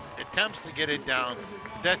ball. He attempts to get it down.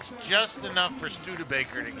 That's just enough for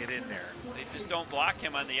Studebaker to get in there. They just don't block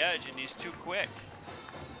him on the edge, and he's too quick.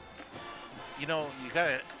 You know, you got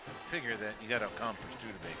to figure that you got to account for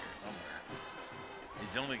Studebaker somewhere.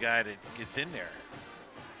 He's the only guy that gets in there.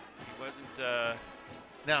 He wasn't.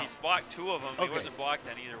 Now, he's blocked 2 of them. Okay. He wasn't blocked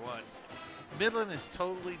on either one. Midland has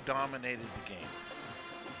totally dominated the game.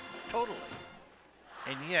 Totally.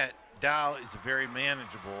 And yet, Dow is a very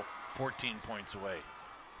manageable 14 points away.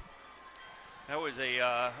 That was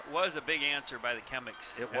a big answer by the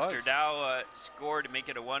Chemics. It After was. Dow scored to make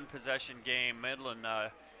it a 1-possession game, Midland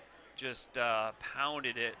just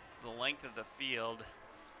pounded it the length of the field,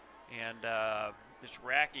 and it's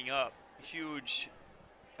racking up huge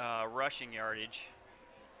rushing yardage.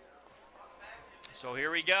 So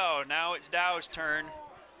here we go. Now it's Dow's turn.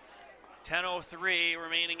 10:03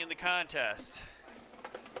 remaining in the contest.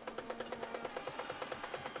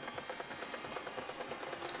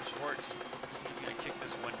 Schwartz, he's going to kick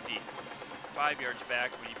this one deep. 5 yards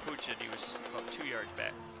back. When he pooched it, he was about 2 yards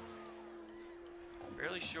back.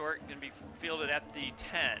 Fairly short, going to be fielded at the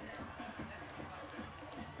 10.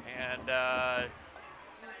 And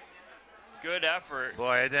good effort.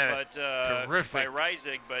 Boy, but terrific by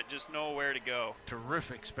Reisig, but just nowhere to go.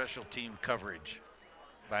 Terrific special team coverage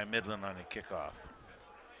by Midland on a kickoff.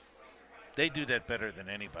 They do that better than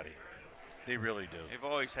anybody. They really do. They've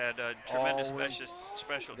always had tremendous Always.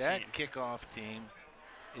 special That teams. kickoff team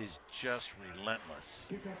is just relentless.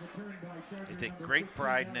 They take great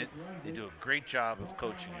pride in it. They do a great job of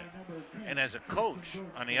coaching it. And as a coach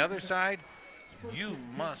on the other side, you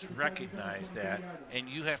must recognize that, and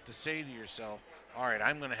you have to say to yourself, all right,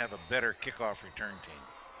 I'm going to have a better kickoff return team.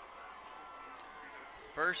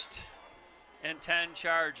 1st and 10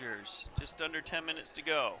 Chargers. Just under 10 minutes to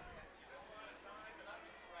go.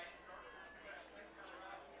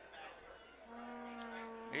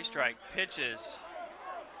 A strike, pitches.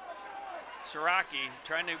 Siraki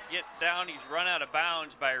trying to get down. He's run out of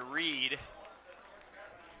bounds by Reed.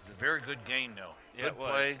 It's a very good gain, though. Yeah, Good it was.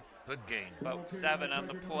 play, good gain. About 7 on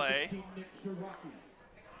the play.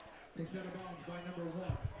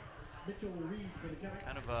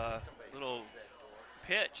 Kind of a little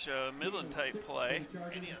pitch, Midland type play.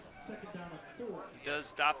 He does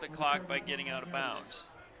stop the clock by getting out of bounds.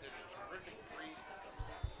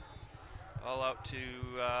 All out to,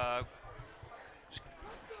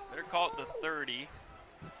 better call it the 30.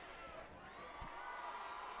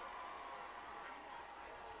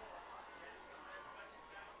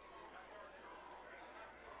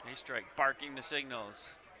 A strike, barking the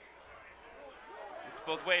signals. Looks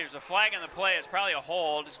both ways. There's a flag on the play. It's probably a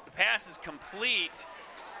hold. The pass is complete.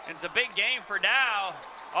 And it's a big game for Dow.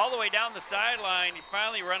 All the way down the sideline. He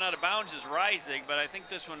finally run out of bounds is Reisig, but I think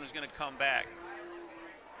this one was going to come back.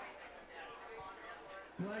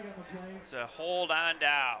 It's a hold on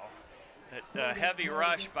Dow. That heavy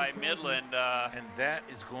rush by Midland. And that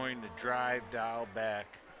is going to drive Dow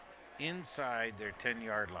back inside their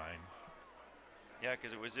 10-yard line. Yeah,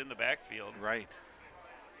 because it was in the backfield. Right.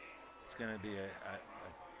 It's going to be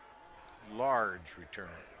a large return.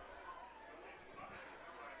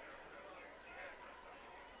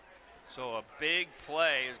 So a big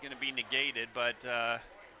play is going to be negated, but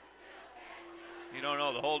you don't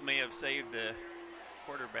know. The hold may have saved the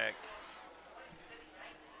quarterback.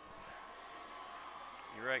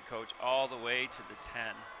 You're right, Coach. All the way to the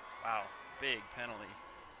 10. Wow, big penalty.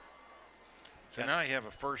 So now you have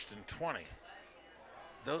a 1st and 20.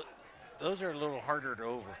 those are a little harder to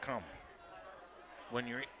overcome when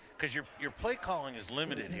you're, because your play calling is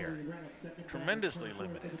limited here, tremendously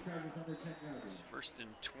limited. It's 1st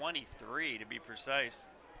and 23 to be precise.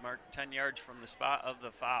 Marked 10 yards from the spot of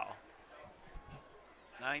the foul.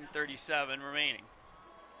 9:37 remaining.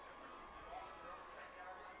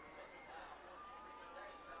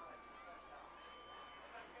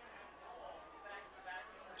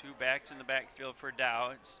 Two backs in the backfield for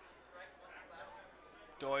Dow. It's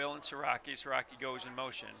Doyle and Siraki. Siraki goes in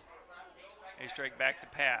motion. A strike back to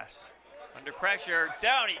pass. Under pressure,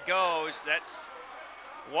 down he goes. That's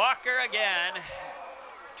Walker again.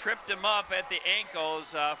 Tripped him up at the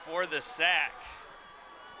ankles for the sack.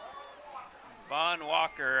 Vaughn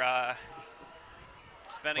Walker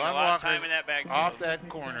spending a lot of time in that backfield. Off that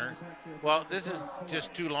corner. Well, this is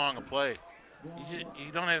just too long a play.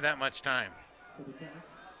 You don't have that much time.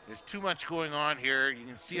 There's too much going on here. You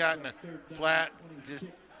can see out in the flat, just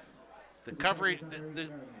the coverage,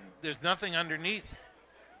 there's nothing underneath.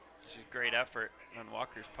 It's a great effort on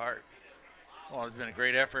Walker's part. Well, it's been a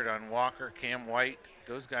great effort on Walker, Cam White.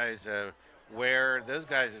 Those guys, those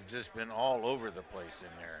guys have just been all over the place in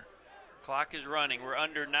there. Clock is running. We're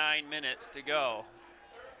under 9 minutes to go.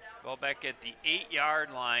 Ball back at the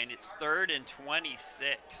 8-yard line. It's 3rd and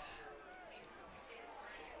 26.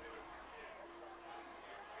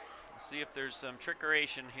 Let's see if there's some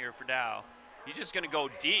trickeration here for Dow. He's just going to go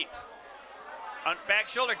deep. On back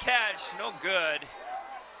shoulder catch, no good.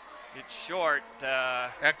 It's short.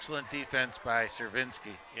 Excellent defense by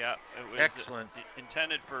Cervinsky. Yeah, it was excellent.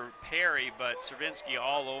 Intended for Perry, but Cervinsky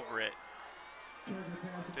all over it.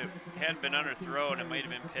 If it hadn't been underthrown, it might have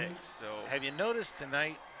been picked. So, have you noticed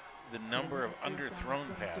tonight the number of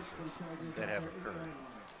underthrown passes that have occurred?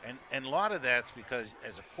 And a lot of that's because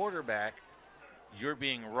as a quarterback, you're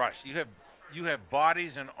being rushed. You have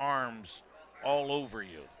bodies and arms all over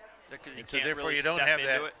you. And so therefore really you don't have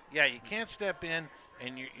that. It. Yeah, you can't step in,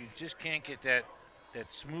 and you just can't get that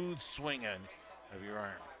smooth swing of your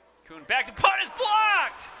arm. Kuhn back, the punt is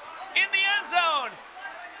blocked in the end zone,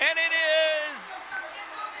 and it is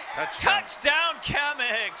touchdown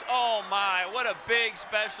Chemics. Oh my, what a big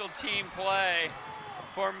special team play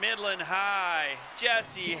for Midland High.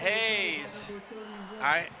 Jesse Hayes.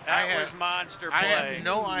 That was monster play. I have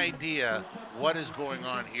no idea what is going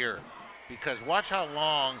on here, because watch how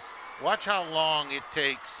long it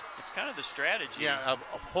takes. It's kind of the strategy. Yeah, of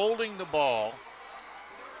holding the ball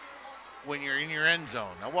when you're in your end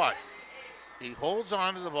zone. Now watch. He holds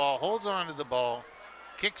on to the ball,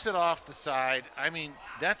 kicks it off the side. I mean,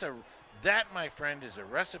 that, my friend, is a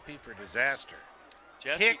recipe for disaster.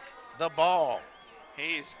 Kick the ball.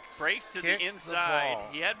 Hayes breaks to the inside.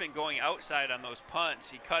 He had been going outside on those punts.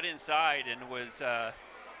 He cut inside and was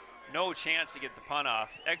no chance to get the punt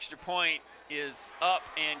off. Extra point is up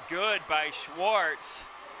and good by Schwartz.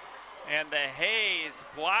 And the Hayes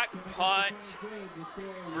block punt,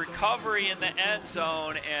 recovery in the end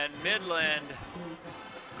zone, and Midland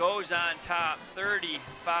goes on top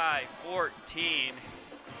 35-14.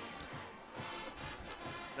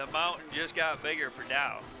 The mountain just got bigger for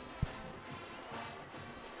Dow.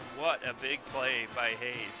 What a big play by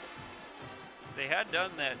Hayes. They had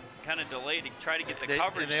done that kind of delay to try to get the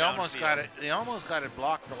coverage. And they almost got it. They almost got it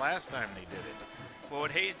blocked the last time they did it. Well,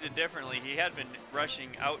 what Hayes did differently, he had been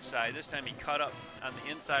rushing outside. This time he cut up on the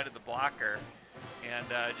inside of the blocker and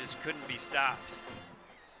just couldn't be stopped.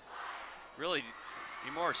 Really,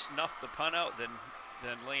 he more snuffed the punt out than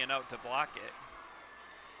laying out to block it.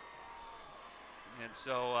 And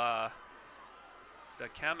so the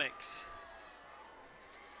Chemics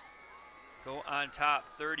go on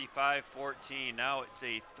top 35-14. Now it's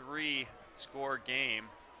a 3-score game.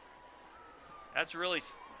 That's really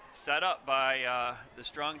set up by the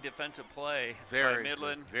strong defensive play by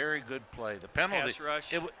Midland. Good, very good play. The penalty, pass rush.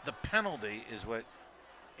 The penalty is what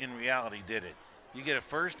in reality did it. You get a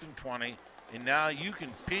 1st and 20, and now you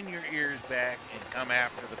can pin your ears back and come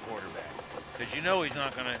after the quarterback, because you know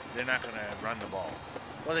they're not gonna run the ball.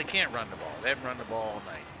 Well, they can't run the ball. They haven't run the ball all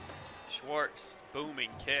night. Schwartz,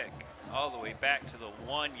 booming kick all the way back to the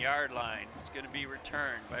 1-yard line. It's going to be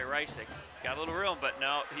returned by Reisick. He's got a little room, but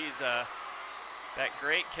no, he's that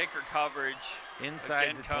great kicker coverage. Inside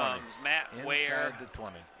again the 20. Comes Matt Ware Inside the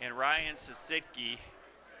 20. And Ryan Sasicki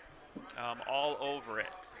all over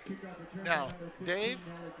it. Now, Dave,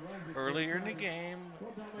 earlier in the game,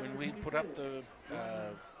 when we put up the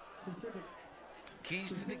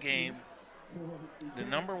keys to the game, the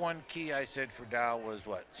number one key I said for Dow was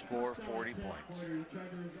what? Score 40 points.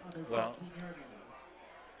 Well,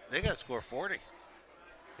 they got to score 40.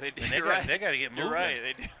 They do. They got to get moving. You're right,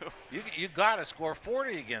 they do. You got to score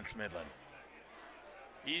 40 against Midland.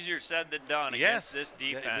 Easier said than done Yes, against this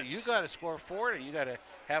defense. but you got to score 40. You got to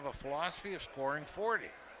have a philosophy of scoring 40.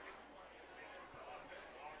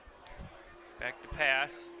 Back to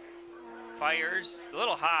pass. Fires a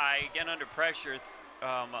little high, again under pressure.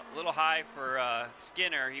 A little high for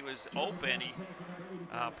Skinner. He was open. He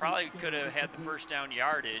probably could have had the first down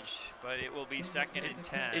yardage, but it will be 2nd and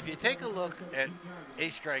 10. If you take a look at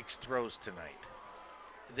A-Strike's throws tonight,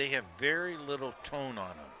 they have very little tone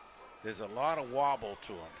on them. There's a lot of wobble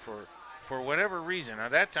to him for whatever reason. Now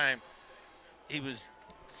that time, he was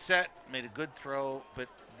set, made a good throw, but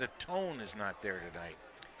the tone is not there tonight.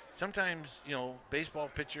 Sometimes, you know, baseball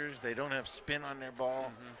pitchers, they don't have spin on their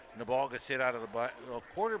ball, and the ball gets hit out of the ball. Well,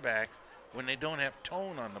 quarterbacks, when they don't have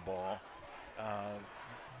tone on the ball,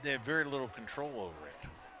 they have very little control over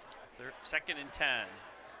it. 2nd and 10.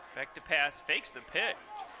 Back to pass, fakes the pitch.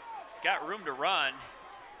 He's got room to run.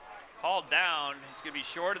 Hauled down. He's going to be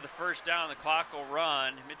short of the first down. The clock will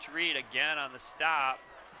run. Mitch Reed again on the stop.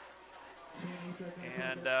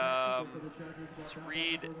 And it's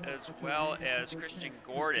Reed as well as Christian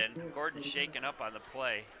Gordon. Gordon's shaken up on the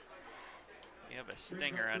play. You have a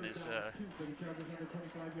stinger on his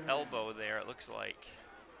elbow there, it looks like.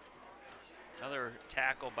 Another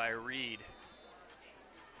tackle by Reed.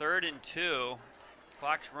 3rd and 2.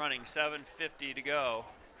 Clock's running, 7:50 to go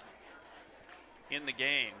in the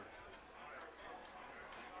game.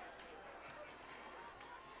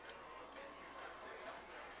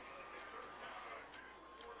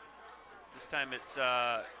 This time it's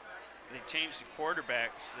they changed the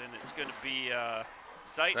quarterbacks, and it's going to be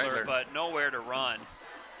Zeitler, but nowhere to run.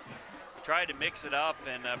 Tried to mix it up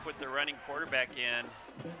and put the running quarterback in,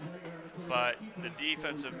 but the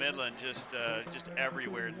defense of Midland just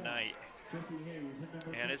everywhere tonight.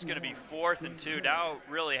 And it's going to be 4th and 2. Dow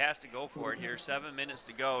really has to go for it here. 7 minutes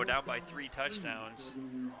to go, down by 3 touchdowns.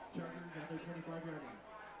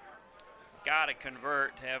 Got to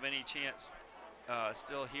convert to have any chance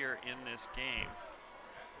still here in this game.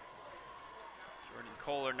 Jordan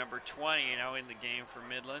Kohler, number 20, now in the game for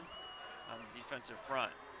Midland on the defensive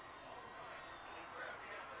front.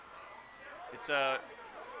 It's a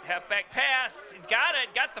halfback pass. He's got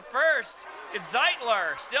it, got the first. It's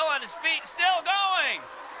Zeitler, still on his feet, still going.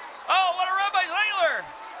 Oh, what a run by Zeitler.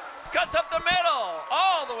 Cuts up the middle,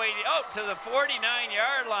 all the way out to the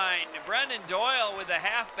 49-yard line. Brendan Doyle with a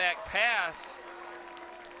halfback pass.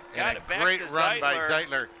 And a great run by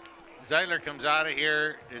Zeitler. Zeitler comes out of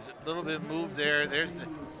here. There's a little bit of move there. There's the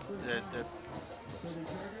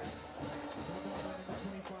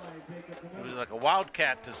it was like a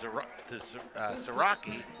wildcat to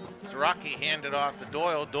Siraki. Siraki handed off to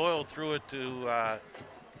Doyle. Doyle threw it to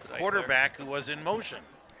quarterback who was in motion.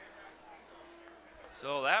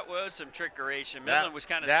 So that was some trickery. Midland was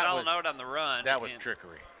kind of selling out on the run. That was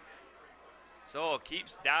trickery. So it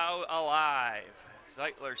keeps Dow alive.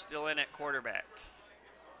 Zeitler still in at quarterback.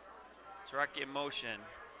 Siraki in motion.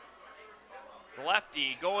 The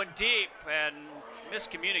lefty going deep and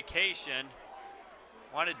miscommunication.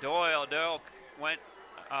 Wanted Doyle. Doyle went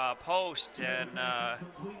post and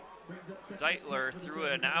Zeitler threw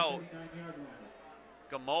an out.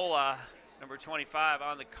 Gamola, number 25,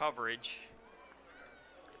 on the coverage.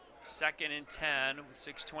 2nd and 10 with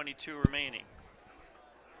 6:22 remaining.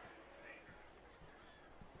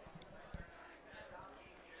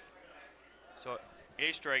 So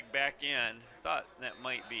A-Strike back in. Thought that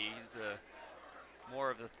might be. He's the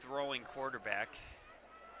more of the throwing quarterback.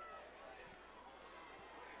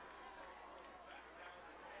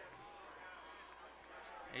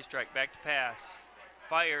 A-Strike back to pass.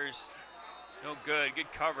 Fires. No good.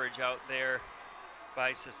 Good coverage out there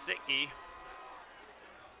by Sasicki.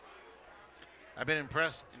 I've been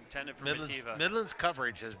impressed. Intended for Midland's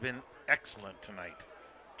coverage has been excellent tonight.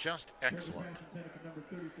 Just excellent.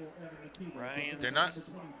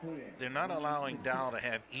 They're not allowing Dow to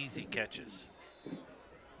have easy catches.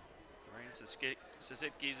 Ryan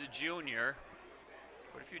Sasicki's a junior.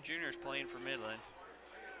 Quite a few juniors playing for Midland.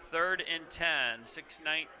 3rd and 10,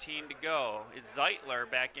 6:19 to go. It's Zeitler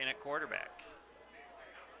back in at quarterback.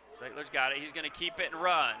 Zeitler's got it. He's going to keep it and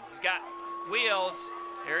run. He's got wheels.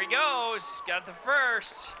 Here he goes. Got the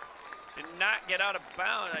first. Did not get out of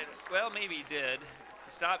bounds. Well, maybe he did.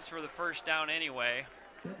 He stops for the first down anyway.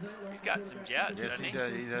 He's got some jets, doesn't he?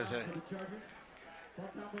 He does.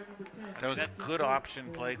 That was a good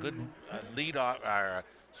option play. Good lead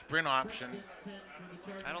sprint option.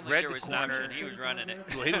 I don't think there was an option. He was running it.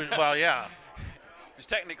 Well, yeah. It was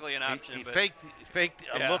technically an option. He but faked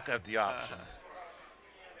a look at the option.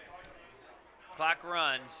 Clock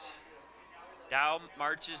runs. Dow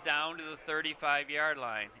marches down to the 35-yard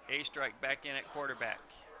line. A-Strike back in at quarterback.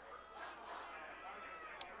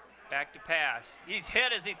 Back to pass. He's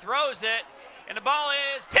hit as he throws it, and the ball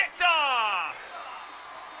is picked off.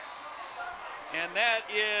 And that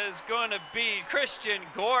is going to be Christian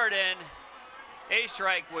Gordon.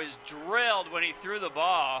 A-Strike was drilled when he threw the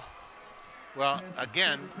ball. Well,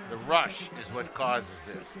 again, the rush is what causes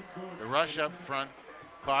this. The rush up front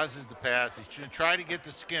causes the pass. He's going to try to get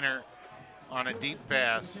to Skinner on a deep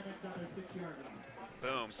pass.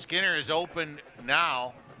 Boom. Skinner is open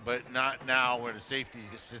now, but not now where the safety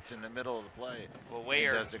sits in the middle of the play. Well,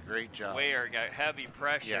 Weyer does a great job. Weyer got heavy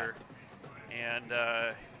pressure, and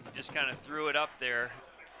just kind of threw it up there,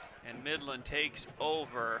 and Midland takes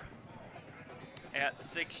over at the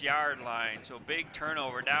 6-yard line. So big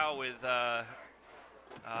turnover. Dow with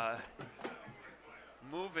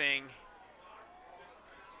moving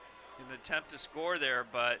in an attempt to score there,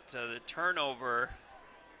 but the turnover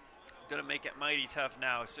going to make it mighty tough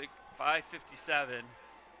now. 5:57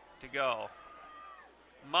 to go.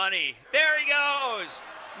 Money, there he goes.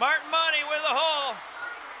 Martin Money with a hole.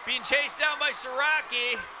 Being chased down by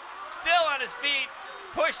Siraki. Still on his feet,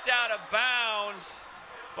 pushed out of bounds.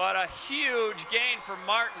 But a huge gain for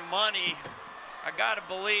Martin Money. I gotta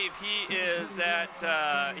believe he is at,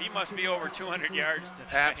 he must be over 200 yards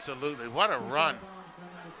tonight. Absolutely, what a run.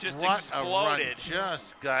 Just what exploded. A run.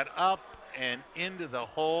 Just got up and into the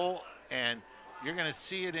hole, and you're gonna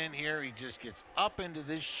see it in here. He just gets up into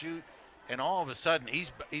this chute, and all of a sudden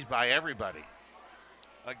he's by everybody.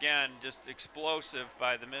 Again, just explosive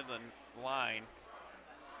by the Midland line.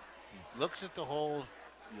 He looks at the hole,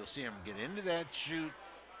 you'll see him get into that chute,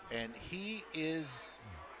 and he is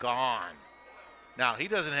gone. Now, he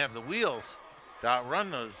doesn't have the wheels to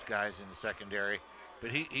outrun those guys in the secondary,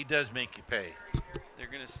 but he does make you pay. They're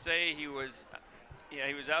going to say he was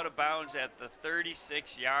out of bounds at the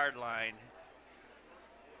 36-yard line.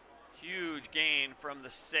 Huge gain from the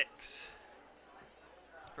 6.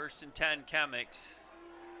 1st and 10 Chemics.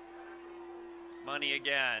 Money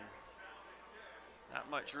again. Not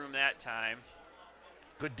much room that time.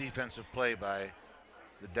 Good defensive play by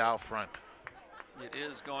the Dow front. It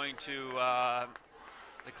is going to,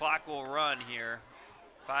 the clock will run here.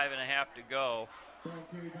 5.5 to go.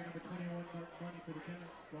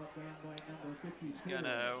 He's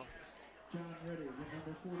gonna,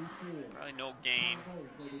 probably no gain,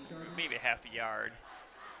 maybe half a yard.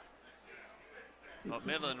 But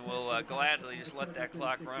Midland will gladly just let that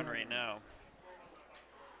clock run right now.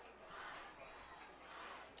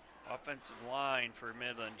 Offensive line for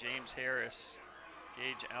Midland: James Harris,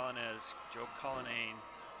 Gage Alanes, Joe Cullinane,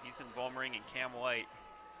 Ethan Volmering, and Cam White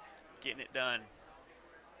getting it done.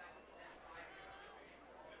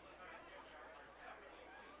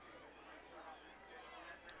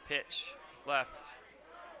 Pitch left,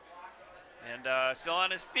 and still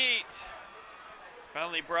on his feet.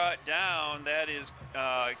 Finally brought down. That is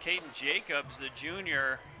Caden Jacobs, the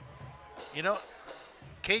junior. You know,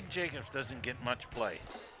 Caden Jacobs doesn't get much play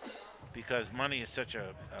because Money is such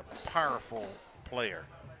a powerful player.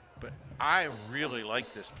 But I really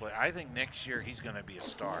like this play. I think next year he's going to be a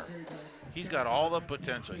star. He's got all the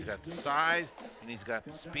potential. He's got the size, and he's got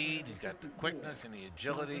the speed, he's got the quickness and the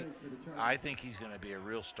agility. I think he's going to be a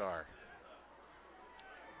real star.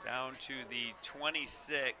 Down to the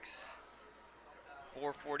 26,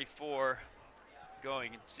 4:44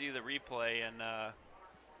 going. You can see the replay, and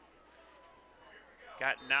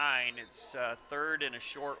got 9. It's 3rd and a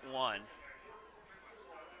short 1.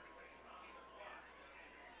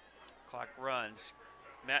 Clock runs.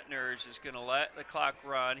 Metner is just going to let the clock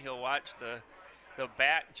run. He'll watch the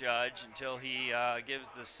back judge until he gives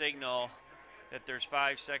the signal that there's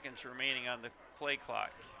 5 seconds remaining on the play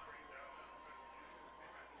clock.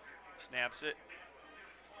 Snaps it.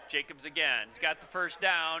 Jacobs again. He's got the first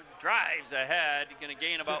down. Drives ahead. He's going to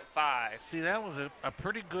gain about 5. See, that was a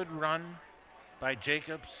pretty good run by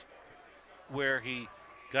Jacobs, where he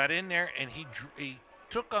got in there and he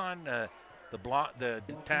took on the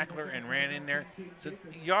tackler and ran in there. So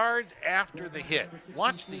yards after the hit.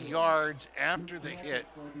 Watch the yards after the hit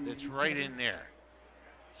that's right in there.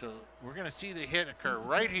 So we're going to see the hit occur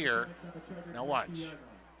right here. Now watch.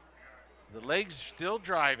 The legs still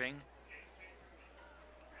driving.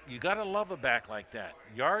 You got to love a back like that.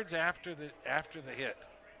 Yards after the hit.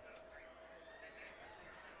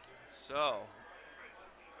 So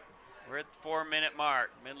we're at the 4-minute mark.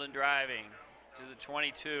 Midland driving to the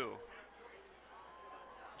 22.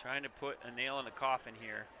 Trying to put a nail in the coffin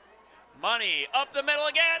here. Money up the middle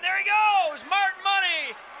again. There he goes. Martin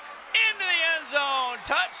Money into the end zone.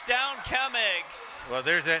 Touchdown Chemics. Well,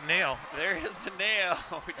 there's that nail. There is the nail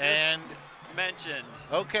we just mentioned.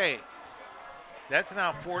 Okay. That's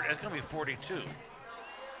now 40. That's going to be 42.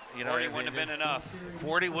 You know, 40 wouldn't have been enough.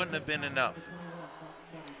 40 wouldn't have been enough.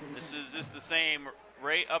 This is just the same,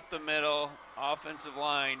 right up the middle, offensive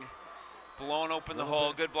line, blown open the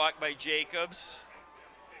hole. Good block by Jacobs.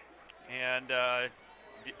 And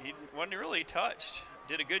he wasn't really touched.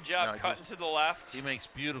 Did a good job cutting to the left. He makes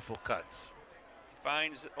beautiful cuts.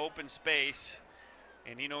 Finds open space,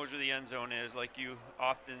 and he knows where the end zone is, like you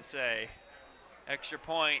often say. Extra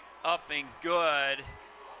point up and good.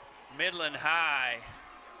 Midland High,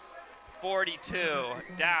 42.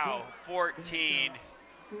 Dow, 14.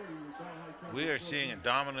 We are seeing a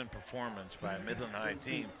dominant performance by a Midland High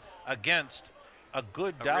team against a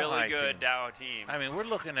good Dow High team. A really good Dow team. I mean, we're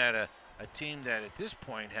looking at a team that at this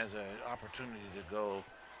point has an opportunity to go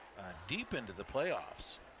deep into the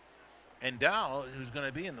playoffs. And Dow, who's going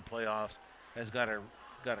to be in the playoffs, has got to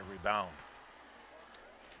rebound.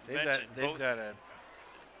 They've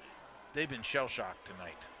been shell-shocked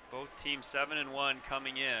tonight. Both teams 7-1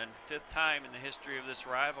 coming in. 5th time in the history of this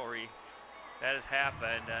rivalry that has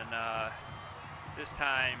happened, and this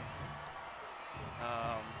time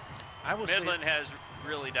Midland has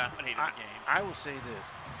really dominated the game. I will say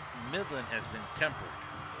this: Midland has been tempered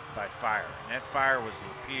by fire, and that fire was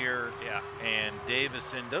Lapeer and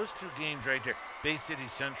Davison. Those 2 games right there, Bay City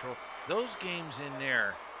Central, those games in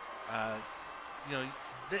there, you know,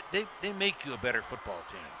 they make you a better football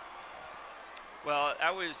team. Well, I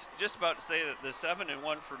was just about to say that the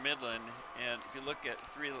 7-1 for Midland, and if you look at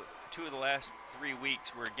 2 of the last 3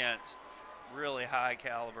 weeks were against really high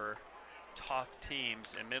caliber, tough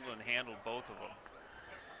teams, and Midland handled both of them.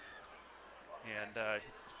 And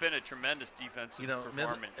it's been a tremendous defensive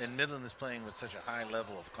performance. And Midland is playing with such a high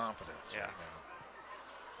level of confidence. Yeah. Right now.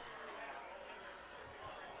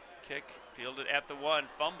 Kick fielded at the 1,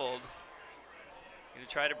 fumbled. Going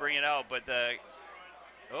to try to bring it out, but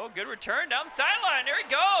good return down the sideline. There he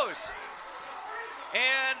goes.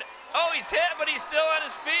 And, he's hit, but he's still on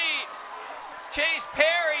his feet. Chase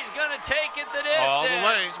Perry's going to take it the distance. All the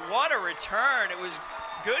way. What a return. It was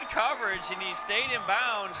good coverage, and he stayed in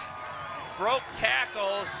bounds, broke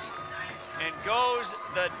tackles, and goes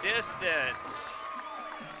the distance.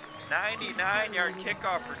 99-yard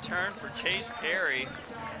kickoff return for Chase Perry.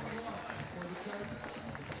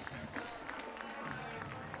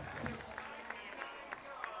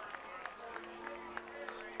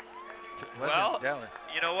 Well,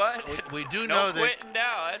 you know what? We do no know that quitting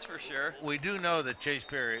Dow, that's for sure. We do know that Chase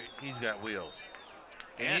Perry, he's got wheels.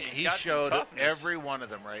 And he showed every one of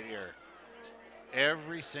them right here.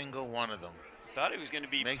 Every single one of them. Thought he was going to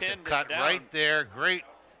be Makes pinned a cut down. right there. Great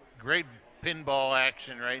pinball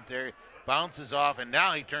action right there. Bounces off, and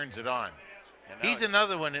now he turns it on. He's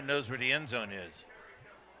another one that knows where the end zone is.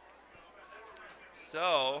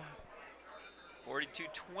 So,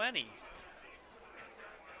 42-20.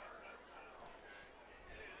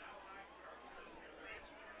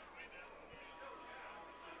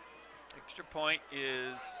 Extra point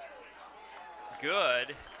is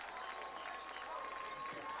good.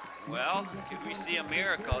 Well, could we see a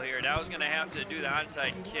miracle here? Dow's going to have to do the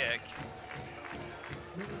onside kick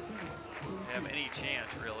to have any chance,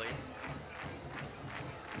 really.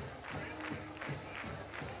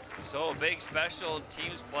 So a big special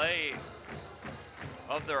teams play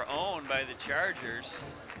of their own by the Chargers.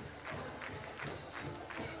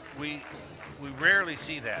 We rarely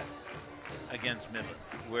see that against Midland,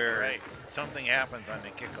 where something happens on the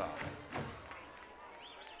kickoff.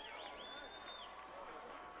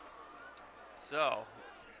 So,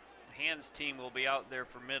 the hands team will be out there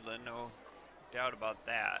for Midland, no doubt about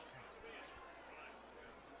that.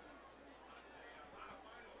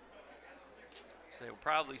 So we'll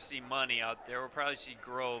probably see Money out there. We'll probably see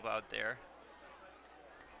Grove out there.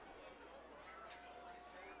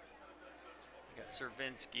 We got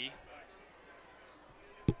Servinsky.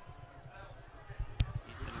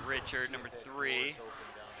 Ethan Richard, number 3.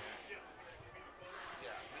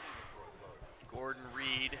 Gordon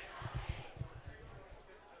Reed.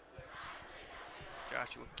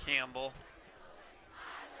 Joshua Campbell.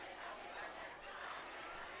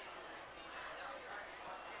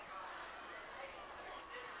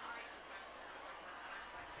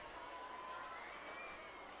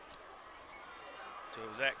 So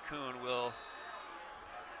Zach Kuhn will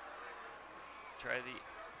try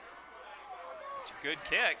it's a good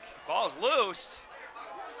kick. Ball's loose,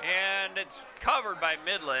 and it's covered by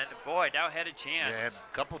Midland. Boy, Dow had a chance. Yeah, had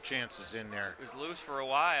a couple chances in there. It was loose for a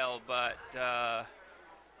while, but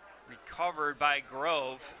recovered by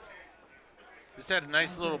Grove. Just had a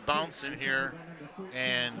nice little bounce in here,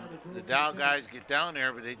 and the Dow guys get down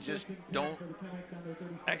there, but they just don't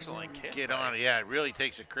Excellent kick. Get on it. Yeah, it really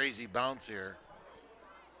takes a crazy bounce here.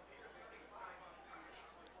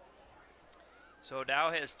 So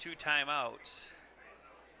Dow has 2 timeouts.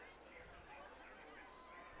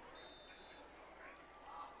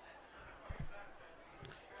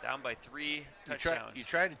 Down by 3 touchdowns. You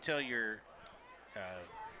try to tell your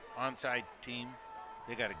onside team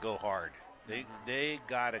they got to go hard. They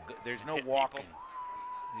got to go. There's no walking. People.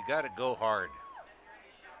 You got to go hard.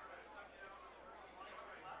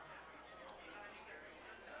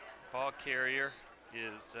 Ball carrier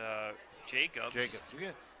is Jacobs.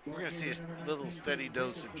 We're going to see a little steady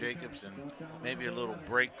dose of Jacobs and maybe a little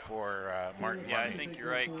break for Martin. Yeah, Money. I think you're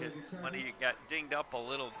right. Money got dinged up a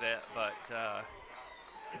little bit, but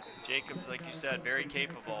Jacobs, like you said, very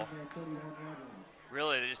capable.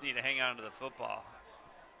 Really, they just need to hang on to the football.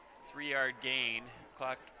 3-yard gain.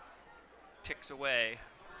 Clock ticks away.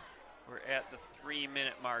 We're at the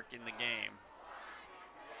 3-minute mark in the game.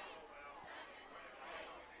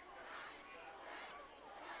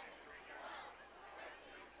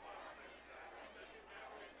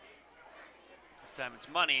 This time it's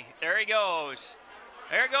Money. There he goes.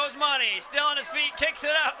 There goes Money. Still on his feet. Kicks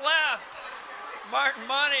it out left. Martin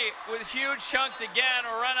Money with huge chunks again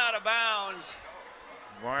will run out of bounds.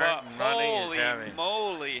 Martin Money is having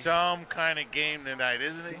moly. some kind of game tonight,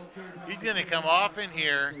 isn't he? He's going to come off in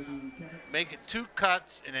here, make it 2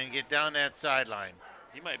 cuts, and then get down that sideline.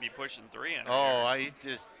 He might be pushing 3 in. Oh, he's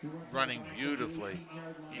just running beautifully.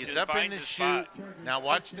 He gets just up in finds the his chute. spot. Now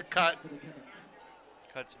watch the cut.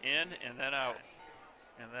 Cuts in and then out.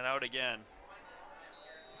 And then out again.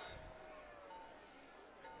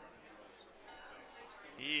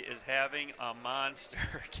 He is having a monster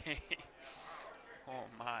game. Oh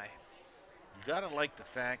my. You got to like the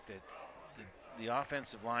fact that the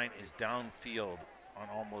offensive line is downfield on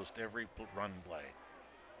almost every run play,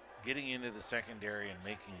 getting into the secondary and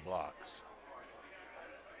making blocks.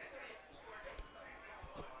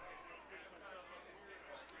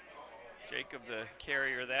 Jacob the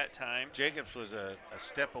carrier that time. Jacobs was a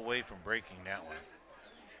step away from breaking that one.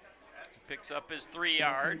 Picks up his 3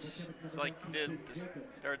 yards. It's like he did to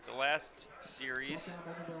start the last series.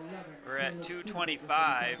 We're at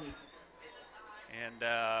 2:25. And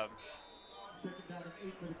that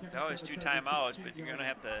was 2 timeouts, but you're going to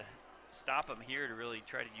have to stop him here to really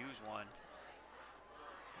try to use one.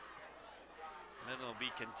 Midland will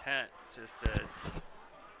be content just to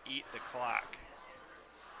eat the clock.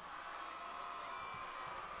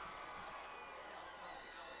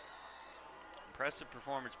 Impressive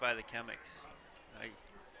performance by the Chemics. I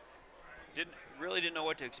really didn't know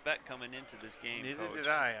what to expect coming into this game. Neither Coach. did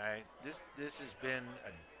I. This has been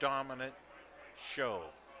a dominant show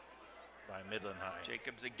by Midland High.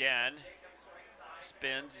 Jacobs again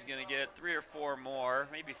spins. He's going to get 3 or 4 more,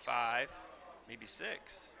 maybe 5, maybe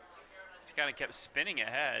 6. He kind of kept spinning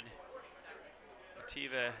ahead.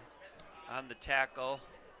 Tiva on the tackle.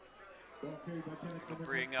 He'll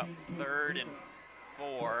bring up 3rd and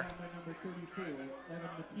 4.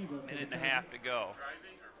 Minute and a half to go.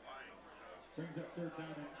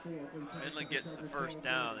 Midland gets the first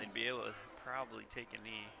down. They'd be able to probably take a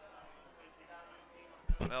knee.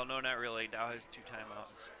 Well, no, not really. Dow has 2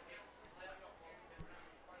 timeouts.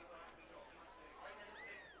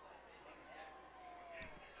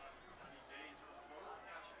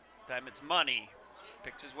 Time it's Money.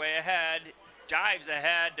 Picks his way ahead. Dives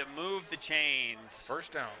ahead to move the chains.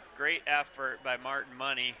 First down. Great effort by Martin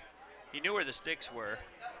Money. He knew where the sticks were.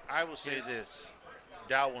 I will say this.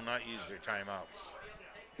 Dow will not use their timeouts.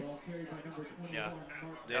 Yeah.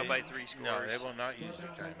 Down by 3 scores. No, they will not use their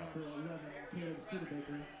timeouts.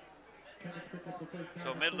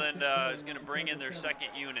 So Midland is going to bring in their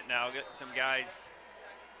 2nd unit now. Get some guys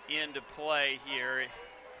into play here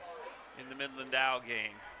in the Midland Dow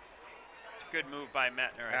game. It's a good move by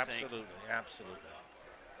Mettner, I think. Absolutely.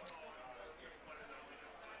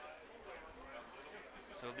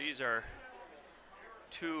 So these are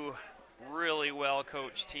 2 really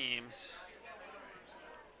well-coached teams.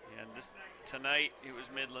 And tonight, it was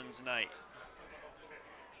Midland's night.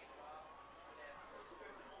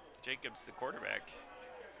 Jacobs, the quarterback,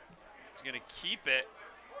 is going to keep it.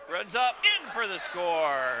 Runs up, in for the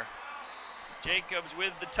score. Jacobs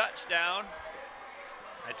with the touchdown.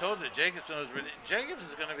 I told you, Jacobs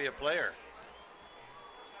is going to be a player.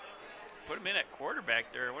 Put him in at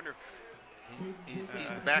quarterback there. I wonder if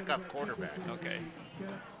he's the backup quarterback. Okay.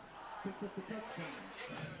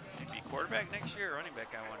 Maybe quarterback next year or running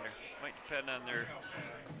back, I wonder. Might depend on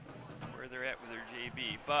where they're at with their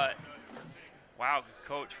JV. But, wow,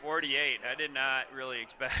 Coach, 48. I did not really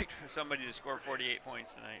expect somebody to score 48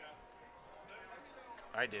 points tonight.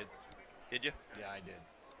 I did. Did you? Yeah, I did.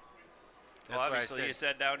 Well, obviously you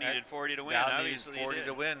said Dow needed 40 to win. Dow Obviously needed 40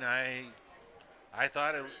 to win. I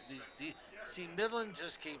thought See, Midland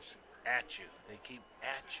just keeps at you. They keep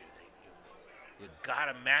at you. You got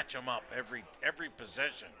to match them up every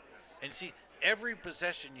possession. And see, every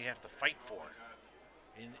possession you have to fight for.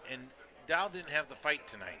 And Dow didn't have the fight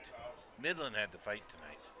tonight. Midland had the fight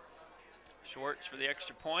tonight. Schwartz for the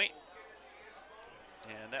extra point.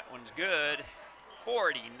 And that one's good.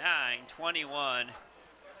 49-21.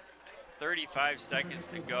 35 seconds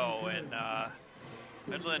to go. And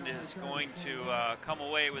Midland is going to come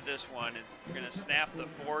away with this one. They're going to snap the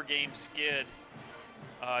 4-game skid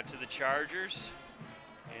to the Chargers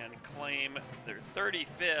and claim their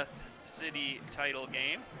 35th city title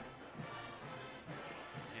game.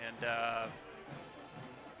 And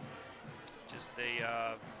just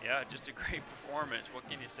a great performance. What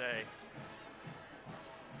can you say?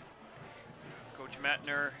 Coach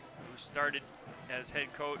Metner, who started as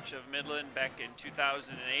head coach of Midland back in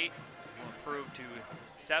 2008, will improve to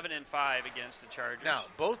 7-5 against the Chargers. Now,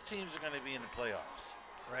 both teams are going to be in the playoffs.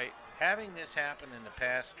 Right. Having this happen in the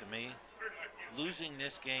past, to me, losing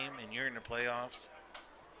this game and you're in the playoffs,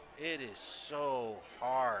 it is so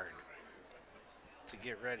hard to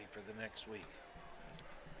get ready for the next week.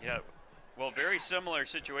 Yeah, well, very similar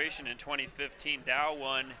situation in 2015. Dow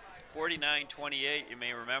won 49-28, you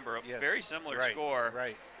may remember. A very similar score.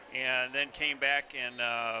 Right. And then came back and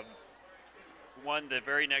won the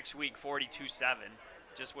very next week 42-7,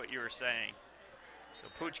 just what you were saying. So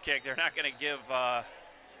pooch kick, they're not going to give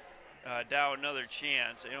Dow another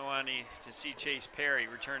chance. They don't want to see Chase Perry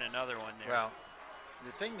return another one there. Well,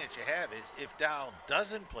 the thing that you have is if Dow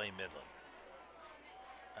doesn't play Midland,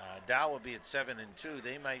 Dow will be at 7-2.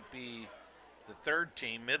 They might be the 3rd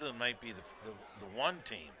team. Midland might be the 1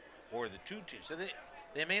 team or the 2 teams. So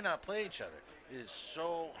they may not play each other. It is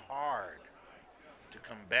so hard to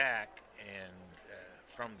come back and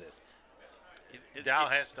from this. Dow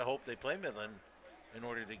has to hope they play Midland in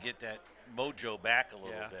order to get that mojo back a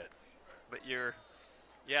little bit. But it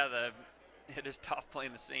is tough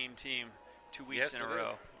playing the same team 2 weeks in a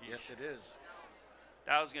row. Yes, it is.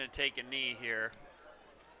 Dow's going to take a knee here.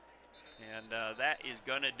 And that is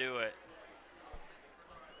going to do it.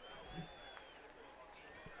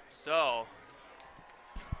 So,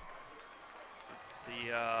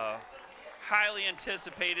 the highly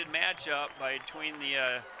anticipated matchup between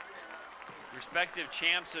the respective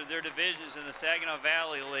champs of their divisions in the Saginaw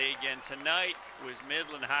Valley League, and tonight was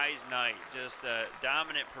Midland High's night. Just a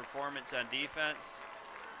dominant performance on defense,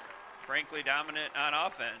 frankly dominant on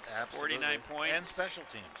offense. Absolutely. 49 points. And special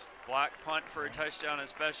teams. Block punt for a touchdown on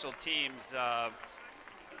special teams.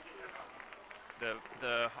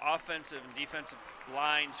 The offensive and defensive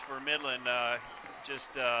lines for Midland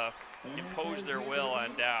just imposed their will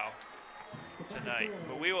on Dow tonight.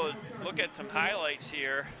 But we will look at some highlights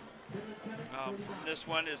here from this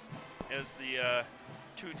one as the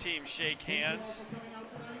 2 teams shake hands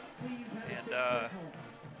and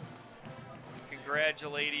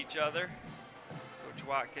congratulate each other. Coach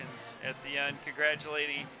Watkins at the end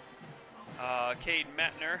congratulating Cade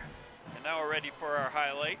Metner. And now we're ready for our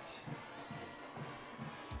highlights.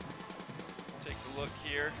 Take a look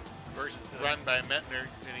here. Versus run by Metner,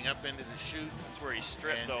 getting up into the chute. That's where he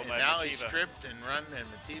stripped though by now Mativa. He's stripped and run, and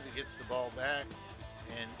Mativa gets the ball back,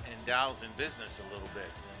 and Dow's in business a little bit.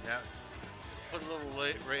 And that put a little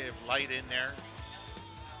ray of light in there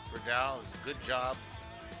for Dow. Good job.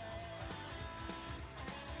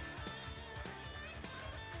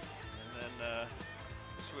 And then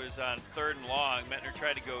this was on 3rd and long. Metner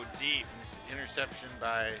tried to go deep. Interception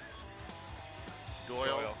by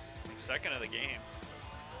Doyle. Second of the game.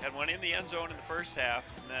 Had one in the end zone in the first half,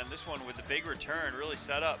 and then this one with the big return really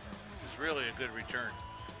set up. It was really a good return.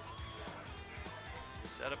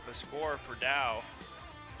 Set up a score for Dow.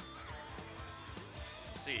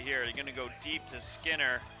 See here, they're going to go deep to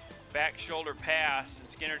Skinner. Back shoulder pass, and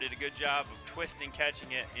Skinner did a good job of twisting,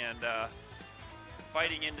 catching it, and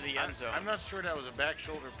fighting into the end zone. I'm not sure that was a back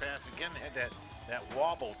shoulder pass. Again, it had that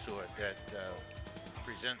wobble to it that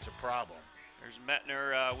presents a problem. There's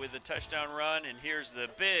Metner with the touchdown run, and here's the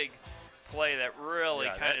big play that really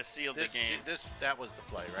kind of sealed the game. That was the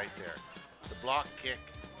play right there. The block kick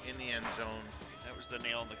in the end zone. That was the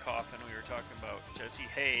nail in the coffin we were talking about. Jesse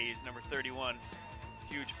Hayes, number 31,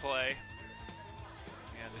 huge play.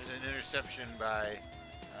 And this is an interception by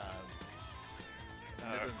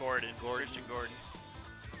Gordon, Christian Gordon.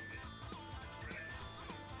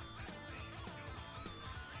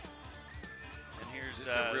 This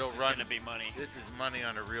is a real this run. Is going to be money. This is money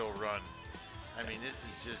on a real run. I mean, this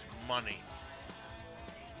is just money.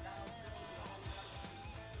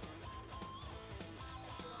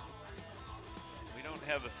 We don't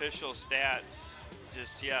have official stats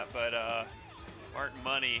just yet, but Martin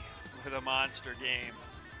Money with a monster game.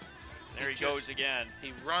 There he goes again.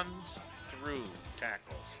 He runs through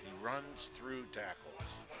tackles. He runs through tackles.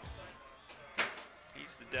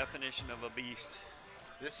 He's the definition of a beast.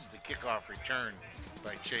 This is the kickoff return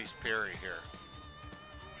by Chase Perry here.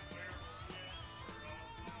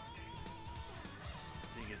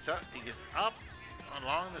 He gets up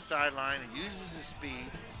along the sideline and uses his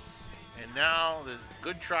speed. And now the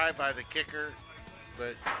good try by the kicker,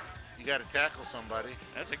 but you got to tackle somebody.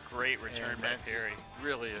 That's a great return by Perry.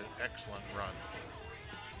 Really an excellent run.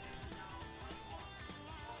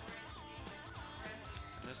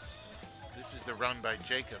 And this is the run by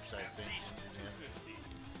Jacobs, I think.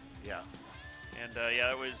 Yeah. And yeah,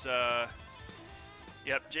 that was.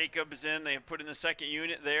 Yep, Jacobs in. They put in the second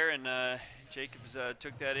unit there, and Jacobs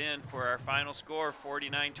took that in for our final score,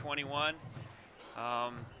 49-21.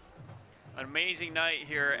 An amazing night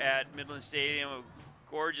here at Midland Stadium. A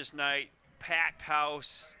gorgeous night, packed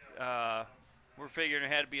house. We're figuring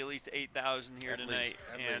there had to be at least 8,000 here tonight,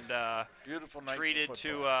 and beautiful night. Treated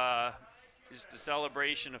to just a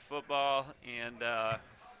celebration of football. And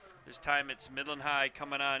this time it's Midland High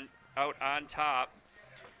coming out on top.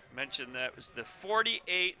 Mentioned that was the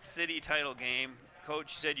 48th city title game.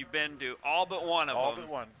 Coach said you've been to all but one of them. All but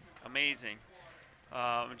one. Amazing.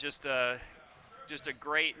 Just a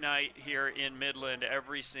great night here in Midland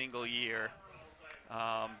every single year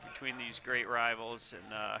between these great rivals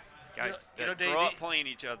and guys that grow up playing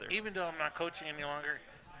each other. Even though I'm not coaching any longer,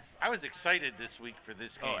 I was excited this week for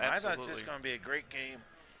this game. I thought this was going to be a great game.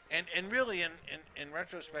 And really, in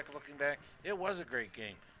retrospect, looking back, it was a great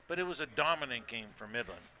game. But it was a dominant game for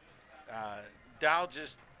Midland. Dow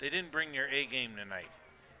they didn't bring their A game tonight.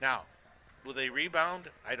 Now, will they rebound?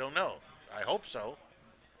 I don't know. I hope so.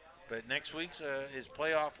 But next week's is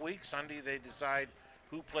playoff week. Sunday they decide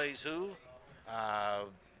who plays who.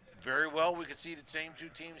 Very well, we could see the same two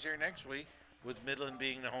teams here next week, with Midland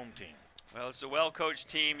being the home team. Well, it's a well-coached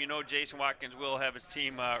team. You know Jason Watkins will have his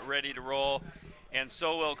team ready to roll, and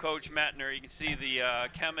so will Coach Mettner. You can see the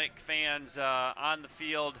Chemic fans on the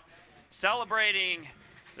field celebrating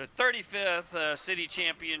the 35th city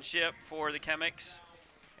championship for the Chemics,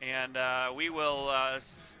 and we will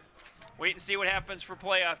wait and see what happens for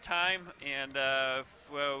playoff time. And if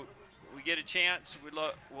we get a chance,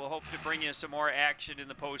 we'll hope to bring you some more action in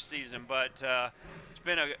the postseason. But it's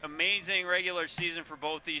been an amazing regular season for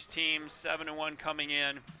both these teams, 7-1 coming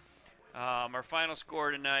in. Our final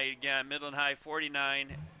score tonight, again, Midland High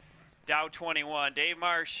 49, Dow 21. Dave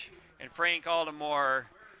Marsh and Frank Aldemore,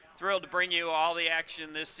 thrilled to bring you all the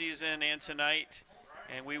action this season and tonight.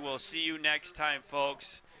 And we will see you next time,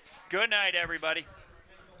 folks. Good night, everybody.